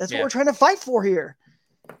that? That's what we're trying to fight for here.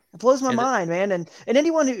 It blows my mind, man. And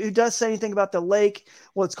anyone who does say anything about the lake,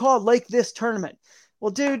 well, it's called Lake this tournament.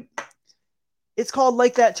 Well, dude, it's called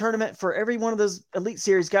Lake that tournament for every one of those Elite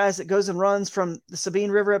Series guys that goes and runs from the Sabine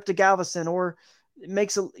River up to Galveston, or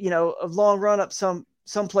makes a long run up some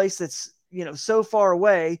place that's, so far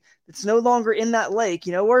away. It's no longer in that lake.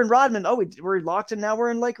 We're in Rodman. Oh, we're locked in now. We're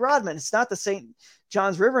in Lake Rodman. It's not the St.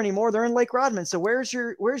 Johns River anymore. They're in Lake Rodman. So where's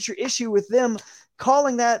your issue with them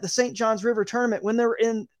calling that the St. Johns River tournament when they're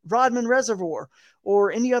in Rodman Reservoir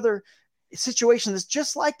or any other situation that's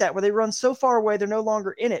just like that, where they run so far away they're no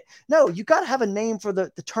longer in it? No, you got to have a name for the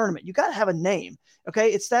tournament. You got to have a name.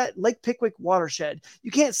 Okay, it's that Lake Pickwick watershed.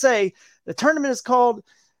 You can't say the tournament is called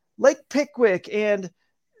Lake Pickwick and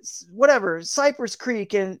whatever, Cypress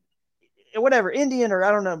Creek and whatever, Indian, or I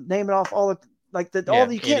don't know, name it off all the you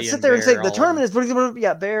can't Indian, sit there and say the tournament is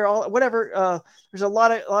Bear, all whatever. There's a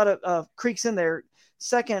lot of creeks in there,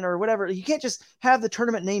 second or whatever. You can't just have the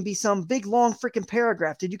tournament name be some big long freaking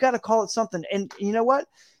paragraph, dude. You got to call it something. And you know what?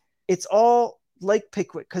 It's all Lake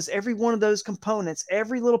Pickwick, because every one of those components,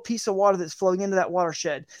 every little piece of water that's flowing into that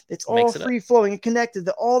watershed, it's all free flowing and connected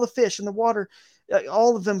to all the fish in the water.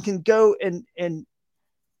 All of them can go and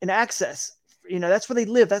access. That's where they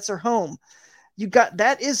live. That's their home.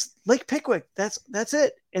 That is Lake Pickwick. That's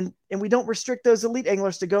it. And we don't restrict those elite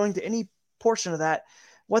anglers to going to any portion of that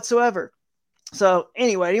whatsoever. So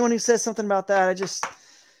anyway, anyone who says something about that,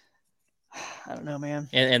 I don't know, man.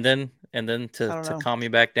 And then to calm you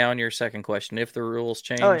back down, your second question: if the rules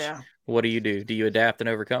change, what do you do? Do you adapt and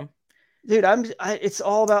overcome? Dude, it's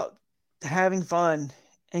all about having fun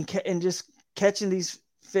and just catching these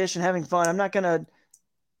fish and having fun. I'm not gonna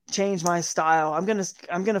change my style. I'm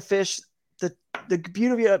gonna fish the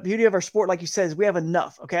beauty of our sport. Like you said, is we have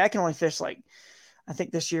enough. Okay, I can only fish I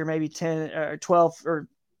think this year maybe 10 or 12 or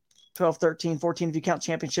 12, 13, 14 if you count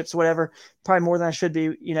championships, whatever. Probably more than I should be,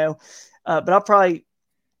 but I'll probably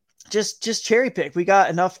just cherry pick. We got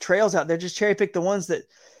enough trails out there. Just cherry pick the ones that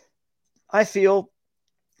I feel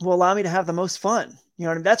will allow me to have the most fun. You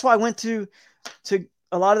know what I mean? That's why I went to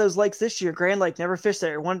a lot of those lakes this year. Grand Lake, never fished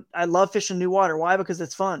there. I love fishing new water. Why? Because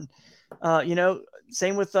it's fun.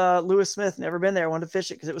 Same with Lewis Smith. Never been there. I wanted to fish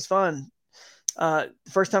it because it was fun. The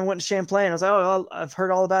first time I went to Champlain, I was like, oh, I've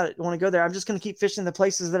heard all about it. I want to go there. I'm just going to keep fishing the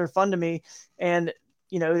places that are fun to me. And,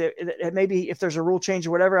 maybe if there's a rule change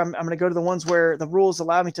or whatever, I'm going to go to the ones where the rules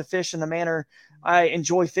allow me to fish in the manner I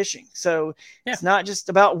enjoy fishing. So It's not just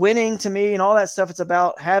about winning to me and all that stuff. It's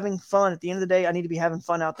about having fun. At the end of the day, I need to be having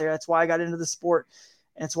fun out there. That's why I got into the sport.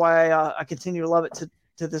 And it's why I continue to love it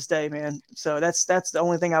to this day, man. So that's the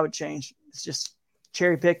only thing I would change. It's just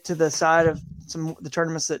cherry pick to the side of the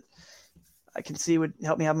tournaments that I can see would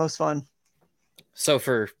help me have most fun. So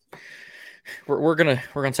we're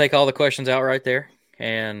gonna take all the questions out right there,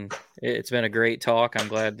 and it's been a great talk. I'm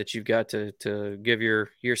glad that you've got to give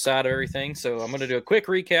your side of everything. So I'm gonna do a quick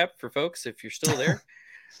recap for folks if you're still there.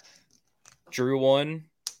 Drew 1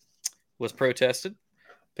 was protested.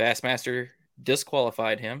 Bassmaster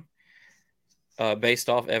disqualified him based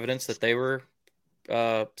off evidence that they were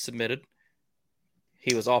submitted.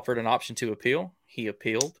 He was offered an option to appeal. He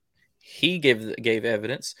appealed. He gave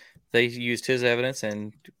evidence. They used his evidence,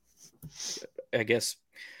 and I guess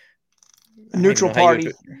a neutral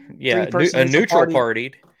party. A neutral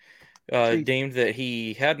party deemed that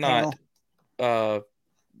he had not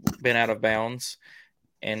been out of bounds,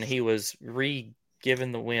 and he was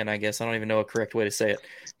re-given the win. I guess I don't even know a correct way to say it,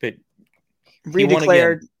 but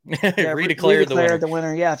redeclared. Redeclared the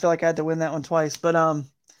winner. Yeah, I feel like I had to win that one twice, but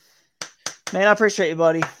man, I appreciate you,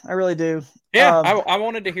 buddy. I really do. Yeah, I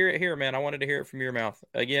wanted to hear it here, man. I wanted to hear it from your mouth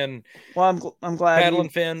again. Well, I'm glad. Paddle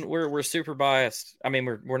and Finn, we're super biased. I mean,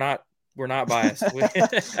 we're not biased.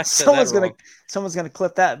 Someone's gonna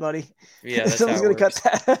clip that, buddy. Yeah, someone's gonna cut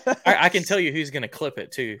that. I can tell you who's gonna clip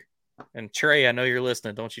it too. And Trey, I know you're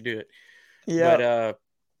listening. Don't you do it? Yeah. But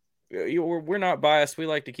we're not biased. We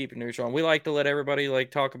like to keep it neutral. And we like to let everybody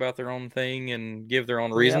talk about their own thing and give their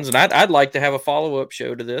own reasons. And I'd like to have a follow-up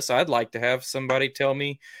show to this. I'd like to have somebody tell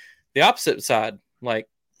me the opposite side, why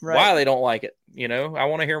they don't like it. I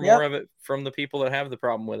want to hear more of it from the people that have the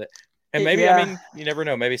problem with it. And maybe, I mean, you never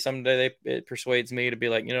know. Maybe someday it persuades me to be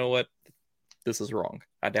like, you know what, this is wrong.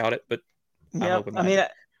 I doubt it, but I'm open. I mean,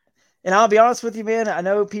 and I'll be honest with you, man. I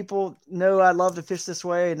know people know I love to fish this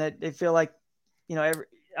way, and they feel like,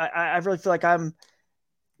 I really feel like I'm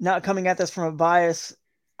not coming at this from a bias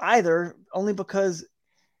either, only because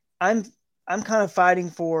I'm kind of fighting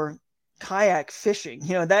for kayak fishing.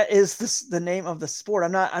 You know, that is the name of the sport.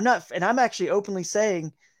 I'm not, and I'm actually openly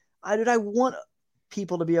saying, I want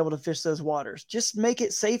people to be able to fish those waters. Just make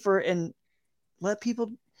it safer and let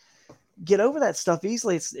people get over that stuff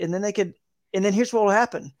easily. And then here's what will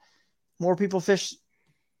happen. More people fish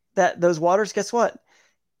those waters. Guess what?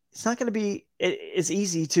 It's not going to be as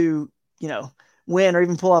easy to, win or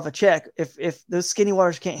even pull off a check if those skinny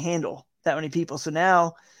waters can't handle that many people. So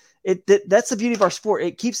now that's the beauty of our sport.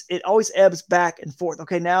 It always ebbs back and forth.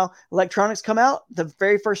 Okay, now electronics come out, the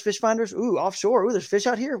very first fish finders, offshore, there's fish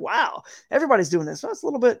out here. Wow, everybody's doing this. That's a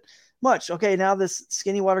little bit much. Okay, now this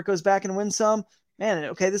skinny water goes back and wins some. Man,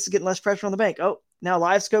 okay, this is getting less pressure on the bank. Oh, now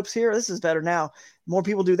live scopes here. This is better now. More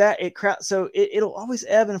people do that. So it'll always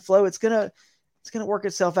ebb and flow. It's gonna work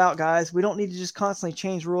itself out, guys. We don't need to just constantly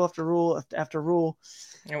change rule after rule after rule.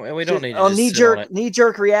 And we don't need to knee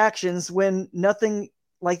jerk reactions when nothing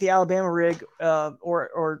like the Alabama rig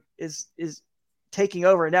or is taking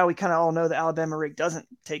over. And now we kind of all know the Alabama rig doesn't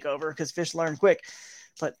take over because fish learn quick,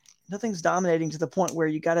 but nothing's dominating to the point where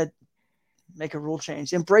you got to make a rule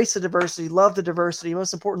change. Embrace the diversity, love the diversity.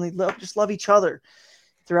 Most importantly, love each other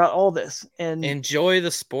throughout all this, and enjoy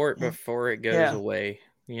the sport before it goes away.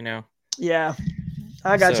 Yeah,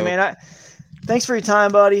 I got you, man. Thanks for your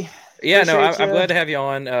time, buddy. Yeah, I'm glad to have you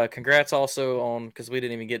on. Congrats also on, because we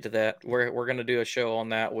didn't even get to that. We're going to do a show on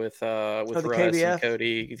that with Russ KBF. and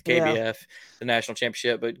Cody, the KBF, the national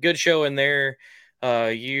championship. But good show in there.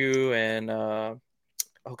 You and Robert.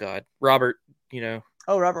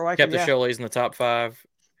 Robert Weicker, kept the Sholays in the top 5.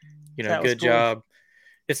 Good cool. job.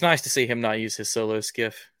 It's nice to see him not use his solo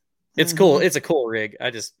skiff. It's cool. It's a cool rig.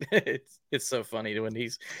 It's so funny when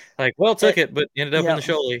he's like, took it, but ended up in the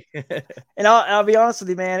Sholay. And I'll be honest with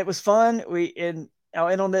you, man. It was fun. I'll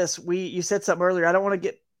end on this. You said something earlier. I don't want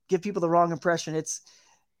to give people the wrong impression. It's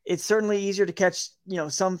certainly easier to catch,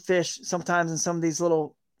 some fish sometimes in some of these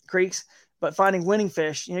little creeks, but finding winning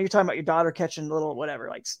fish, you're talking about your daughter catching little, whatever,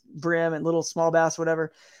 like brim and little small bass,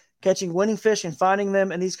 whatever, catching winning fish and finding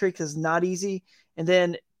them in these creeks is not easy. And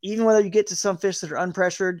then even whether you get to some fish that are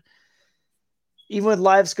unpressured, even with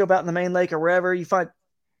live scope out in the main lake or wherever you find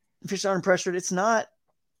fish unpressured, it's not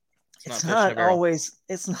always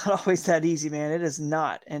that easy, man. It is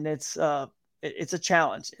not. And it's a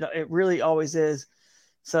challenge. It really always is.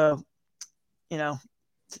 So,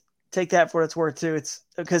 take that for what it's worth too. It's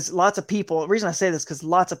because lots of people, the reason I say this, because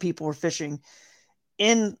lots of people were fishing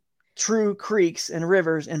in true creeks and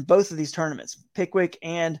rivers in both of these tournaments, Pickwick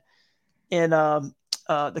and in the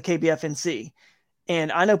KBF NC.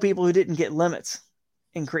 And I know people who didn't get limits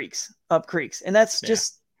in up creeks. And that's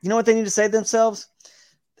just, what they need to say to themselves?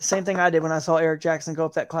 The same thing I did when I saw Eric Jackson go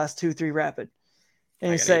up that class 2-3 rapid.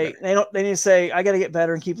 They need to say, I got to get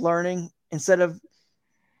better and keep learning instead of,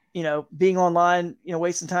 being online,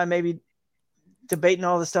 wasting time, maybe debating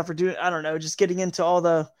all this stuff or doing, I don't know, just getting into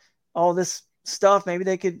all this stuff. Maybe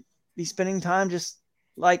they could be spending time just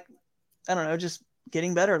just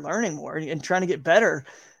getting better, learning more and trying to get better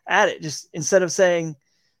at it, just instead of saying,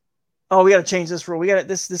 we got to change this rule. We got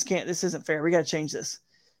this isn't fair. We got to change this.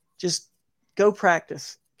 Just go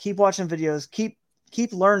practice, keep watching videos, keep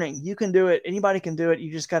learning. You can do it. Anybody can do it.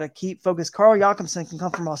 You just got to keep focused. Carl Jakobsen can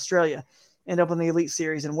come from Australia, end up in the Elite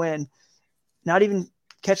Series and win. Not even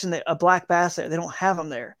catching a black bass there. They don't have him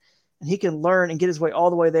there, and he can learn and get his way all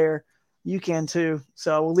the way there. You can too.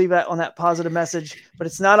 So we'll leave that on that positive message, but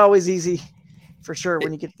it's not always easy for sure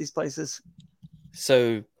when you get to these places.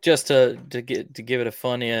 So just to give it a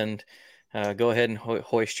fun end, go ahead and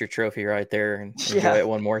hoist your trophy right there and enjoy it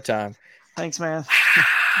one more time. Thanks, man.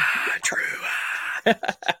 True.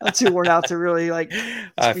 I'm too worn out to really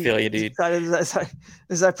I feel you, dude.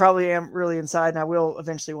 As I probably am really inside, and I will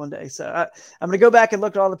eventually one day. So I'm going to go back and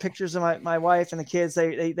look at all the pictures of my wife and the kids.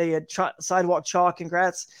 They had sidewalk chalk.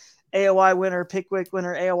 Congrats, AOI winner, Pickwick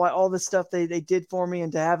winner, AOI, all this stuff they did for me,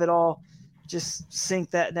 and to have it all just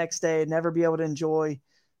sink that next day and never be able to enjoy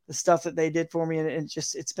the stuff that they did for me. And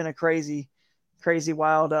it's been a crazy,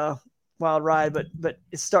 wild ride, but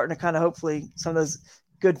it's starting to kind of, hopefully some of those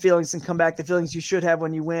good feelings and come back, the feelings you should have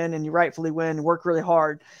when you win and you rightfully win, work really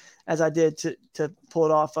hard as I did to pull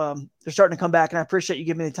it off. They're starting to come back, and I appreciate you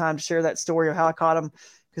giving me the time to share that story of how I caught them,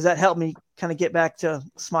 because that helped me kind of get back to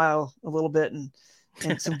smile a little bit and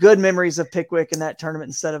some good memories of Pickwick in that tournament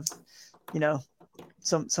instead of,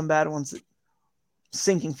 some bad ones,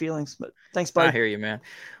 sinking feelings. But thanks, buddy. I hear you, man.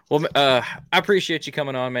 Well, I appreciate you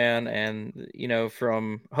coming on, man. And,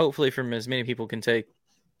 hopefully from as many people can take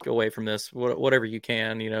away from this, whatever you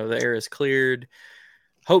can, the air is cleared,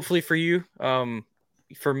 hopefully for you.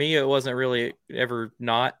 For me, it wasn't really ever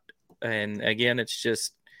not. And again, it's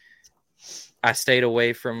just, I stayed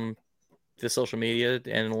away from the social media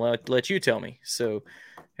and let you tell me. So,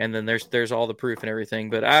 and then there's all the proof and everything.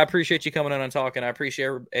 But I appreciate you coming on and talking. I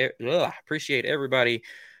appreciate everybody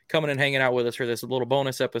coming and hanging out with us for this little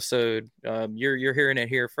bonus episode. You're hearing it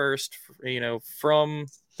here first, from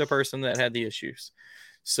the person that had the issues.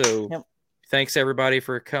 So Thanks everybody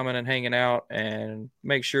for coming and hanging out, and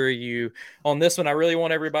make sure on this one, I really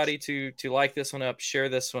want everybody to like this one up, share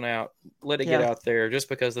this one out, let it get out there, just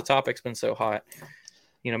because the topic's been so hot.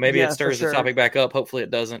 Maybe it stirs the topic back up. Hopefully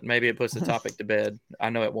it doesn't. Maybe it puts the topic to bed. I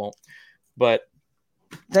know it won't, but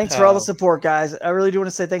thanks for all the support, guys. I really do want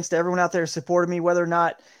to say thanks to everyone out there who supported me, whether or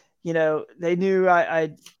not, they knew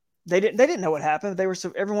they didn't know what happened.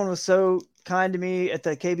 Everyone was so kind to me at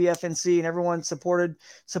the KBFNC, and everyone supported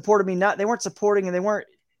me. They weren't supporting and they weren't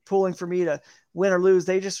pulling for me to win or lose.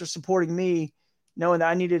 They just were supporting me, knowing that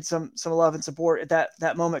I needed some love and support at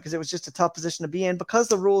that moment, because it was just a tough position to be in, because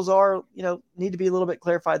the rules are, need to be a little bit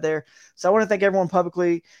clarified there. So I want to thank everyone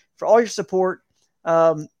publicly for all your support.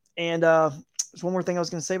 And there's one more thing I was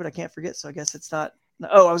going to say, but I can't forget. So I guess it's not.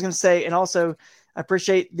 Oh, I was going to say, and also I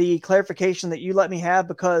appreciate the clarification that you let me have,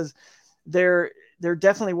 because there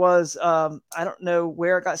definitely was, I don't know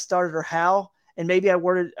where it got started or how, and maybe I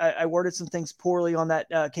worded some things poorly on that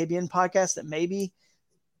KBN podcast that maybe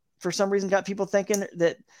for some reason got people thinking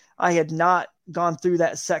that I had not gone through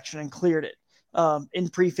that section and cleared it in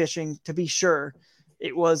pre-fishing to be sure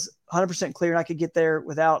it was 100% clear and I could get there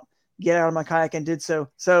without getting out of my kayak, and did so.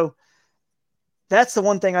 So that's the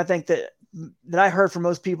one thing I think that I heard from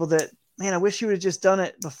most people, that, man, I wish you would have just done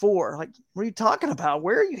it before. Like, what are you talking about?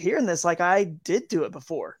 Where are you hearing this? Like, I did do it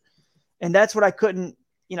before. And that's what I couldn't,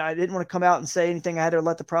 I didn't want to come out and say anything. I had to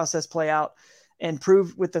let the process play out and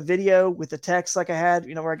prove with the video, with the text like I had,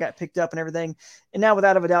 where I got picked up and everything. And now,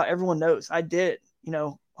 without a doubt, everyone knows I did it,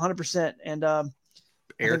 100%. And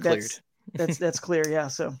air cleared. That's clear. Yeah.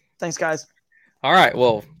 So thanks, guys. All right.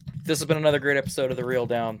 Well, this has been another great episode of The Reel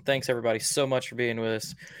Down. Thanks everybody so much for being with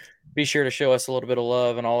us. Be sure to show us a little bit of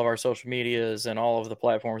love on all of our social medias and all of the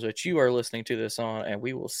platforms that you are listening to this on, and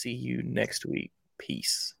we will see you next week.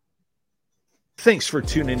 Peace. Thanks for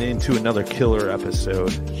tuning in to another killer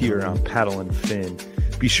episode here on Paddle and Fin.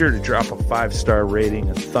 Be sure to drop a 5-star rating,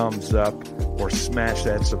 a thumbs up, or smash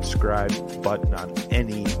that subscribe button on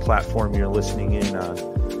any platform you're listening in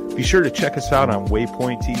on. Be sure to check us out on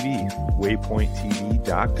Waypoint TV,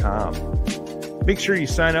 waypointtv.com. Make sure you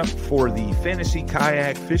sign up for the Fantasy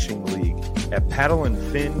Kayak Fishing League at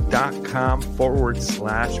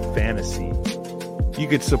paddleandfin.com/fantasy. You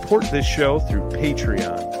could support this show through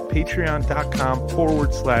Patreon,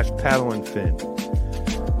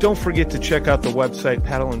 patreon.com/paddleandfin. Don't forget to check out the website,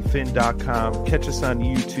 paddleandfin.com. Catch us on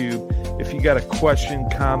YouTube. If you got a question,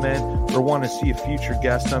 comment, or want to see a future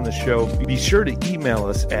guest on the show, be sure to email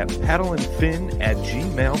us at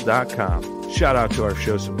paddleandfin@gmail.com. Shout out to our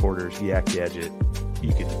show supporters, Yak Gadget.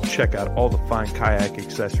 You can check out all the fine kayak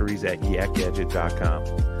accessories at yakgadget.com.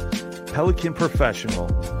 Pelican Professional.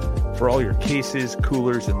 For all your cases,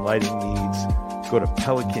 coolers, and lighting needs, go to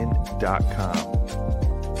pelican.com.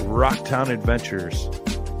 Rocktown Adventures,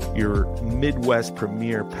 your Midwest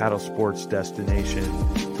premier paddle sports destination.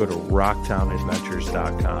 Go to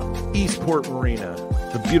rocktownadventures.com. Eastport Marina,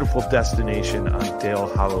 the beautiful destination on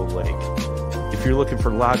Dale Hollow Lake. If you're looking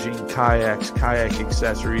for lodging, kayaks, kayak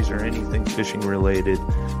accessories, or anything fishing related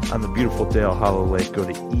on the beautiful Dale Hollow Lake, go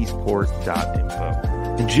to eastport.info.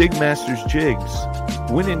 And Jigmasters Jigs.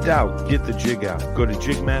 When in doubt, get the jig out. Go to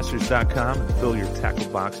jigmasters.com and fill your tackle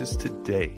boxes today.